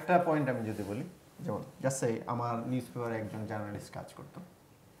 আরেকটা পয়েন্ট আমি যদি বলি, যেমন জাস্ট আমার নিউজ পেপারে একজন জার্নালিস্ট কাজ করতো,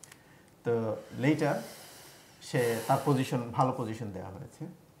 তো লেটার সে তার পজিশন, ভালো পজিশন দেওয়া হয়েছে,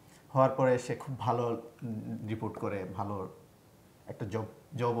 হওয়ার পরে সে খুব ভালো রিপোর্ট করে ভালো একটা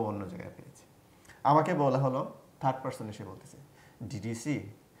জবও অন্য জায়গায় পেয়েছে। আমাকে বলা হলো, থার্ড পার্সন এসে বলতেছে, ডিডিসি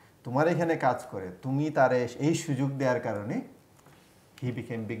তোমার এখানে কাজ করে, তুমি তার এই সুযোগ দেওয়ার কারণে he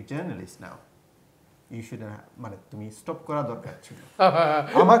became big journalist now, you should, মানে তুমি স্টপ করা দরকার ছিল।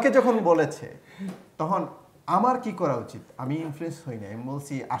 আমাকে যখন বলেছে তখন আমার কি করা উচিত? আমি ইনফ্লুয়েন্স হই না, আমি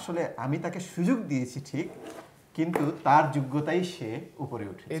বলছি আসলে আমি তাকে সুযোগ দিয়েছি ঠিক, কিন্তু তার যোগ্যতাই সে উপরে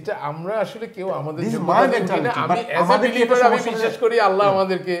উঠে। এটা আমরা আসলে কেউ আমাদের আমি অ্যাজ আ বিলিভার আমি বিশ্বাস করি আল্লাহ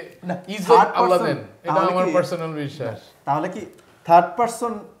আমাদেরকে ইজ্জত আল্লাহ দেন, এটা আমার পার্সোনাল বিশ্বাস। তাহলে কি থার্ড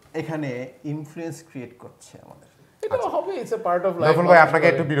পারসন এখানে ইনফ্লুয়েন্স ক্রিয়েট করছে আমাদের? এটা হবে, it's a part of life. নফল ভাই আপনাকে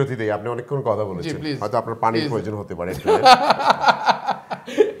একটু বিরতি দেই, আপনি অনেকক্ষণ কথা বলেছেন, হয়তো আপনার পানির প্রয়োজন হতে পারে।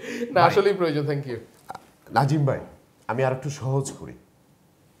 না আসলেই প্রয়োজন। থ্যাংক ইউ নাজিম ভাই। আমি আর একটু সহজ করি,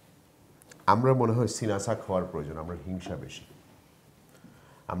 আমরা মনে হয় সিনাসা খাওয়ার প্রয়োজন, আমরা হিংসা বেশি,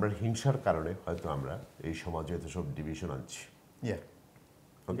 আমরা হিংসার কারণে হয়তো আমরা এই সমাজে এত সব ডিভিশন আনছি।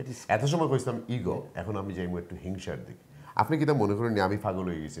 ওকে, এত সময় কইছিলাম ইগো, এখন আমি যাইব একটু হিংসার দিক। আপনি কি তা মনে করেন আমি পাগল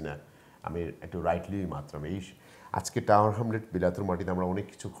হয়ে গেছি না? আমি একটু রাইটলি মাত্রাম এই আজকে টাওয়ার হ্যামলেট বিলাতুর মাটিতে আমরা অনেক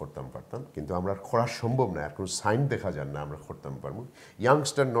কিছু করতাম পারতাম, কিন্তু আমরা করা সম্ভব না, আর কোনো সাইন দেখা যান না আমরা করতাম পারবো।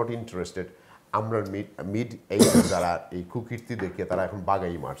 ইয়াংস্টার নট ইন্টারেস্টেড, আমরা মিড এই যারা এই কুকীর্তি দেখিয়ে তারা এখন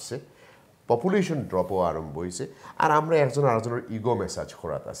বাগাই মারছে, পপুলেশন ড্রপও আরম্ভ হয়েছে, আর আমরা একজন আরেকজনের ইগো মেসাজ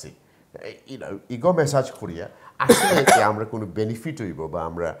করাত আছি। ইগো মেসাজ করিয়া আসলে আমরা কোনো বেনিফিট হইব বা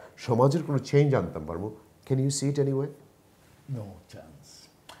আমরা সমাজের কোনো চেঞ্জ আনতাম পারবো? Can you C it anyway? No chance.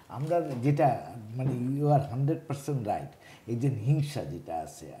 আমরা যেটা মানে ইউ আর 100% রাইট, এই যে হিংসা যেটা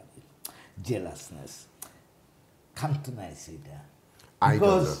আছে, আর জেলাসনেস, খান্তনাইস, এটা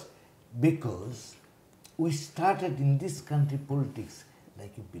because we started in this country politics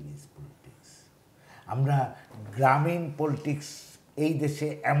like a village politics. আমরা গ্রামীণ পলিটিক্স এই দেশে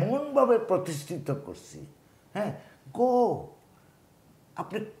এমনভাবে প্রতিষ্ঠিত করছি, হ্যাঁ, গো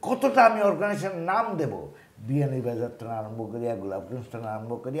আপনি কতটা, আমি অর্গানাইজেশন নাম দেব, বিয়ানি বাজার থেকে আরম্ভ করিয়া গোলাপগঞ্জ থেকে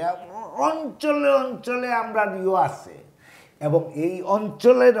আরম্ভ করিয়া অঞ্চলে অঞ্চলে আমরা ইয়ে আছে, এবং এই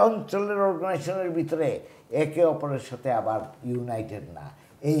অঞ্চলের অর্গানাইজেশনের ভিতরে একে অপরের সাথে আবার ইউনাইটেড না,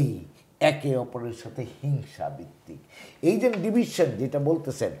 এই একে অপরের সাথে হিংসা ভিত্তিক এই যে ডিভিশন যেটা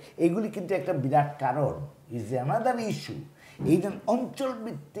বলতেছেন, এগুলি কিন্তু একটা বিরাট কারণ, ইজ অ্যানাদার ইস্যু। এই যে অঞ্চল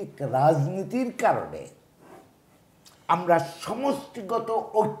ভিত্তিক রাজনীতির কারণে আমরা সমষ্টিগত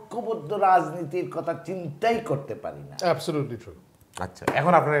ঐক্যবদ্ধ রাজনীতির কথা চিন্তাই করতে পারি না। Absolutely true. আচ্ছা,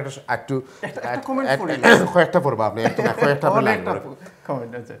 এখন আপনারা একটু কয়েকটা পড়বা, আপনি কয়েকটা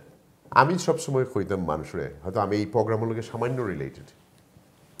কমেন্ট আছে। আমি সবসময় কইতাম মানুষরে, হয়তো আমি এই প্রোগ্রামগুলোকে সামান্য রিলেটেড,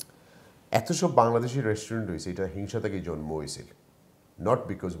 এত সব বাংলাদেশি রেস্টুরেন্ট হয়েছে, এটা হিংসা থেকেই জন্ম হয়েছিল, not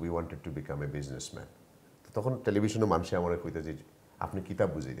because we wanted to become a businessman. তখন টেলিভিশনে মানুষে আমার কইতে যে আপনি কিতাব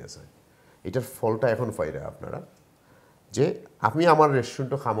বুঝে দিয়েছেন, এটার ফলটা এখন পাইরা আপনারা, যে আমি আমার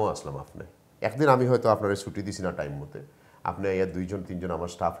রেস্টুরেন্টও খামো আসলাম, আপনি একদিন আমি হয়তো আপনারা ছুটি দিছি না টাইম মতে, আপনি ইয়া 2-3 আমার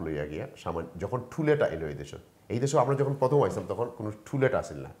স্টাফ লইয়া গিয়া সামান, যখন টুলেট আইলো এই দেশে আমরা যখন প্রথম আইসাম তখন কোনো টুলেট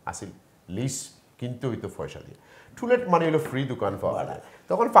আসিল না, আসিল লিস কিনতে হইতো পয়সা দিয়ে। টুলেট মানে হলো ফ্রি দোকান পাওয়া যায়,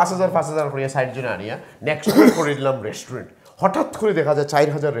 তখন 5,000 করিয়া 60 জন আনিয়া নেক্সট করে দিলাম রেস্টুরেন্ট। হঠাৎ করে দেখা যায়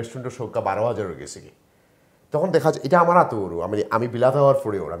 4,000 রেস্টুরেন্টের সংখ্যা 12,000 হয়ে গেছে কি। তখন দেখা যায় এটা আমার হাতে ওর আমি বিলাত হওয়ার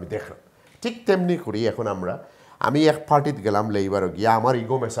পরে ওর আমি দেখলাম ঠিক তেমনি করি এখন আমি এক পার্টিতে গেলাম লেবারও গিয়ে আমার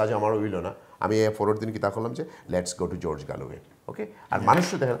ইগো মেসাজ আমার হইল না আমি পরের দিন কিতা করলাম যে let's go to George Galloway ওকে আর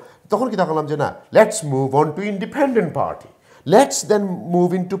মানুষও দেখলাম তখন কিতা করলাম যে না let's move on two independent party let's then move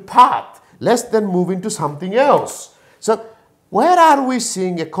in two path let's then move in to something else so where are we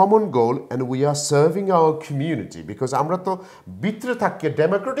seeing a common goal and we are serving our community because আমরা তো ভিতরে থাকিয়ে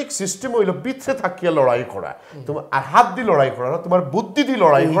Democratic system হইলো ভিতরে থাকিয়ে লড়াই করা তোমার আর হাত দিয়ে লড়াই করা না তোমার বুদ্ধি দিয়ে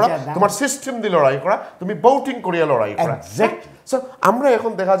লড়াই করা তোমার সিস্টেম দিয়ে লড়াই করা তুমি ভোটিং করিয়া লড়াই করা সো আমরা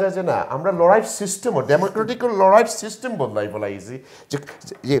এখন দেখা যায় যে না আমরা লড়াইয়ের সিস্টেমও ডেমোক্রেটিক লড়াইয়ের সিস্টেম বদলাই ফেলাইছি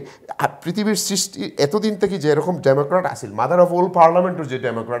যে পৃথিবীর সৃষ্টি এতদিন থেকে যে এরকম Democrat Aseel mother of all পার্লামেন্টও যে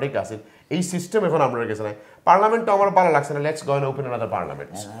ডেমোক্রেটিক আসিল এই সিস্টেম এখন আমরা গেছে না পার্লামেন্ট আমার ভালো লাগছে না let's go and open another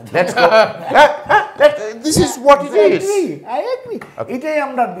parliament let's go this is what it is I agree এটাই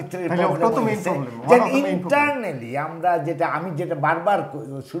আমরা ভিতরে প্রবলেম যে ইন্টারনালি আমরা আমি যেটা বারবার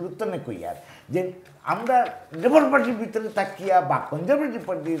শুরুতে কই আর যে আমরা লেবার পার্টির ভিতরে তাকিয়া বা কনজারভেটিভ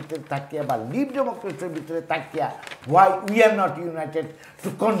পার্টির ভিতরে তাকিয়া বা লিব ডেমোক্রেসির ভিতরে তাকিয়া why we are not United to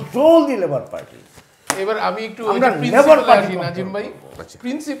control the labour party এবার আমি একটু প্রিন্সিপাল আসি নাজিম ভাই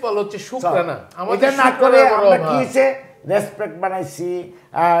প্রিন্সিপাল হচ্ছে শুকরানা আমাদের না করে আমরা কি হইছে রেসপেক্ট বানাইছি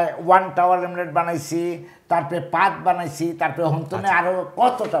ওয়ান টাওয়ার হ্যামলেট বানাইছি তারপরে পাত বানাইছি তারপরে হন্তনে আরো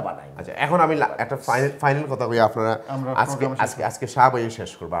কতটা বানাই আচ্ছা এখন আমি একটা ফাইনাল কথা কই আপনারা আজকে শাহ ভাই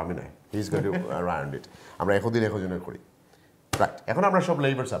শেষ করব আমি নয় he is going to round ইট আমরা একজনের করি রাইট এখন আমরা সব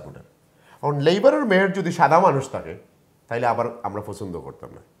লেবার সাপোর্টার কারণ লেবারের মেয়র যদি সাদা মানুষ থাকে তাহলে আবার আমরা পছন্দ করতাম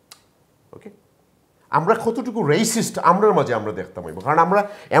না ওকে আমরা কতটুকু রেসিস্ট আমরার মাঝে আমরা দেখতাম হইব কারণ আমরা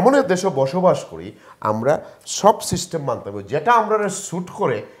এমন এক দেশে বসবাস করি আমরা সব সিস্টেম মানতাম যেটা আমরা স্যুট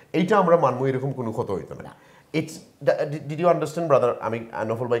করে এইটা আমরা মানবো এরকম কোনো কথা হইতো না It's did you understand brother আমি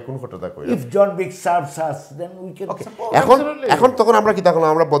নফল ভাই কোন কথাটা কই if John Big serves us then we can support এখন তখন আমরা কি তখন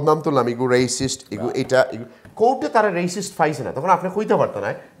আমরা বদনাম তুললাম ইগো রেসিস্ট ইগো এটা কোর্টে তারা রেসিস্ট পাইছে না তখন আপনি কইতে পারতেন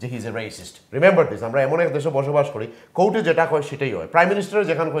না যে he is a racist remember this আমরা এমন এক দেশে বসবাস করি কোর্টে যেটা কয় সেটাই হয় প্রাইম মিনিস্টার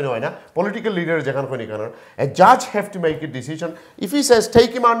যেখান কই হয় না পলিটিক্যাল লিডার যেখান কই না কেন এ জাজ have to make a decision if he Sage take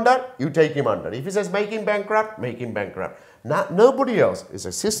him under you take him under if he Sage make him ব্যাংকরাপ্ট nobody else is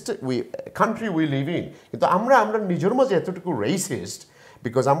a system country we live in কিন্তু আমরা নিজের মাঝে এতটুকু রেসিস্ট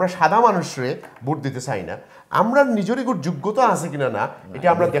বিকজ আমরা সাদা মানুষরে vote দিতে চাই না আমরা নিজেরই যোগ্যতা আছে কিনা না এটা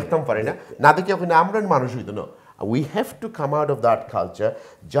আমরা দেখতাম পারি না দেখে ওখানে আমরা মানুষ হইতো না we have to come out of that culture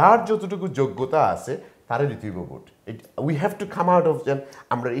যার যতটুকু যোগ্যতা আছে তারে দিতে হইব vote we have to come out of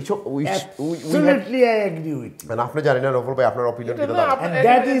আমরা এইসব absolutely I agree with you মানে আপনি জানেন না রফল ভাই আপনার অপিনিয়ন কি দাদা and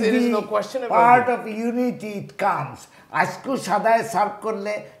that is the part of unity it comes আজকে সাদায় সার্ভ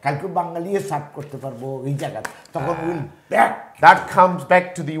করলে কালকে বাঙালিয়ে সার্ভ করতে পারবো এই জায়গা তখন will back that comes back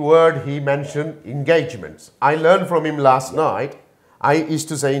to the word he mentioned engagements I learned from him last night I used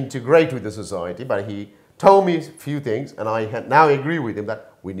to say integrate with the society but he told me a few things and I now agree with him that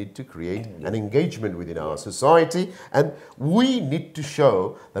we need to create an engagement within our society and we need to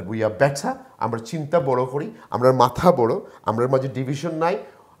show that we are better আমরা চিন্তা বড় করি আমরা মাথা বড় আমরা মাঝে division নাই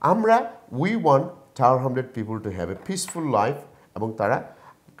আমরা we want Tower Hamlet people to have a peaceful life এবং তারা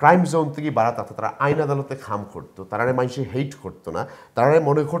ক্রাইম জোন থেকে বাড়া তারা আইন আদালতে খাম করতো তারা মানুষে হেট করতো না তারা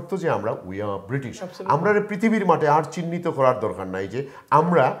মনে করতো যে আমরা উই আর ব্রিটিশ আমরা পৃথিবীর মাঠে আর চিহ্নিত করার দরকার নাই যে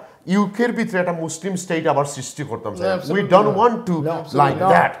আমরা ইউকের ভিতরে একটা মুসলিম স্টেট আবার সৃষ্টি করতাম we don't want to like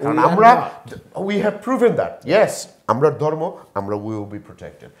that কারণ আমরা we have proven that yes আমরা ধর্ম আমরা উইল বি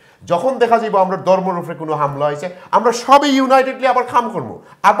প্রোটেক্টেড যখন দেখা যাইব আমরা ধর্মের উপরে কোনো হামলা হয়েছে আমরা সবাই ইউনাইটেডলি আবার খাম করবো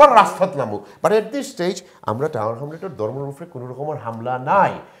আবার রাস্তাত নামবো বাট এট দিস স্টেজ আমরা টাওয়ার হ্যামলেটের ধর্মের উপরে কোনো রকমের হামলা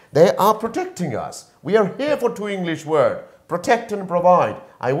নাই They are protecting us. We are here for two English words, protect and provide.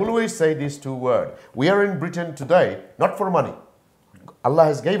 I always say these two words. We are in Britain today, not for money. Allah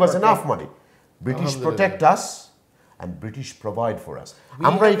has gave us enough money. British protect us and British provide for us.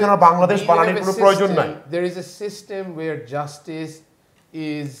 আমরা এখানে বাংলাদেশ বানানোর কোনো প্রয়োজন নাই. There is a system where justice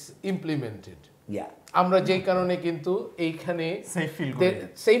is implemented. Yeah. আমরা যেই কারণে কিন্তু এইখানে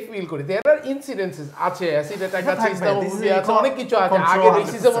সেফ ফিল করি there are incidences আছে অ্যাসিড অ্যাটাক আছে ইসলামোফোবিয়া আছে অনেক কিছু আছে আগে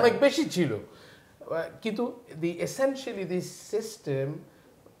রেসিজম অনেক বেশি ছিল কিন্তু essentially this system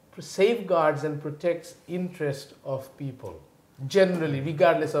safeguards and protects interest of people generally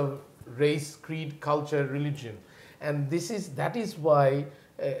regardless of race creed culture religion and that is why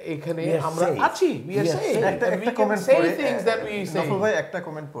এখানে আমরা আছি we are safe একটা কমেন্ট পড়ি নফল ভাই একটা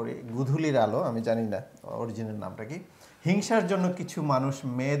কমেন্ট পড়ি গুধুলির আলো আমি জানি না অরিজিনাল নামটা কি হিংসার জন্য কিছু মানুষ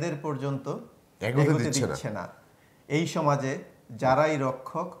মেয়েদের পর্যন্ত এগোতে দিচ্ছে না এই সমাজে যারাই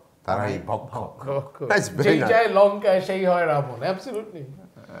রক্ষক তারাই ভক্ষক যেই যায় লঙ্কা সেই হয় রাবণ অ্যাবসলিউটলি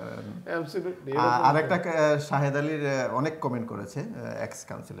Absolutely. আরেকটা শাহেদ আলীর অনেক কমেন্ট করেছে এক্স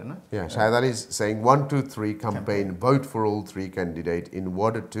কাউন্সিলর না Yeah, Shahid Ali is saying 1, 2, 3 campaign, vote for all three candidates in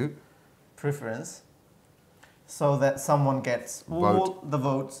order to preference so that someone gets all the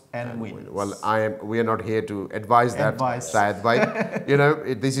votes and wins. Well, we are not here to advise that, Shahid bhai. You know,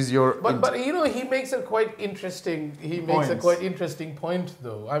 this is your but you know, he makes a quite interesting point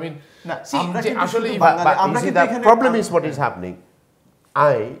though. I mean, see, actually but you see, the problem is what is happening.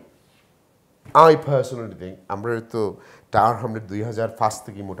 I personally think আমরা তো tower Hamlet 2005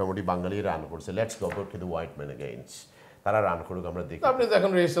 থেকে মোটামুটি বাঙালি run করছে let's go to the white man against তারা run করুক আমরা দেখি আপনি তো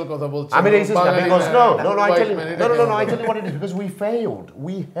এখন রেশিয়াল কথা বলছেন আমি racial because no I tell you what it is because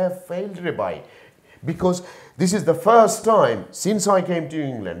we have failed রে ভাই because this is the first time since I came to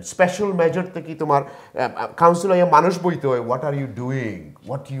England special measure থেকে তোমার council এ মানুষ বইতে হয় what are you doing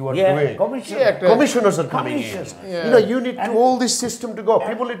what you are doing commissioners are coming in you know you need to all this system to go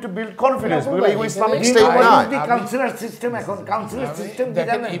people need to build confidence because Islamic state now the councillor system এখন councillor system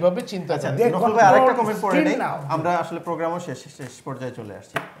দেখেন এইভাবে চিন্তা করেন নকল ভাই আরেকটা comment পড়ে নেই আমরা আসলে প্রোগ্রামও শেষ পর্যায়ে চলে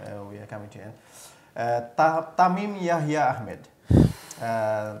আসছি we are coming to end Tamim Yahya Ahmed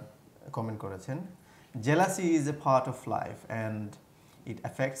comment করেছেন jealousy is a part of life and it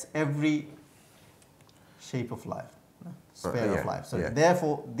affects every shape of life, sphere of life. So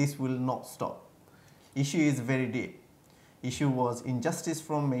therefore, this will not stop. Issue is very deep. Issue was injustice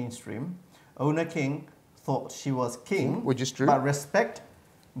from mainstream. Owner King thought she was king, which is true. But respect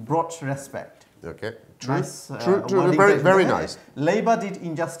brought respect. Okay, true, Nice, true, very nice. Labour did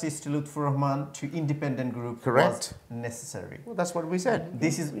injustice to Lutfur Rahman to independent group Correct. was necessary. Well, that's what we said.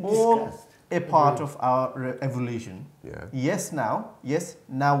 This is all a part of our evolution. Yes,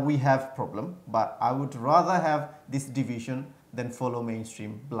 now we have problem, but I would rather have this division than follow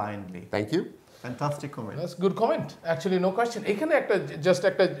mainstream blindly. Thank you. Fantastic comment. That's good comment. Actually, no question.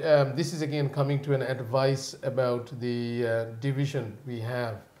 This is again coming to an advice about the division we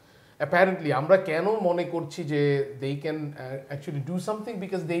have. Apparently, আমরা কেন মনে করছি যে they can actually do something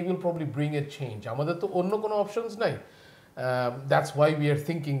because they will probably bring a change. আমাদের তো অন্য কোনো options নাই. That's why we are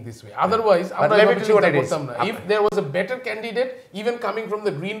thinking this way. Otherwise, if there was a better candidate, even coming from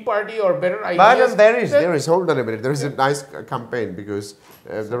the Green Party or better ideas. But there is. Hold on a minute. There is a nice campaign because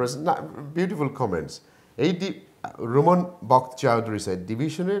there was beautiful comments. Roman Bokht Chowdhury said,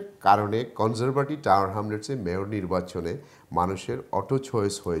 ডিভিশনের কারণে conservative tower হ্যামলেটসে mayor নির্বাচনে মানুষের auto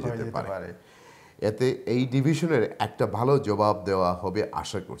choice হয়ে যেতে পারে এতে এই ডিভিশনের একটা ভালো জবাব দেওয়া হবে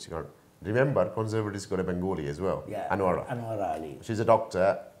আশা করছি কারণ remember conservatives got a Bengali as well Anwara Ali she's a doctor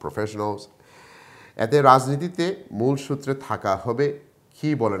professionals এতে রাজনীতিতে মূল সূত্রে থাকা হবে কি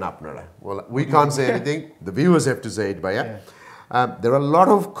বলেন আপনারা well we can't say anything the viewers have to say it by there are a lot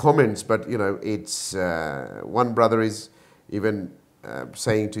of comments but you know it's one brother is even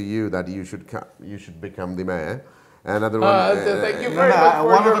saying to you that you should become the mayor another one thank you very much for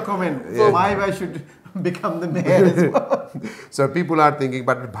one of the comment I should become the mayor as well so people are thinking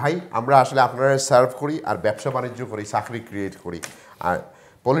but bhai আমরা আসলে আপনারা serve করি আর ব্যবসা বাণিজ্য করি চাকরি create করি আর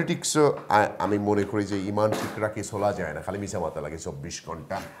পলিটিক্সও আমি মনে করি যে ইমান ঠিক রাখি চলা যায় না খালি মিছা মাথা লাগে 24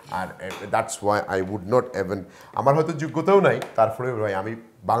 ঘন্টা আর that's why I would not even আমার হয়তো যোগ্যতাও নাই তারপরে ভাই আমি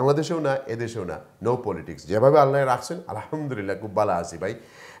বাংলাদেশেও না এদেশেও না নো পলিটিক্স যেভাবে আল্লাহ রাখছেন আলহামদুলিল্লাহ খুব ভালো আছি ভাই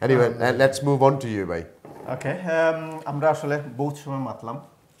anyway let's move on to you ভাই ওকে আমরা আসলে বহুত সময় মাতলাম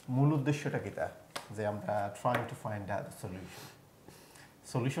মূল উদ্দেশ্যটা কিটা যে আমরা trying to find a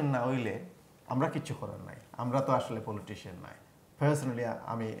solution না হইলে আমরা কিছু করার নাই আমরা তো আসলে পলিটিশিয়ান নাই পার্সোনালি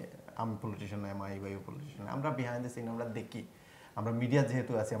আমি পলিটিশিয়ান নাই মাই ভাইও পলিটিশিয়ান আমরা বিহাইন্ড দ্য সিন আমরা দেখি আমরা মিডিয়া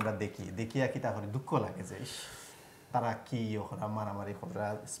যেহেতু আছি আমরা দেখি কি তাহলে দুঃখ লাগে যে তারা কি ওরা মারামারি করা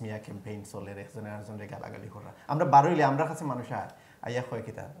স্মিয়া ক্যাম্পেইন চলে একজনের গালাগালি করা আমরা বারইলে আমরা কাছে মানুষ আইয়া কয়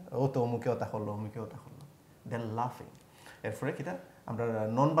কিতা ও তো অমুকে ওটা করলো দে আর লাফিং এরপরে কিতা আমরা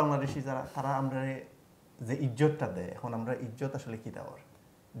নন বাংলাদেশি যারা তারা আমরা যে ইজ্জতটা দেয় এখন আমরা ইজ্জত আসলে কি দেওয়ার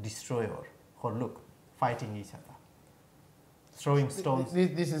destroyer for look fighting each other throwing stones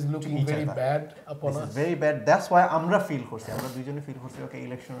this is looking very bad upon us very bad that's why আমরা ফিল করছি আমরা দুইজনে ফিল করছি ওকে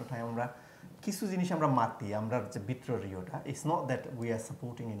ইলেকশনের টাইম আমরা কিছু জিনিস আমরা মাতি আমরা যে বিট্রিয়টা it's not that we are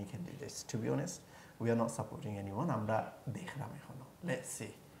supporting any candidates to be honest we are not supporting anyone আমরা দেখলাম এখনো let's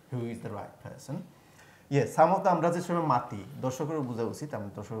see who is the right person yes some of the আমরা যে সময় মাতি দর্শকের বোঝা উচিত আমি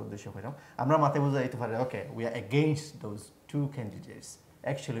দর্শকের উদ্দেশ্য কইরাম আমরা মাতে বুঝাইতে পারি okay we are against those two candidates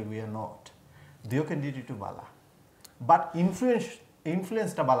actually we are not দুই candidate to Bala but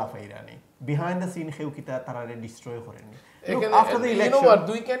influence ta bala fairani behind the scene kheu kita tarare destroy koreni after the election you know what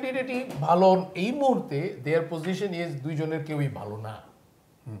dui candidate bhalo ei muhurte their position is dui joner keui bhalo na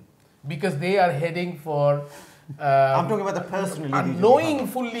because they are heading for I'm talking about the personally. And knowing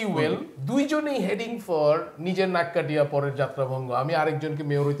fully well, দুইজনেই heading for নিজের নাক কাটিয়া পরের যাত্রাভঙ্গ, আমি আরেকজনকে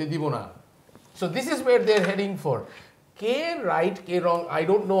mayor হইতে দিব না. So this is where they're heading for. K right, K wrong, I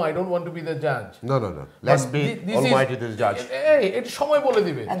don't know, I don't want to be the judge. No. Let's be almighty the judge. এটা সময় বলে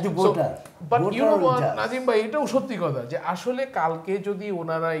দিবে. But you know what, Nazim ভাই, এটাও সত্যি কথা যে আসলে কালকে যদি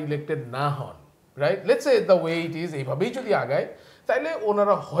ওনারা ইলেক্টেড না হন, right? Let's say the way it is, এইভাবেই যদি আগায়, তাইলে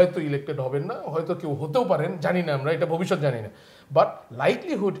ওনারা হয়তো ইলেক্টেড হবেন না, হয়তো কেউ হতেও পারেন, জানি না আমরা, এটা ভবিষ্যৎ জানি না. বাট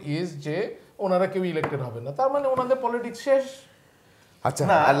লাইকলিহুড ইজ যে ওনারা কেউ ইলেক্টেড হবেন না, তার মানে ওনাদের পলিটিক্স শেষ. আচ্ছা,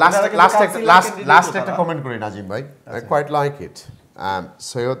 লাস্ট একটা কমেন্ট করি নাজিম ভাই, I quite like it.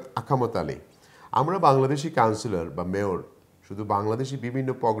 Syed আকামত Ali, আমরা বাংলাদেশি কাউন্সিলর বা মেয়র শুধু বাংলাদেশি বিভিন্ন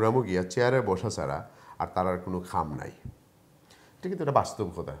প্রোগ্রামও গিয়া চেয়ারে বসা ছাড়া আর তার আর কোনো খাম নাই। এটা কিন্তু একটা বাস্তব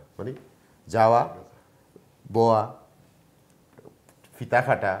কথা, মানে যাওয়া, বোয়া, ফিতা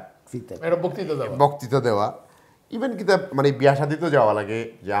কাটা, বক্তৃতা দেওয়া, ইভেন কিতা মানে বিয়া শাদিতেও যাওয়া লাগে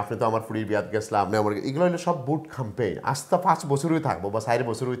যে আপনি তো আমার ফুড়ির বিয়াত গেছিলাম, আপনি আমার, এগুলো হলো সব বুট ক্যাম্পেইন। আস্তে 5 বছরই থাকবো বা 4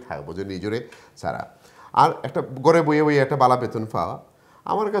 বছরই থাকবো যে নিজরে ছাড়া, আর একটা ঘরে বইয়ে একটা বালা বেতন পাওয়া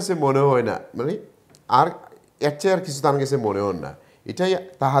আমার কাছে মনে হয় না, মানে আর এর চেয়ে আর কিছু তার কাছে মনে হয় না। এটাই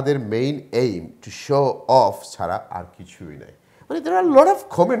তাহাদের main aim, to show off ছাড়া আর কিছুই নাই। There are a lot of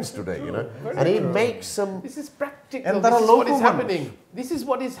comments today, you know, and it makes some. This is practical. And this is what is happening. This is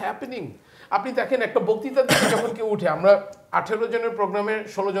what is happening. আপনি দেখেন একটা বক্তৃতা দিতে যখন কেউ উঠে, আমরা 18 জনের প্রোগ্রামে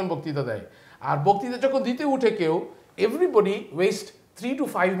 16 জন বক্তৃতা দেয়, আর বক্তৃতা যখন দিতে উঠে কেউ, everybody West 3 to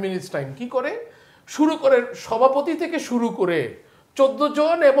 5 minutes time. কি করে শুরু করে, সভাপতি থেকে শুরু করে 14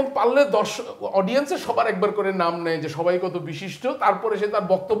 জন এবং পারলে 10 অডিয়েন্সের সবার একবার করে নাম নেয় যে সবাই কত বিশিষ্ট, তারপরে সে তার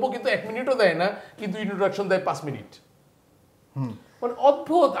বক্তব্য কিন্তু 1 মিনিটও দেয় না, কিন্তু ইন্ট্রোডাকশন দেয় 5 মিনিট। মানে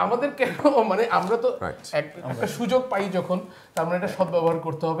অদ্ভুত আমাদের কেন, মানে আমরা তো একটা সুযোগ পাই যখন, তার মানে এটা সদ্ব্যবহার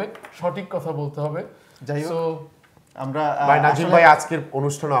করতে হবে, সঠিক কথা বলতে হবে। যাই হোক, আমরা নাজিম ভাই আজকের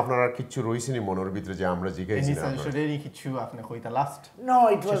অনুষ্ঠানে আপনারা কিছু রইছেনি মনের ভিতরে যে আমরা জিজ্ঞাসা কিছু আপনি কইতা last? No,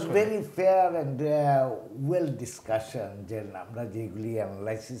 it was very fair and well discussion, যে আমরা যেগুলি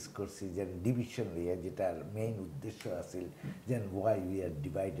অ্যানালাইসিস করছি, যে ডিভিশন নিয়ে যেটার মেইন উদ্দেশ্য আছিল যে ওয়াই উই আর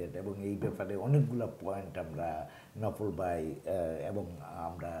ডিভাইডেড, এবং এই ব্যাপারে অনেকগুলো পয়েন্ট আমরা নফল ভাই এবং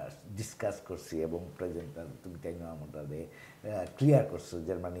আমরা ডিসকাস করছি, এবং প্রেজেন্টার তুমি তাই না আমাদের ক্লিয়ার করছো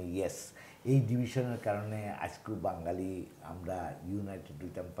যে মানে ইয়েস, এই ডিভিশনের কারণে আজকে বাঙালি আমরা ইউনাইটেড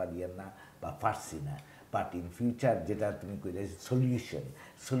হইতাম পারিয়ার না বা পারছি না। বাট ইন ফিউচার যেটা তুমি কইলে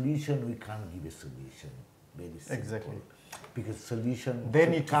solution we can't give a solution very exactly, because solution they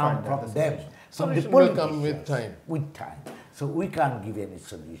need to come from them, solution will come with time, so we can't give any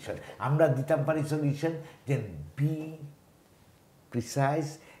solution. আমরা দিতাম পারি solution, then be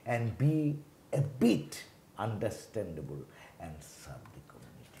precise and be a bit understandable and serve the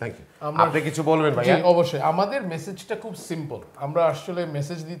community. Thank you. আপনি কিছু বলবেন ভাই? অবশ্যই, আমাদের মেসেজটা খুব সিম্পল। আমরা আসলে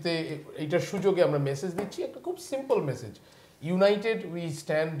মেসেজ দিতে, এইটার সুযোগে আমরা মেসেজ দিচ্ছি, একটা খুব simple message, United we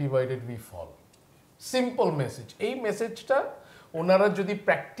stand, divided we fall. Simple message. এই মেসেজটা ওনারা যদি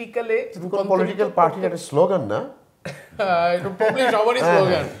প্র্যাকটিক্যালে, পলিটিক্যাল পার্টির একটা স্লোগান না, এটা প্রবলি সবারই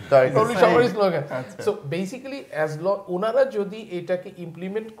স্লোগান, প্রবলি সবারই slogan. So basically as long ওনারা যদি এটাকে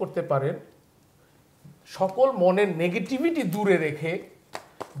ইমপ্লিমেন্ট করতে পারেন, সকল মনের নেগেটিভিটি দূরে রেখে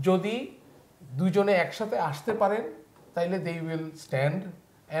যদি দুজনে একসাথে আসতে পারেন, তাইলে দে উইল স্ট্যান্ড,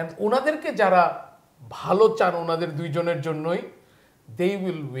 অ্যান্ড ওনাদেরকে যারা ভালো চান ওনাদের দুইজনের জন্যই, they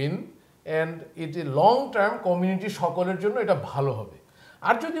will win, and it a long term community সকলের জন্য এটা ভালো হবে।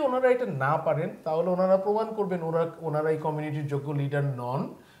 আর যদি ওনারা এটা না পারেন, তাহলে ওনারা প্রমাণ করবেন ওনারা এই কমিউনিটির যোগ্য লিডার নন,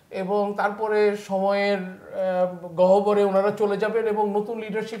 এবং তারপরে সময়ের গহ্বরে ওনারা চলে যাবেন, এবং নতুন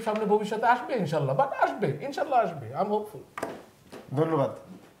লিডারশিপ সামনে ভবিষ্যতে আসবে ইনশাল্লাহ, বাট আসবে ইনশাল্লাহ, আসবে, আই এম হোপফুল। ধন্যবাদ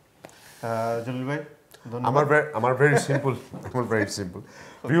জলিল ভাই। আমার ভেরি সিম্পল,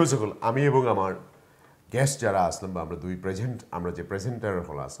 রিউজেবল, আমি এবং আমার গেস্ট যারা আসলাম, বা আমরা যে প্রেজেন্টার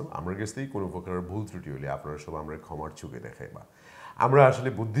হল আসলাম, আমার কাছ থেকেই কোনো প্রকারের ভুল ত্রুটি হলে আপনারা সব আমরা ক্ষমার চোখে দেখাই, বা আমরা আসলে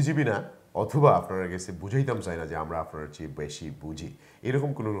বুদ্ধিজীবী না, অথবা আপনারা কাছে বুঝাইতাম চাই না যে আমরা আপনার চেয়ে বেশি বুঝি, এরকম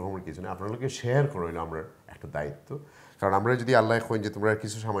কোনো রকমের কিছু না। আপনাদেরকে শেয়ার করা হইলো আমরা একটা দায়িত্ব, কারণ আমরা যদি আল্লাহ কইন যে তোমরা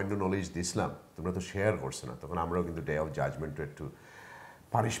কিছু সামান্য নলেজ দিছিলাম, তোমরা তো শেয়ার করছো না, তখন আমরাও কিন্তু ডে অফ জাজমেন্টের একটু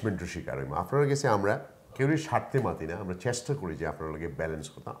পানিশমেন্টের শিকার হইম। আপনার কাছে আমরা কেউই স্বার্থে মাতি না, আমরা চেষ্টা করি যে আপনার লগে ব্যালেন্স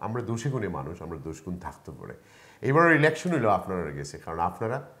করতাম। আমরা দোষী গুণে মানুষ, আমরা দোষগুণ থাকতে পারে। এবার ইলেকশন হইলো আপনারা গেছে, কারণ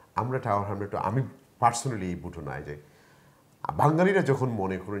আমরা টাওয়ার হ্যামলেট, আমি পার্সোনালি এই বুটো নাই যে বাঙালিরা যখন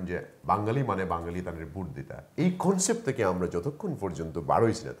মনে করেন যে বাঙালি মানে বাঙালি তাদের ভোট দিতা, এই কনসেপ্ট থেকে আমরা যতক্ষণ পর্যন্ত বার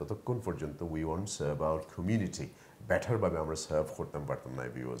হয়েছি না, ততক্ষণ পর্যন্ত we want serve our community বেটারভাবে আমরা সার্ভ করতাম পারতাম না।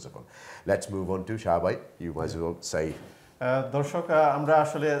 ভিউয়ার্স, এখন let's move on two Shah ভাই, ইউ মাইট ওয়েল সে। দর্শক, আমরা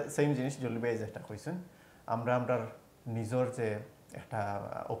আসলে সেম জিনিস জলিল ভাই যেটা কইছেন, আমরা আমরার নিজের যে একটা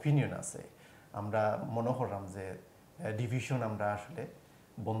অপিনিয়ন আছে আমরা মনে করলাম যে ডিভিশন আমরা আসলে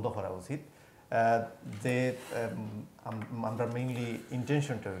বন্ধ করা উচিত যে আমরা মেইনলি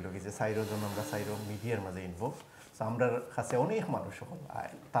ইন্টেনশনটা হইল কি যে সাইরোর জন্য আমরা সাইরো মিডিয়ার মাঝে ইনভলভ সো আমরা কাছে অনেক মানুষ সকল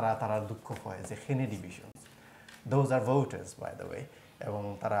তারা দুঃখ হয় যে খেনে division those are voters by the way এবং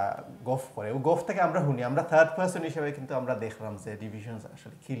তারা গফ করে ও গফ থেকে আমরা শুনি আমরা থার্ড পার্সন হিসেবে কিন্তু আমরা দেখলাম যে ডিভিশন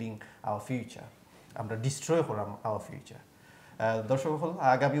আসলে কিলিং আওয়ার ফিউচার আমরা ডিস্ট্রয় করলাম আওয়ার ফিউচার দর্শক হল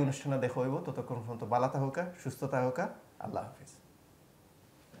আগামী অনুষ্ঠানে দেখা হইব ততক্ষণ পর্যন্ত বালা থাকা সুস্থতা হোকা আল্লাহ হাফিজ